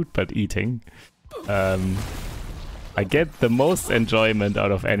 not food, but eating. I get the most enjoyment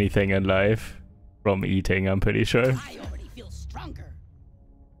out of anything in life from eating, I'm pretty sure. I already feel stronger.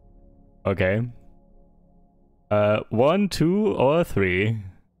 Okay. 1, 2, or 3.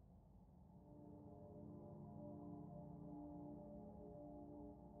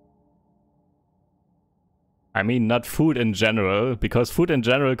 I mean, not food in general, because food in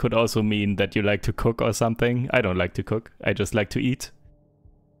general could also mean that you like to cook or something. I don't like to cook, I just like to eat.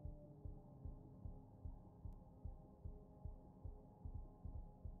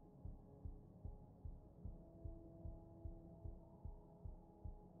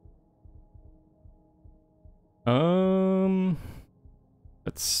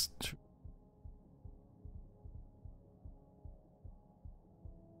 Let's...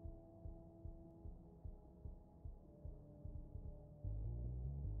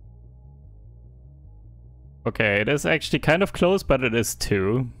 Okay, it is actually kind of close, but it is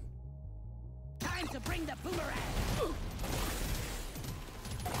 2. Time to bring the boomerang.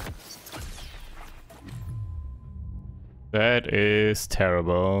 That is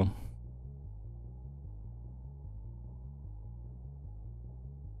terrible.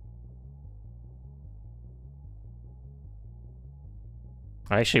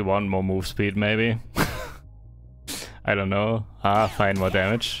 I actually want more move speed, maybe. I don't know. Fine, more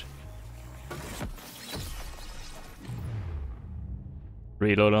damage.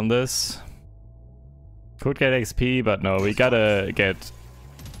 Reload on this. Could get XP, but no, we gotta get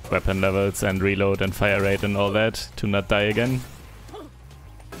weapon levels and reload and fire rate and all that to not die again.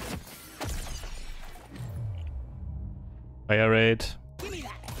 Fire rate. Give me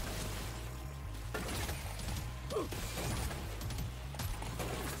that.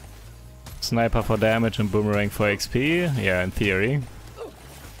 Sniper for damage and boomerang for XP. Yeah, in theory.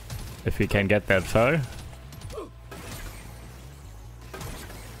 If we can get that far.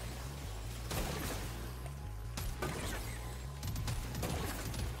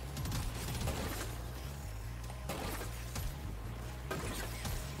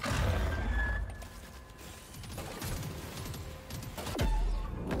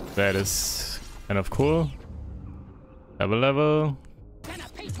 That is kind of cool. Double level. Gonna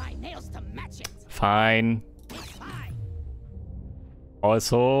paint my nails to match it. Fine. It's fine.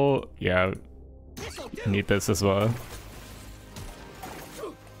 Also, yeah, This'll do. need this as well.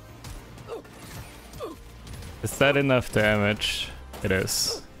 Is that enough damage? It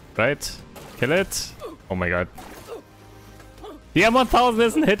is. Right? Kill it? Oh my god. The M1000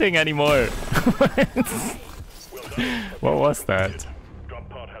 isn't hitting anymore! What was that? Drop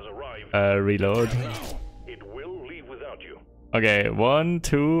pod has arrived. Reload. It will leave without you. Okay, 1,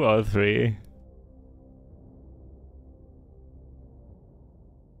 2, or 3.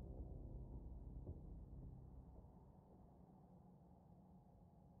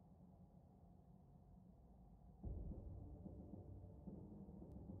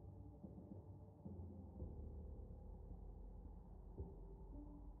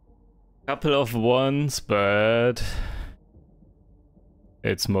 Couple of 1s, but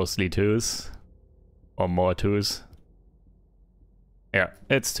it's mostly 2s. Or more 2s. Yeah,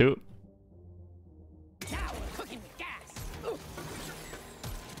 it's 2. Now we're cooking with gas.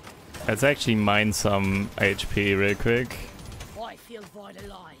 Let's actually mine some HP real quick. I feel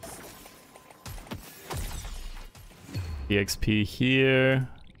vitalized. EXP here.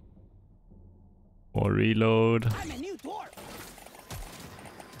 More reload. I'm a new dwarf.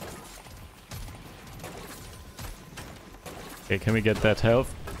 Okay, can we get that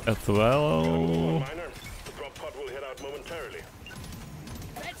health as well? Minor, the drop pod will head out momentarily.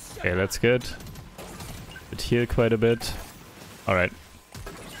 Let's Okay, that's good. It healed quite a bit. Alright.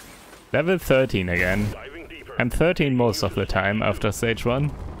 Level 13 again. Diving deeper. I'm 13 most of the time after stage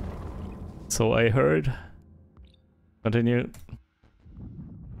 1. So I heard. Continue.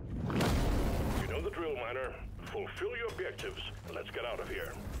 You know the drill, Miner. Fulfill your objectives. Let's get out of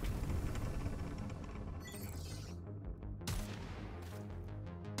here.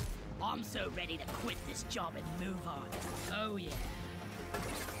 I'm so ready to quit this job and move on. Oh yeah.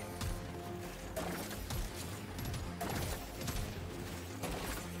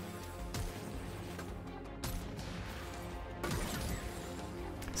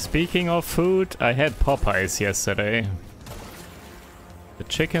 Speaking of food, I had Popeyes yesterday. The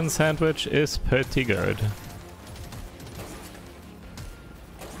chicken sandwich is pretty good.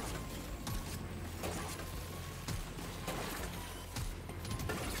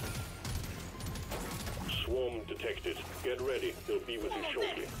 Swarm detected. Get ready. They'll be with you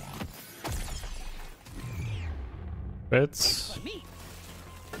shortly. Bits. Me.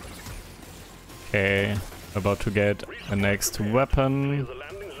 Okay. About to get a next weapon.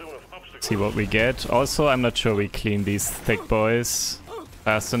 See what we get. Also, I'm not sure we clean these thick boys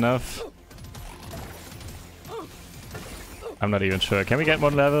fast enough. I'm not even sure. Can we get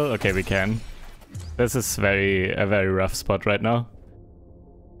one level? Okay, we can. This is a very rough spot right now.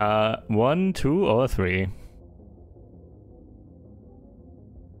 1, 2, or 3.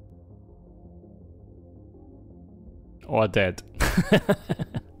 Or dead.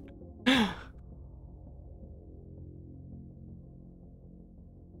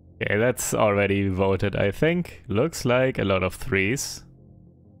 Okay, that's already voted, I think. Looks like a lot of 3s.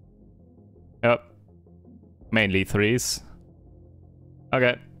 Yep. Mainly 3s.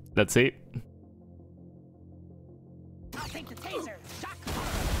 Okay, let's see. I'll take the taser. Shock.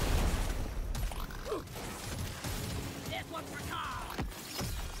 This one's for Carl.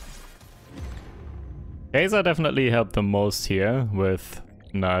 Taser definitely helped the most here with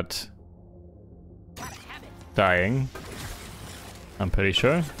not Gotta have it. dying. I'm pretty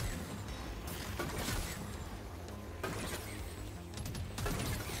sure.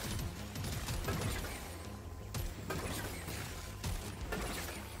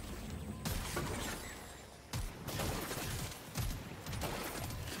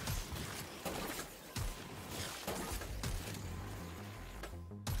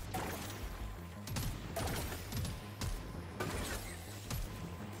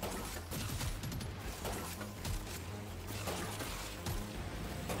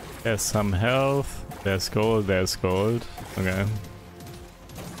 There's some health, there's gold, there's gold. Okay.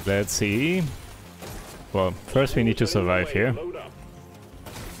 Let's see. Well, first we need to survive here.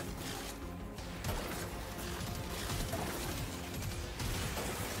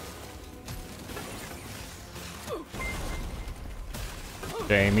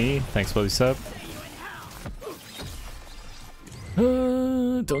 Jamie, thanks for the sub.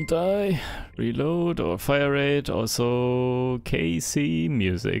 Don't die. Reload or fire rate. Also KC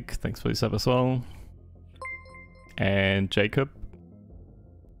music. Thanks for the sub as well. And Jacob.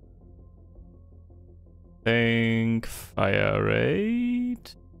 Think fire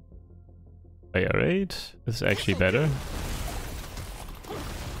rate. Fire rate is actually better.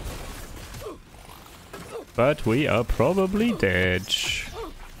 But we are probably dead.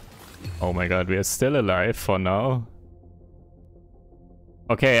 Oh my god, we are still alive for now.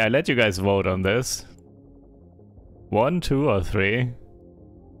 Okay, I let you guys vote on this. 1, 2, or 3.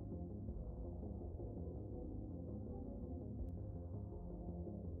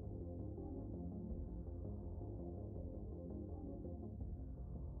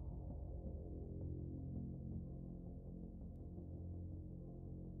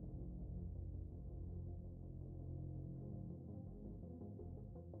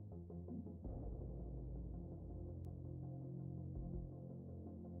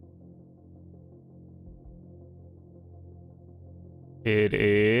 It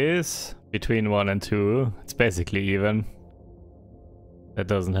is between 1 and 2. It's basically even. That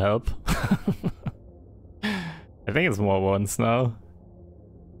doesn't help. I think it's more 1s now.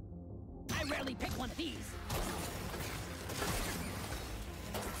 I rarely pick one of these.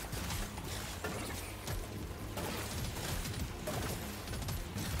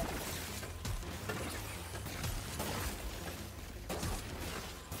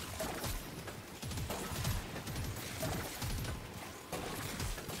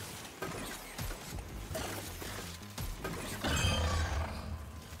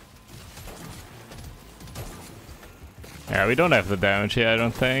 Yeah, we don't have the damage here, I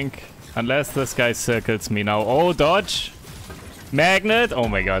don't think. Unless this guy circles me now. Oh, dodge! Magnet! Oh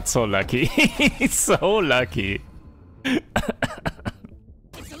my god, so lucky. So lucky.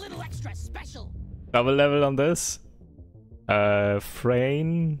 It's a little extra special. Double level on this.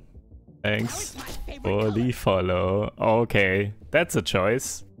 Frame. Thanks for the follow. Okay, that's a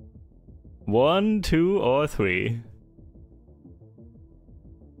choice. 1, 2, or 3.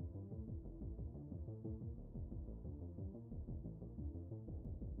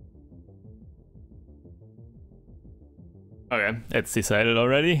 Okay, it's decided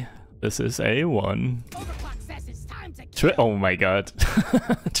already. This is a 1. Overclock says it's time to Oh my god.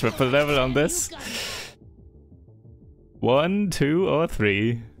 Triple level on this. 1, 2, or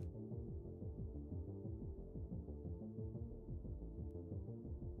 3.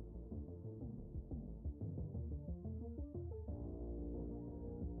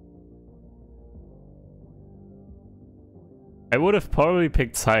 I would have probably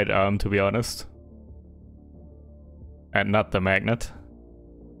picked sidearm, to be honest. And not the magnet.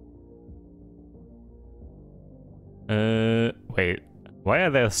 Wait. Why are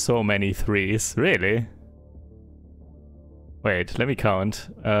there so many 3s? Really? Wait, let me count.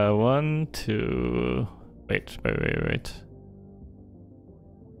 1, 2... Wait.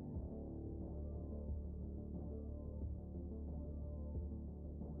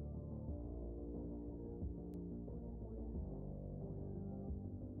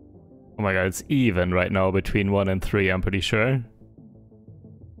 Oh my god, it's even right now between 1 and 3, I'm pretty sure.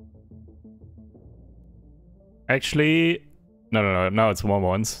 Actually, no, now it's more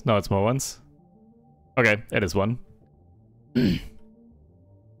ones. Now it's more ones. Okay, it is 1.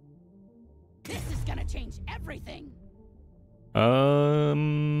 This is gonna change everything.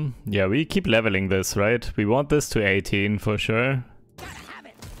 Yeah, we keep leveling this, right? We want this to 18 for sure. Gotta have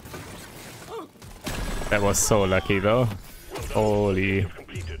it. That was so lucky though. Holy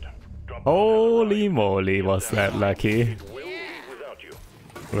Completed. Drop Holy moly, was that lucky. will leave without you.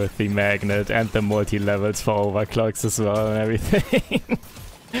 With the magnet and the multi-levels for overclocks as well and everything.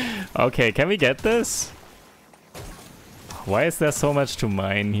 Okay, can we get this? Why is there so much to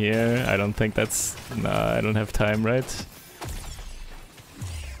mine here? I don't think that's... Nah, I don't have time, right?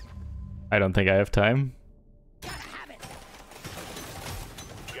 I don't think I have time. Gotta have it.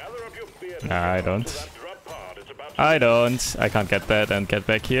 Gather up your beard. Nah, I don't. That drop pod is about to I don't. I can't get that and get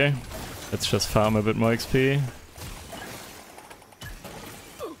back here. Let's just farm a bit more XP.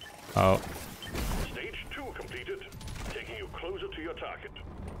 Oh. Stage 2 completed, taking you closer to your target.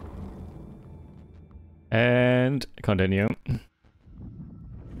 And continue.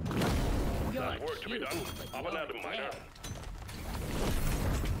 You're Work to be cute, done. but Up and you're at 'em, miner. dead.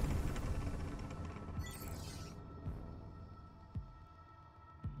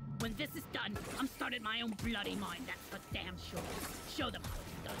 When this is done, I'm starting my own bloody mine, that's for damn sure. Show them how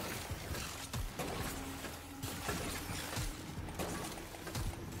it's done.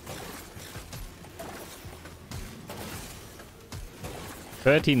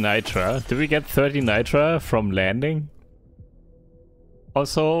 30 nitra. Did we get 30 nitra from landing?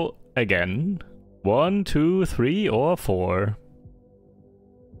 Also, again, 1, 2, 3, or 4.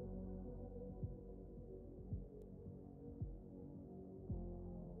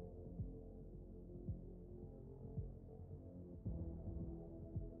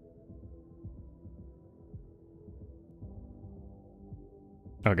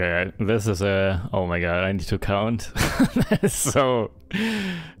 Okay, this is a... Oh my god, I need to count. That is so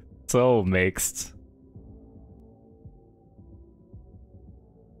mixed.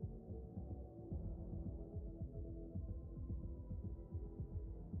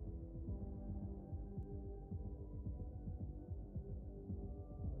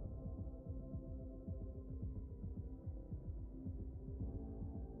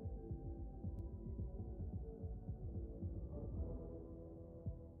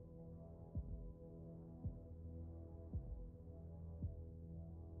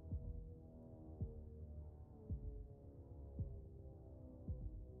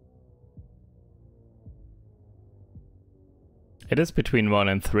 It is between 1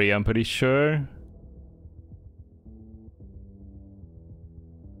 and 3, I'm pretty sure. I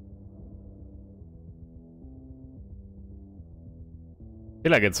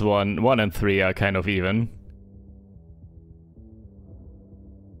feel like it's 1 and 3 are kind of even.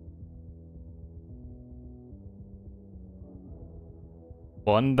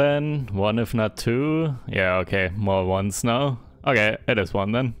 One then? 1 if not 2? Yeah, okay, more 1s now. Okay, it is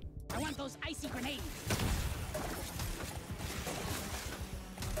 1 then. I want those icy grenades.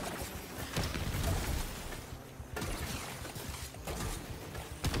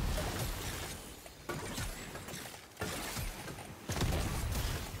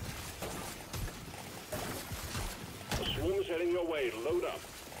 The swarm is heading your way. Load up.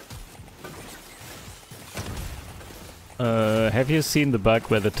 Have you seen the bug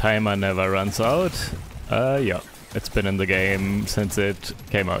where the timer never runs out? Yeah. It's been in the game since it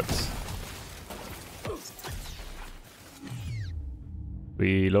came out.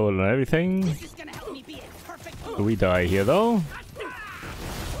 Reload on everything. This is gonna help me be a perfect Do we die here though? My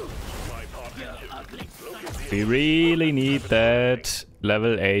part active. We really need that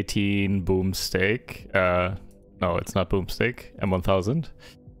level 18 boomstick. No, it's not boomstick. M1000.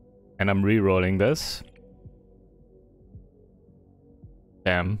 And I'm re-rolling this.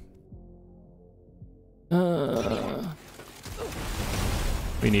 Damn.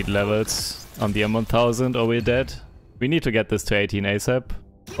 We need levels on the M1000 or we're dead. We need to get this to 18 ASAP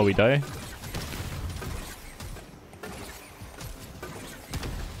or we die.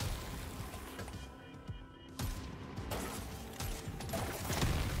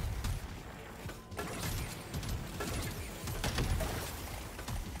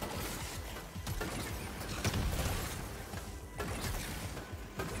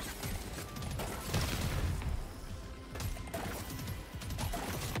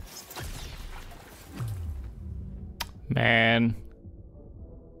 Man.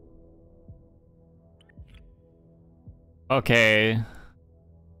 Okay.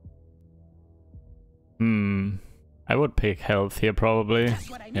 I would pick health here probably.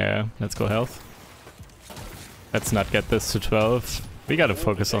 Yeah, let's go health. Let's not get this to 12. We gotta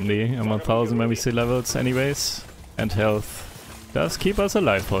focus on the 1000 when we see levels anyways. And health does keep us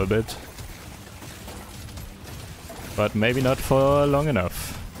alive for a bit. But maybe not for long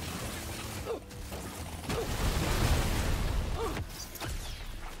enough.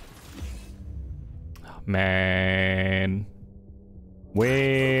 Man.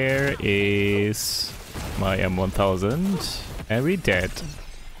 Where is my M1000? And we dead.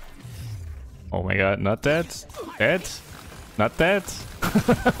 Oh my god, not dead. Dead? Not dead?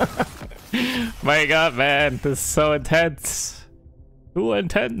 My god, man, this is so intense. Too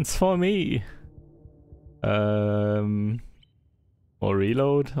intense for me. More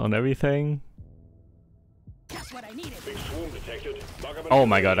reload on everything. That's what I needed. Big swarm detected. Oh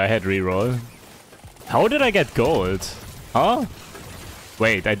my god, I had reroll. How did I get gold? Huh?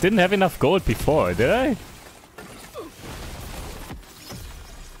 Wait, I didn't have enough gold before, did I?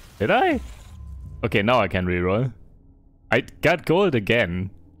 Did I? Okay, now I can reroll. I got gold again.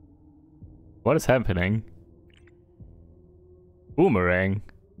 What is happening? Boomerang.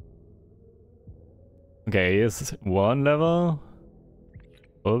 Okay, here's one level.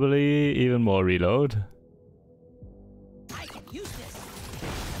 Probably even more reload. I can use this.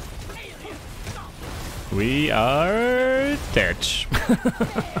 We are dead.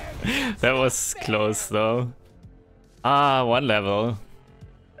 That was close though. Ah, one level.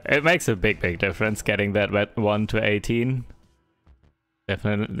 It makes a big difference getting that 1 to 18.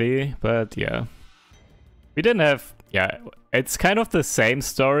 Definitely, but yeah. We didn't have... Yeah, it's kind of the same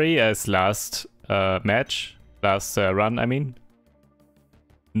story as last match. Last run, I mean.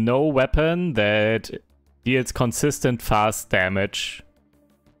 No weapon that deals consistent fast damage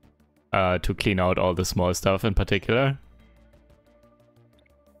to clean out all the small stuff in particular.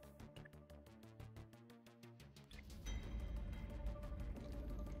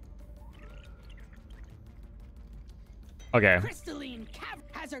 Okay.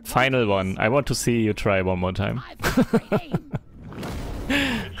 Final one. I want to see you try one more time.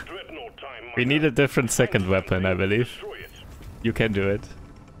 We need a different second weapon, I believe. You can do it.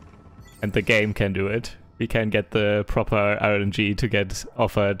 And the game can do it. We can get the proper RNG to get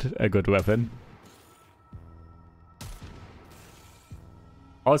offered a good weapon.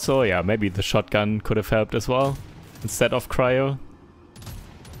 Also, yeah, maybe the shotgun could have helped as well, instead of cryo.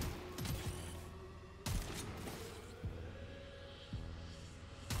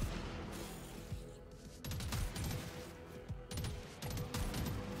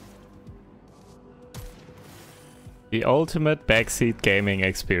 The ultimate backseat gaming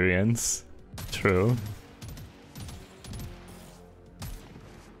experience. True.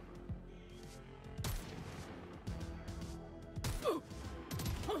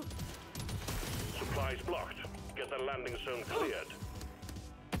 Supplies blocked. Get the landing zone cleared.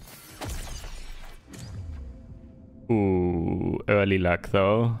 Ooh, early luck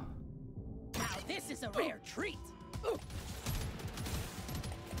though. Now this is a rare treat.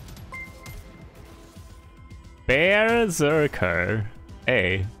 Berserker.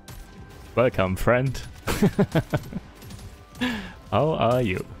 Hey. Welcome, friend. How are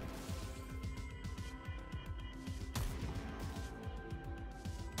you?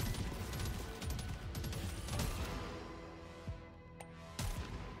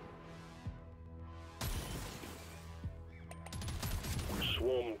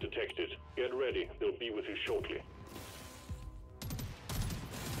 Swarm detected. Get ready. They'll be with you shortly.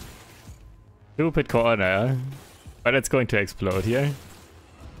 Stupid corner. But it's going to explode here.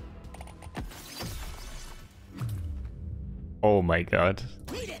 Oh my god.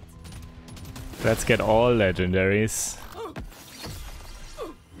 Let's get all legendaries.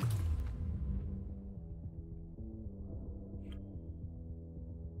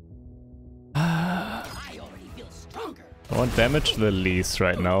 I won't damage the least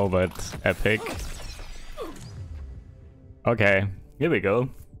right now, but epic. Okay, here we go.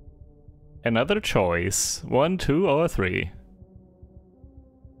 Another choice. 1, 2, or 3.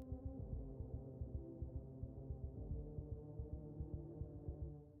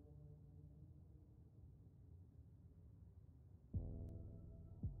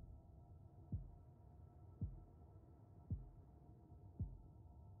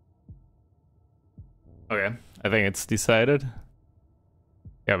 Okay, I think it's decided.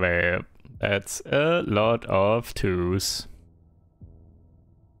 Yeah, but that's a lot of 2s.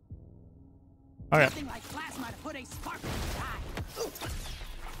 Okay. Nothing like plasma to put a spark in the eye.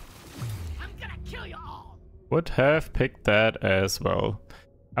 I'm gonna kill you all. Would have picked that as well.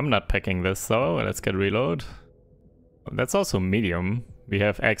 I'm not picking this though. Let's get reload. That's also medium. We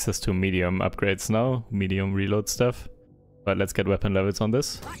have access to medium upgrades now. Medium reload stuff. But let's get weapon levels on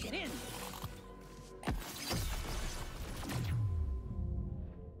this.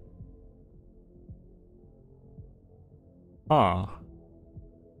 Ah.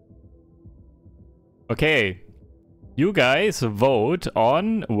 Okay. You guys vote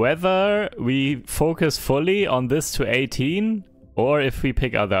on whether we focus fully on this to 18 or if we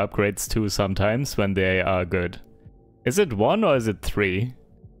pick other upgrades too sometimes when they are good. Is it 1 or is it 3?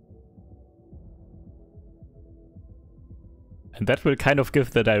 And that will kind of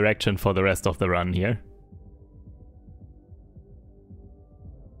give the direction for the rest of the run here.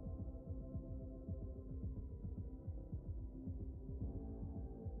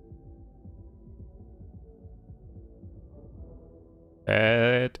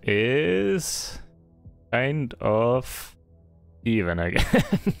 That is kind of even again.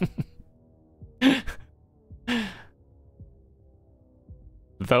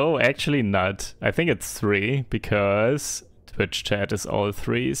 Though actually not. I think it's 3 because Twitch chat is all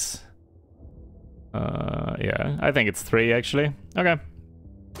 3s. Yeah, I think it's 3 actually. Okay.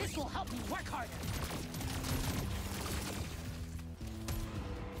 This will help me work harder.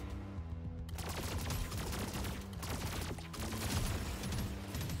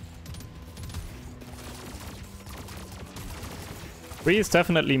 Three is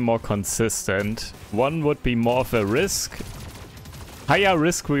definitely more consistent. 1 would be more of a risk. Higher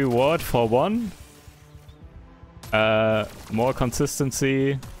risk reward for 1. More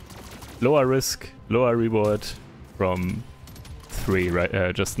consistency. Lower risk, lower reward from 3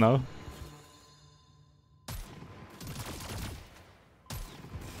 right just now.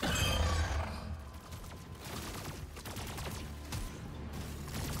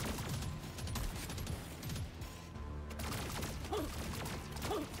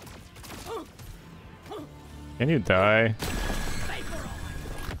 Can you die?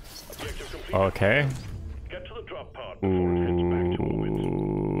 Okay. Get to the drop pod before it heads back to orbit.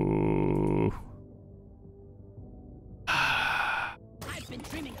 Ooh. I've been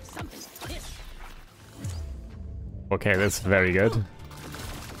dreaming of something like this. Okay, that's very good.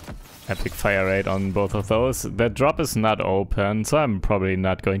 Epic fire rate on both of those. The drop is not open, so I'm probably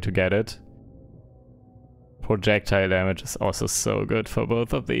not going to get it. Projectile damage is also so good for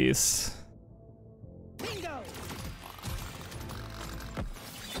both of these. Bingo!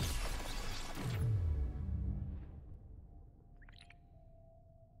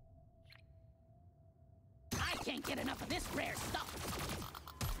 I can't get enough of this rare stuff.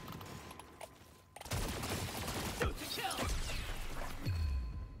 Shoot to kill.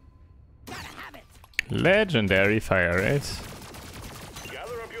 Gotta have it. Legendary fire rate.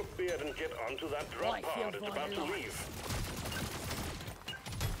 Gather up your beard and get onto that drop I feel pod. It's about to very leave.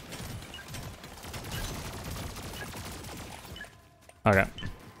 Okay.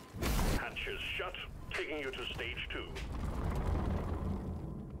 Hatches shut, taking you to stage 2.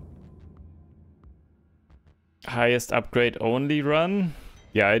 Highest upgrade only run?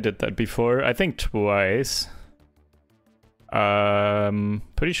 Yeah, I did that before. I think twice.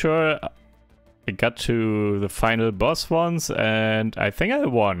 Pretty sure I got to the final boss once and I think I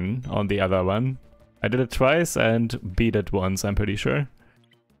won on the other one. I did it twice and beat it once, I'm pretty sure.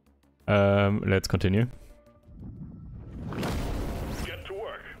 Let's continue. Get to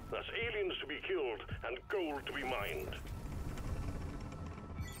work. There's aliens to be killed and gold to be mined.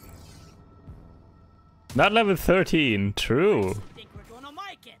 Not level 13, true. Think we're gonna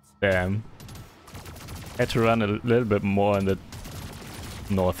make it. Damn. Had to run a little bit more in the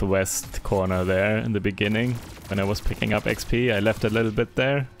northwest corner there in the beginning when I was picking up XP. I left a little bit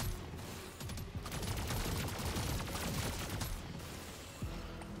there.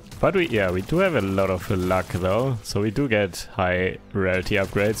 But we do have a lot of luck though, so we do get high rarity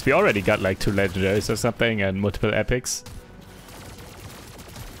upgrades. We already got like 2 legendaries or something and multiple epics.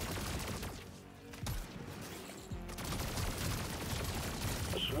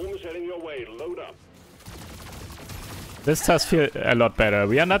 A swarm is heading your way. Load up. This does feel a lot better.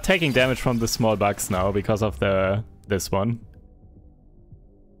 We are not taking damage from the small bugs now because of this one.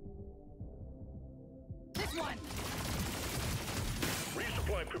 This one.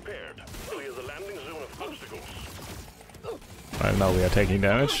 Resupply prepared. Clear the landing zone of obstacles. Well, now we are taking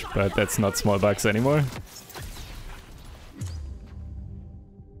damage, but that's not small bugs anymore.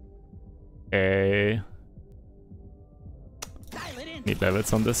 Okay. Dial it in. Need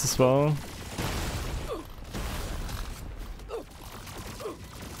levels on this as well.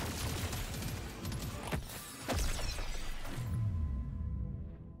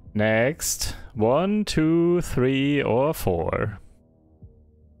 Next, 1, 2, 3, or 4.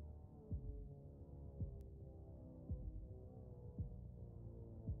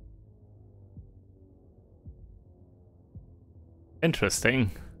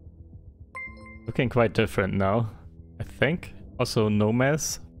 Interesting. Looking quite different now, I think. Also,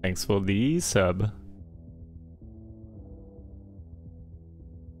 Nomas, thanks for the sub.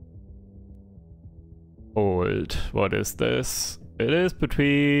 Old, what is this? It is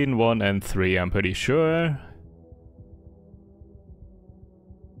between 1 and 3, I'm pretty sure.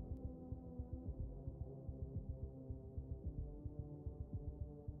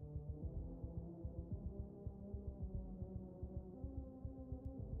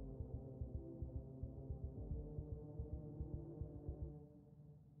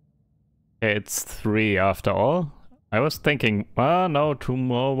 It's 3 after all. I was thinking, no, 2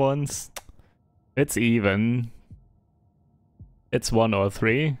 more ones. It's even. It's 1 or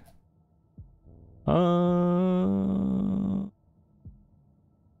 3.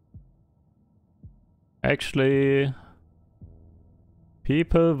 Actually,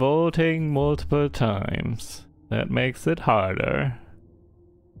 people voting multiple times. That makes it harder.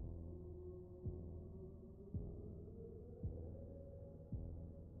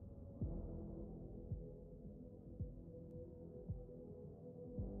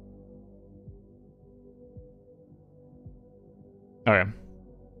 Okay.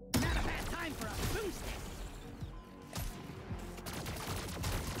 Not a bad time for a boost.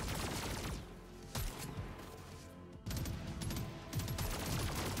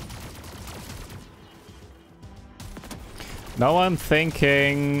 Now I'm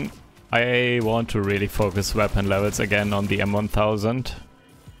thinking I want to really focus weapon levels again on the M1000.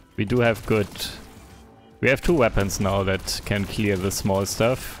 We do have good... We have 2 weapons now that can clear the small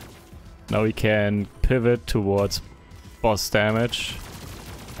stuff. Now we can pivot towards boss damage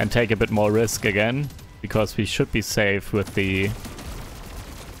and take a bit more risk again, because we should be safe with the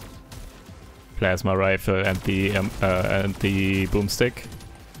plasma rifle and the boomstick.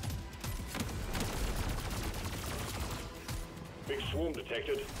 Big swarm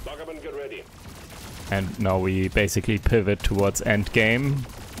detected. Lock up and get ready. And now we basically pivot towards endgame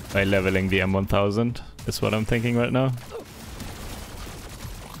by leveling the M1000, is what I'm thinking right now.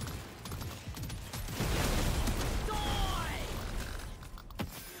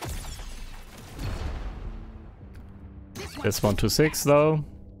 This 1 to 6 though.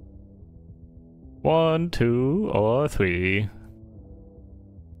 1, 2, or 3.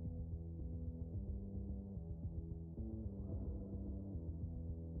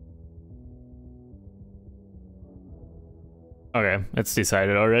 Okay, it's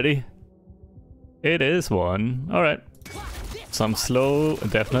decided already. It is 1. Alright. Some slow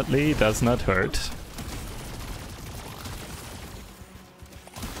definitely does not hurt.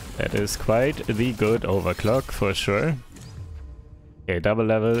 That is quite the good overclock for sure. Okay, double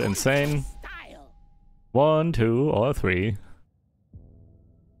level, insane. 1, 2, or 3.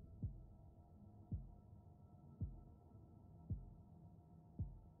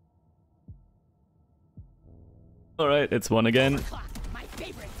 Alright, it's 1 again. My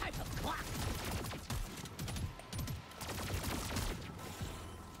favorite type of clock.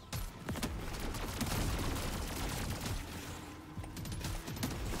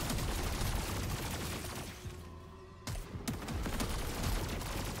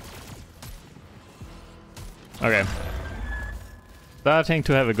 Okay. Starting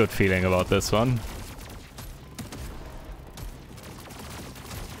to have a good feeling about this one.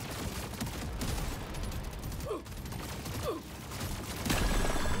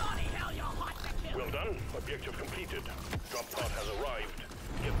 Well done. Objective completed. Drop pod has arrived.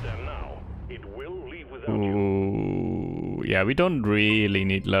 Get there now. It will leave without you. Ooh, yeah, we don't really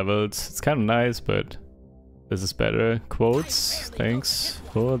need levels. It's kind of nice, but this is better. Quotes, thanks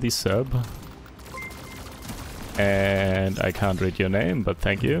for the sub. And I can't read your name, but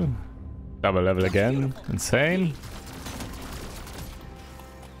thank you. Double level again. Insane.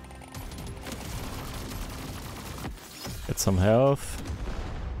 Get some health.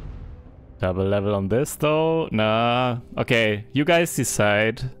 Double level on this though. Nah. Okay, you guys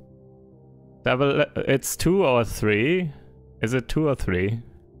decide. It's 2 or 3. Is it 2 or 3?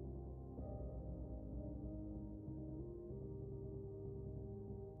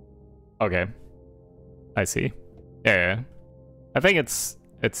 Okay. I see. Yeah. I think it's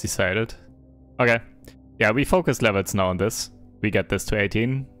decided. Okay. Yeah, we focus levels now on this. We get this to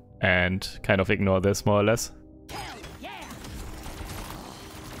 18 and kind of ignore this more or less.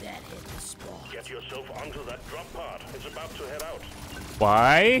 Get yourself onto that drop pod. It's about to head out.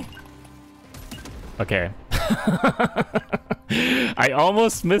 Why? Okay. I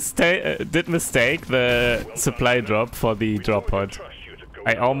almost did mistake the supply drop for the drop pod.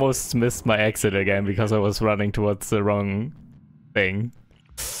 I almost missed my exit again because I was running towards the wrong thing.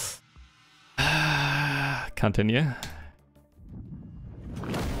 Continue. You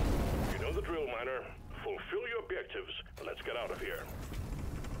know the drill, miner. Fulfill your objectives. Let's get out of here.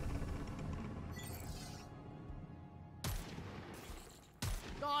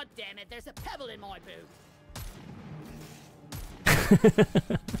 God damn it, there's a pebble in my boot.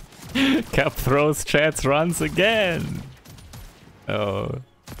 Cap throws, chats, runs again. Oh.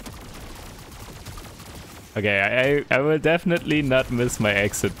 Okay, I will definitely not miss my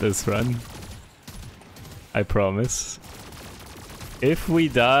exit this run. I promise. If we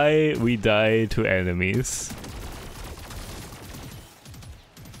die to enemies.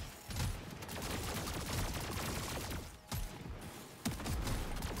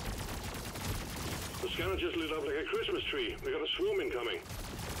 The scanner just lit up like a Christmas tree. We got a swarm incoming.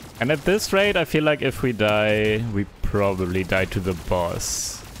 And at this rate, I feel like if we die, we probably die to the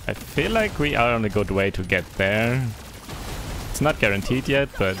boss. I feel like we are on a good way to get there. It's not guaranteed yet,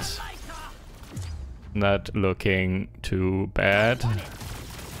 but not looking too bad.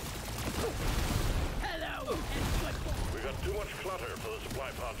 Hello, We got too much clutter for the supply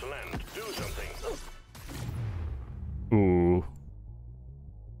pod to land. Do something. Ooh.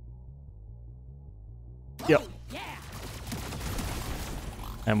 Yep. yeah.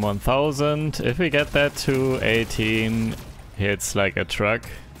 M1000. If we get that to 18, hits like a truck.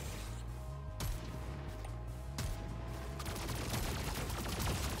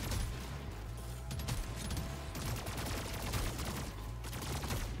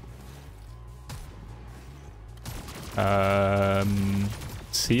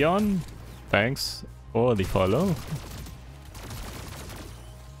 Sion, thanks for the follow.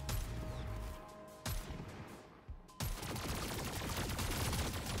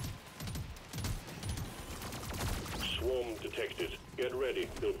 Swarm detected. Get ready.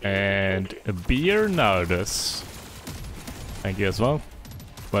 And a beer Nardus. Thank you as well.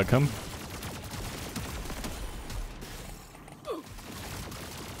 Welcome.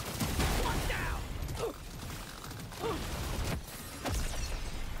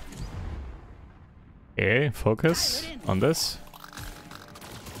 Okay, focus on this.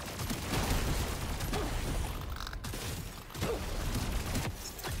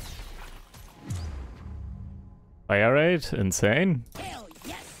 Fire rate, insane. Hell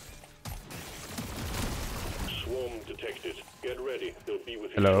yes. Swarm detected. Get ready. They'll be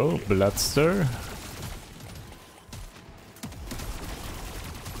with you. Hello, Bloodstir.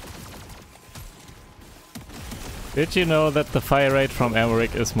 Did you know that the fire rate from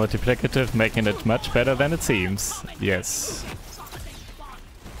Emmerich is multiplicative, making it much better than it seems? Yes.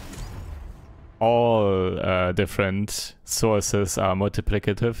 All different sources are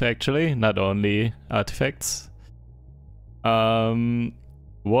multiplicative actually, not only artifacts. 1,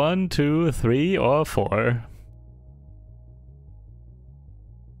 2, 3 or 4.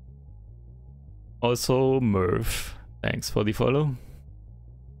 Also Merv, thanks for the follow.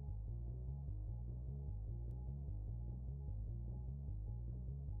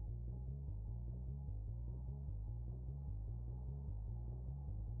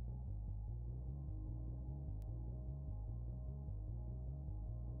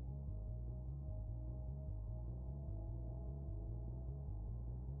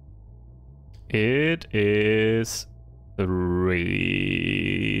 It is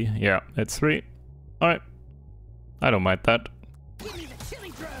 3. Yeah, it's 3. Alright. I don't mind that. Give me the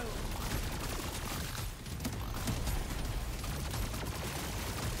chili drone.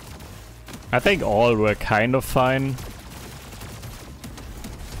 I think all were kind of fine.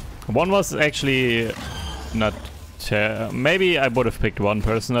 One was actually not... maybe I would have picked one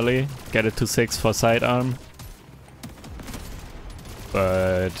personally. Get it to 6 for sidearm.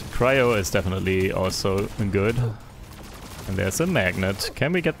 But cryo is definitely also good. And there's a magnet.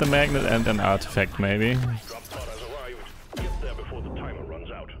 Can we get the magnet and an artifact maybe? Drop pod has arrived. Get there before the timer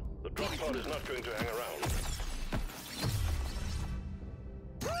runs out. The drop pod is not going to hang around.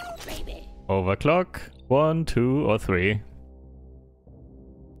 Baby. Overclock. 1, 2 or 3.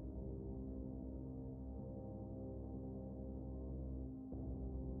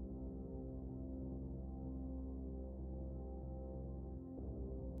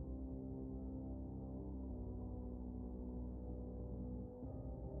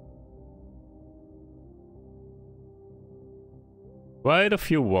 Quite a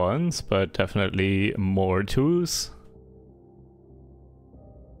few ones, but definitely more twos.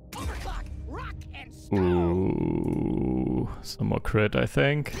 Overclock, rock and stone. Ooh, some more crit, I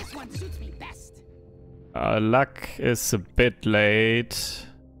think. This one suits me best. Luck is a bit late.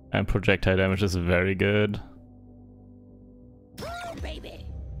 And projectile damage is very good. Baby.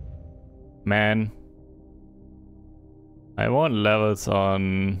 Man. I want levels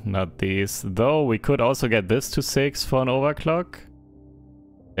on not these. Though we could also get this to 6 for an overclock.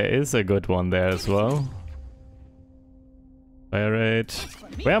 There is a good one there as well. Fire rate.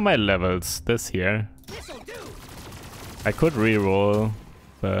 Where are my levels? This here. I could reroll,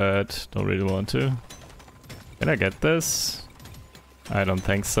 but don't really want to. Can I get this? I don't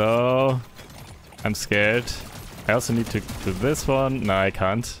think so. I'm scared. I also need to do this one. No, I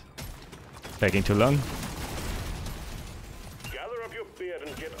can't. Taking too long. Gather up your beard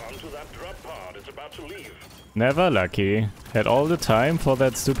and get onto that drop pod. It's about to leave. Never lucky. Had all the time for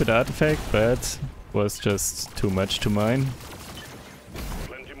that stupid artifact, but was just too much to mine.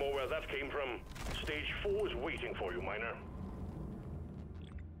 Plenty more where that came from. Stage 4 is waiting for you, miner.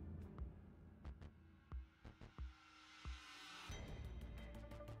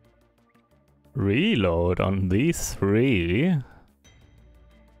 Reload on these 3.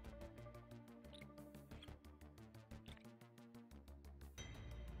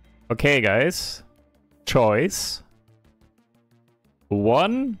 Okay, guys. Choice.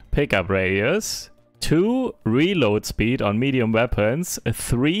 1 pickup radius. 2 reload speed on medium weapons.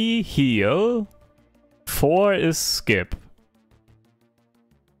 3 heal. 4 is skip.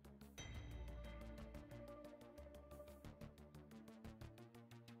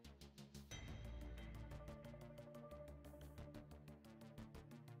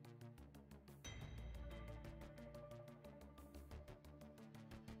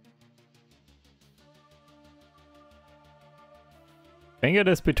 I think it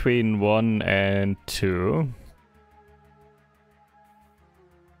is between 1 and 2.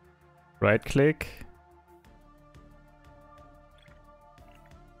 Right click.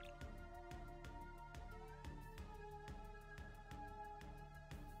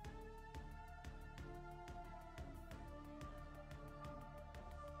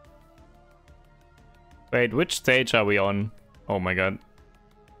 Wait, which stage are we on? Oh my god.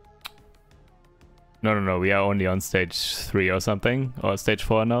 No, we are only on stage 3 or something, or stage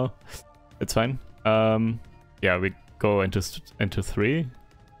 4 now. It's fine. Yeah, we go into 3,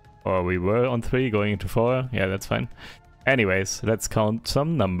 or we were on 3 going into 4. Yeah, that's fine. Anyways, let's count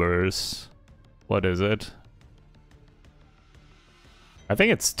some numbers. What is it? I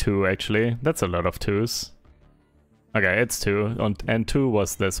think it's 2 actually. That's a lot of 2s. Okay, it's 2, and 2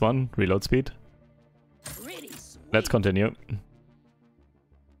 was this one, reload speed. Let's continue.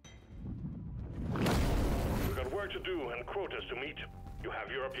 To meet, you have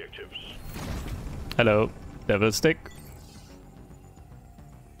your objectives. Hello, devil stick.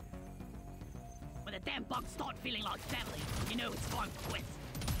 When the damn bugs start feeling like family, you know it's time to quit.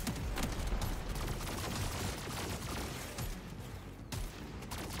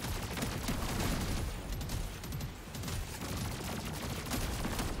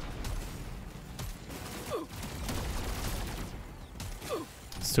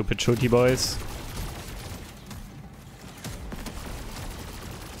 Stupid shooty boys.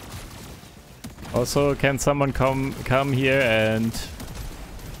 Also, can someone come here and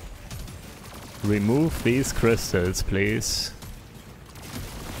remove these crystals, please?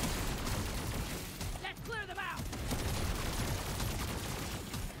 Let's clear them out.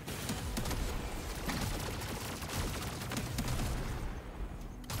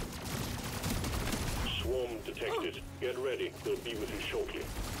 Swarm detected. Get ready. We'll be with you shortly.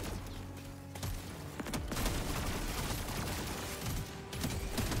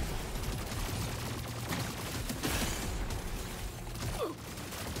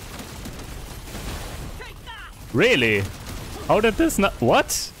 Really? How did this not—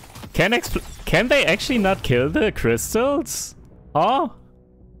 what? Can they actually not kill the crystals? Huh?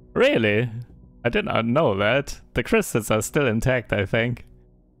 Really? I did not know that. The crystals are still intact, I think.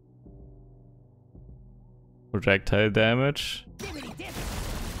 Projectile damage.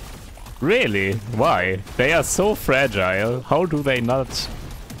 Really? Why? They are so fragile. How do they not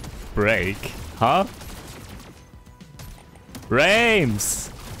break? Huh? Rames!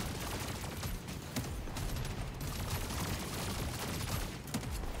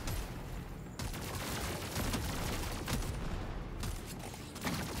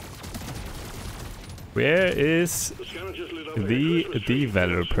 Where is the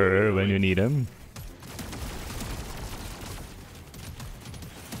developer when you need him?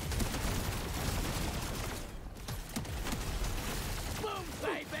 Boom,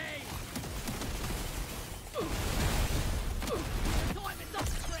 baby!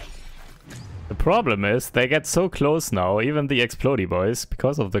 The problem is they get so close now, even the explodey boys,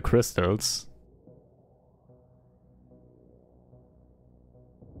 because of the crystals.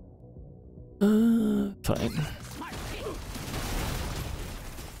 fine.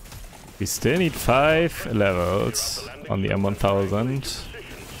 We still need 5 levels on the M1000.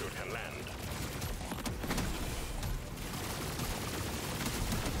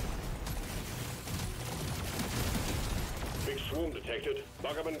 Big swarm detected.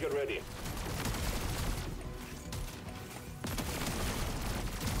 Lock up and get ready.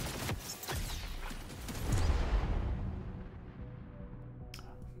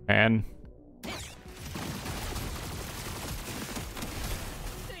 Man.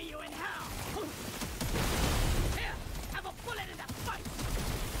 See you in hell. Here, have a bullet in the fight.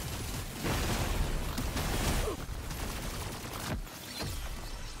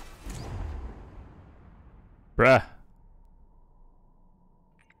 Bruh.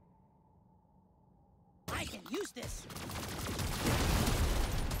 I can use this.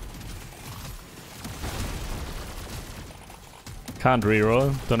 Can't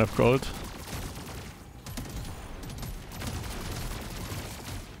reroll, don't have gold.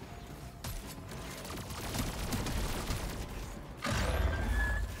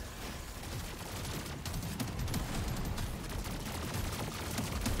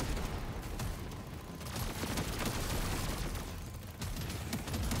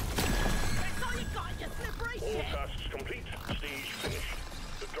 That's all you got, you slippery All shit. tasks complete. Stage finished.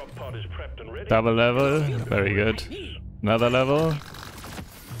 The drop pod is prepped and ready. Double level, very good. Another level.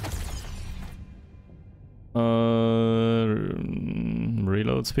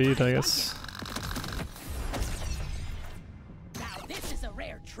 Reload speed, I guess. Now this is a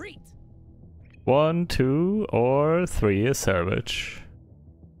rare treat. 1, 2, or 3 is salvage.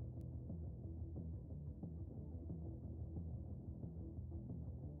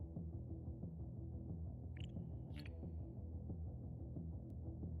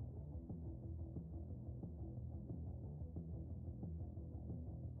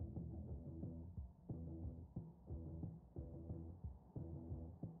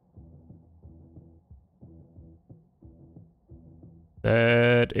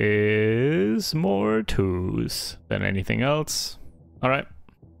 That is more 2s than anything else. Alright.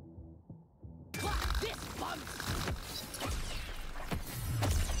 Clock this, bug.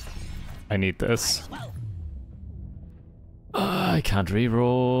 I need this. Well, I can't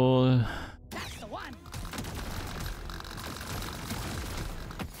reroll. that's the one.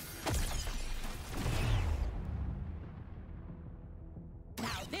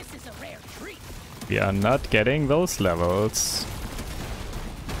 Now this is a rare treat. We are not getting those levels.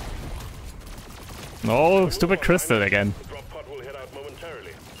 No, stupid crystal again. The drop pod will head out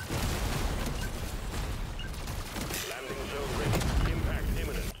momentarily. Landing zone ready. Impact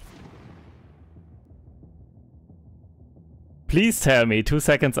imminent. Please tell me 2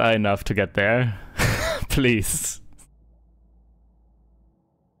 seconds are enough to get there. Please.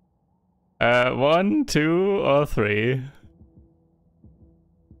 1, 2, or 3.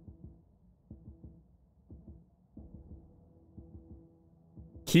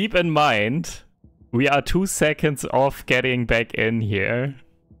 Keep in mind, we are 2 seconds off getting back in here.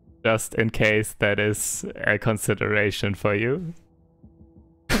 Just in case that is a consideration for you.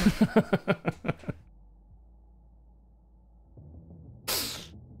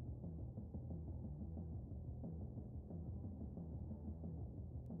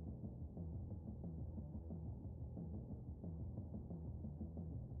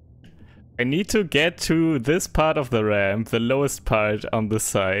 I need to get to this part of the ramp, the lowest part on the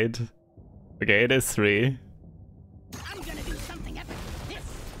side. Okay, it is 3. I'm gonna do something epic with this.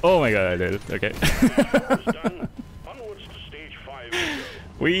 Oh my god, I did it. Okay. Done. Onwards to stage 5 we go.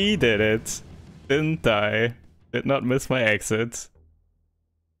 We did it. Didn't die. Did not miss my exit.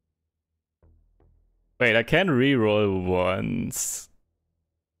 Wait, I can reroll once.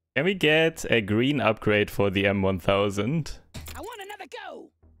 Can we get a green upgrade for the M1000? I want another go.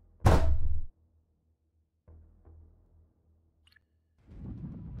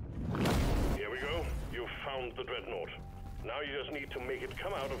 Here we go. You've found the dreadnought. Now you just need to make it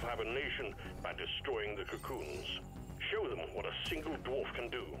come out of hibernation by destroying the cocoons. Show them what a single dwarf can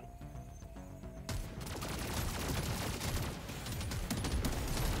do.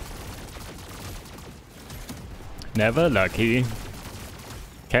 Never lucky.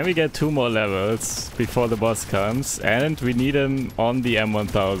 Can we get 2 more levels before the boss comes? And we need him on the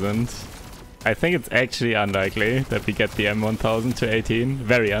M1000. I think it's actually unlikely that we get the M1000 to 18.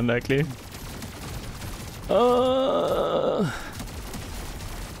 Very unlikely.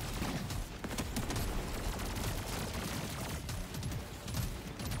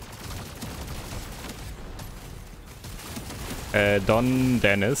 Don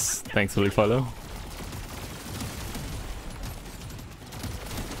Dennis, thanks for the follow.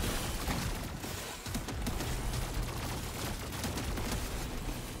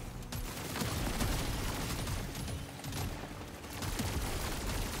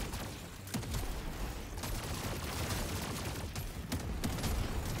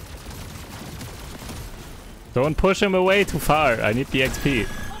 Don't push him away too far. I need the XP.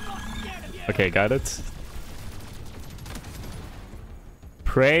 Okay, got it.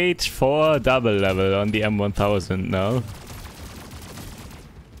 Prayed for double level on the M1000 now.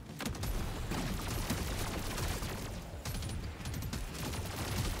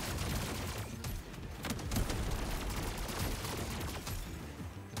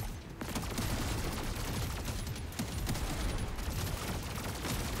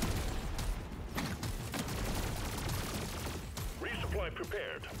 Resupply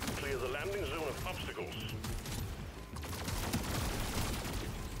prepared. Clear the landing zone of obstacles.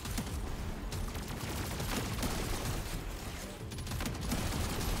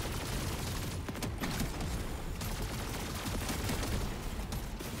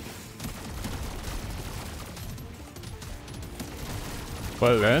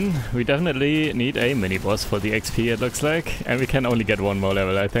 Well then, we definitely need a mini-boss for the XP, it looks like. And we can only get one more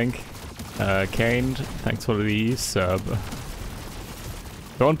level, I think. Kane, thanks for the sub.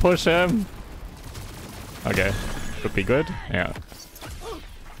 Don't push him! Okay, should be good, yeah.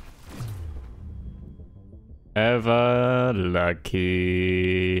 Ever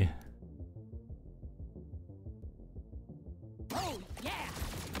lucky. Oh, yeah.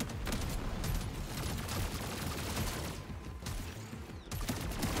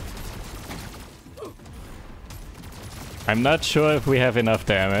 I'm not sure if we have enough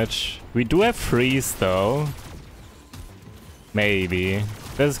damage. We do have freeze though. Maybe.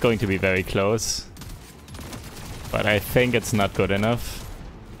 This is going to be very close. But I think it's not good enough.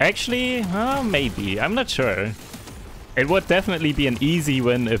 Actually, maybe. I'm not sure. It would definitely be an easy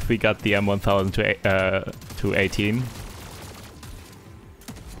win if we got the M1000 to 18.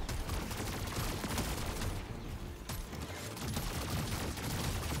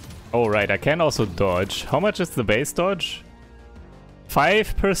 Oh right, I can also dodge. How much is the base dodge?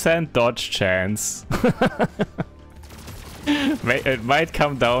 5% dodge chance. It might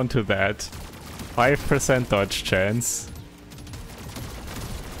come down to that. 5% dodge chance.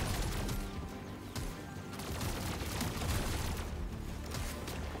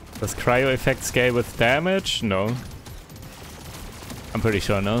 Does cryo effect scale with damage? No. I'm pretty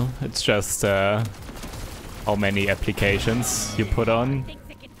sure no. It's just how many applications you put on.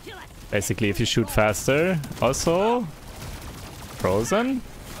 Basically, if you shoot faster. Also, frozen.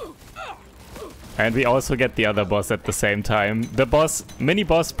 And we also get the other boss at the same time. The boss,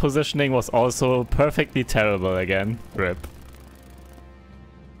 mini-boss positioning was also perfectly terrible again. RIP.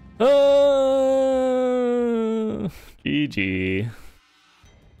 GG.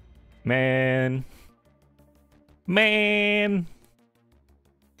 Man.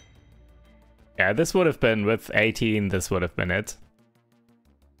 Yeah, this would have been, with 18, this would have been it.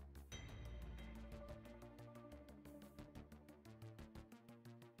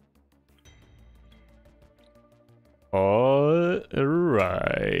 All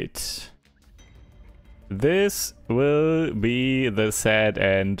right. This will be the sad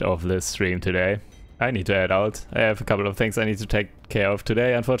end of this stream today. I need to head out. I have a couple of things I need to take care of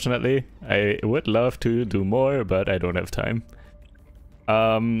today, unfortunately. I would love to do more, but I don't have time.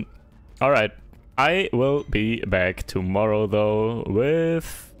 Alright. I will be back tomorrow, though,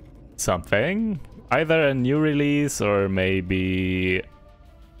 with something. Either a new release or maybe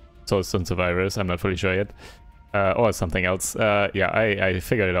Soulstone Survivors. I'm not fully sure yet. Or something else. Yeah, I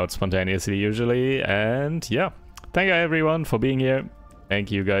figured it out spontaneously usually. And yeah, thank you everyone for being here.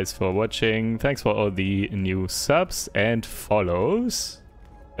 Thank you guys for watching. Thanks for all the new subs and follows.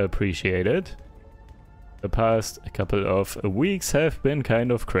 Appreciate it. The past couple of weeks have been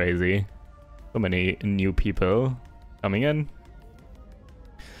kind of crazy. So many new people coming in.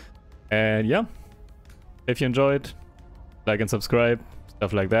 And yeah, if you enjoyed, like and subscribe,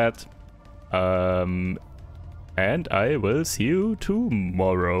 stuff like that. And I will see you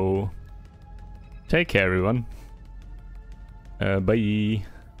tomorrow. Take care, everyone. Bye.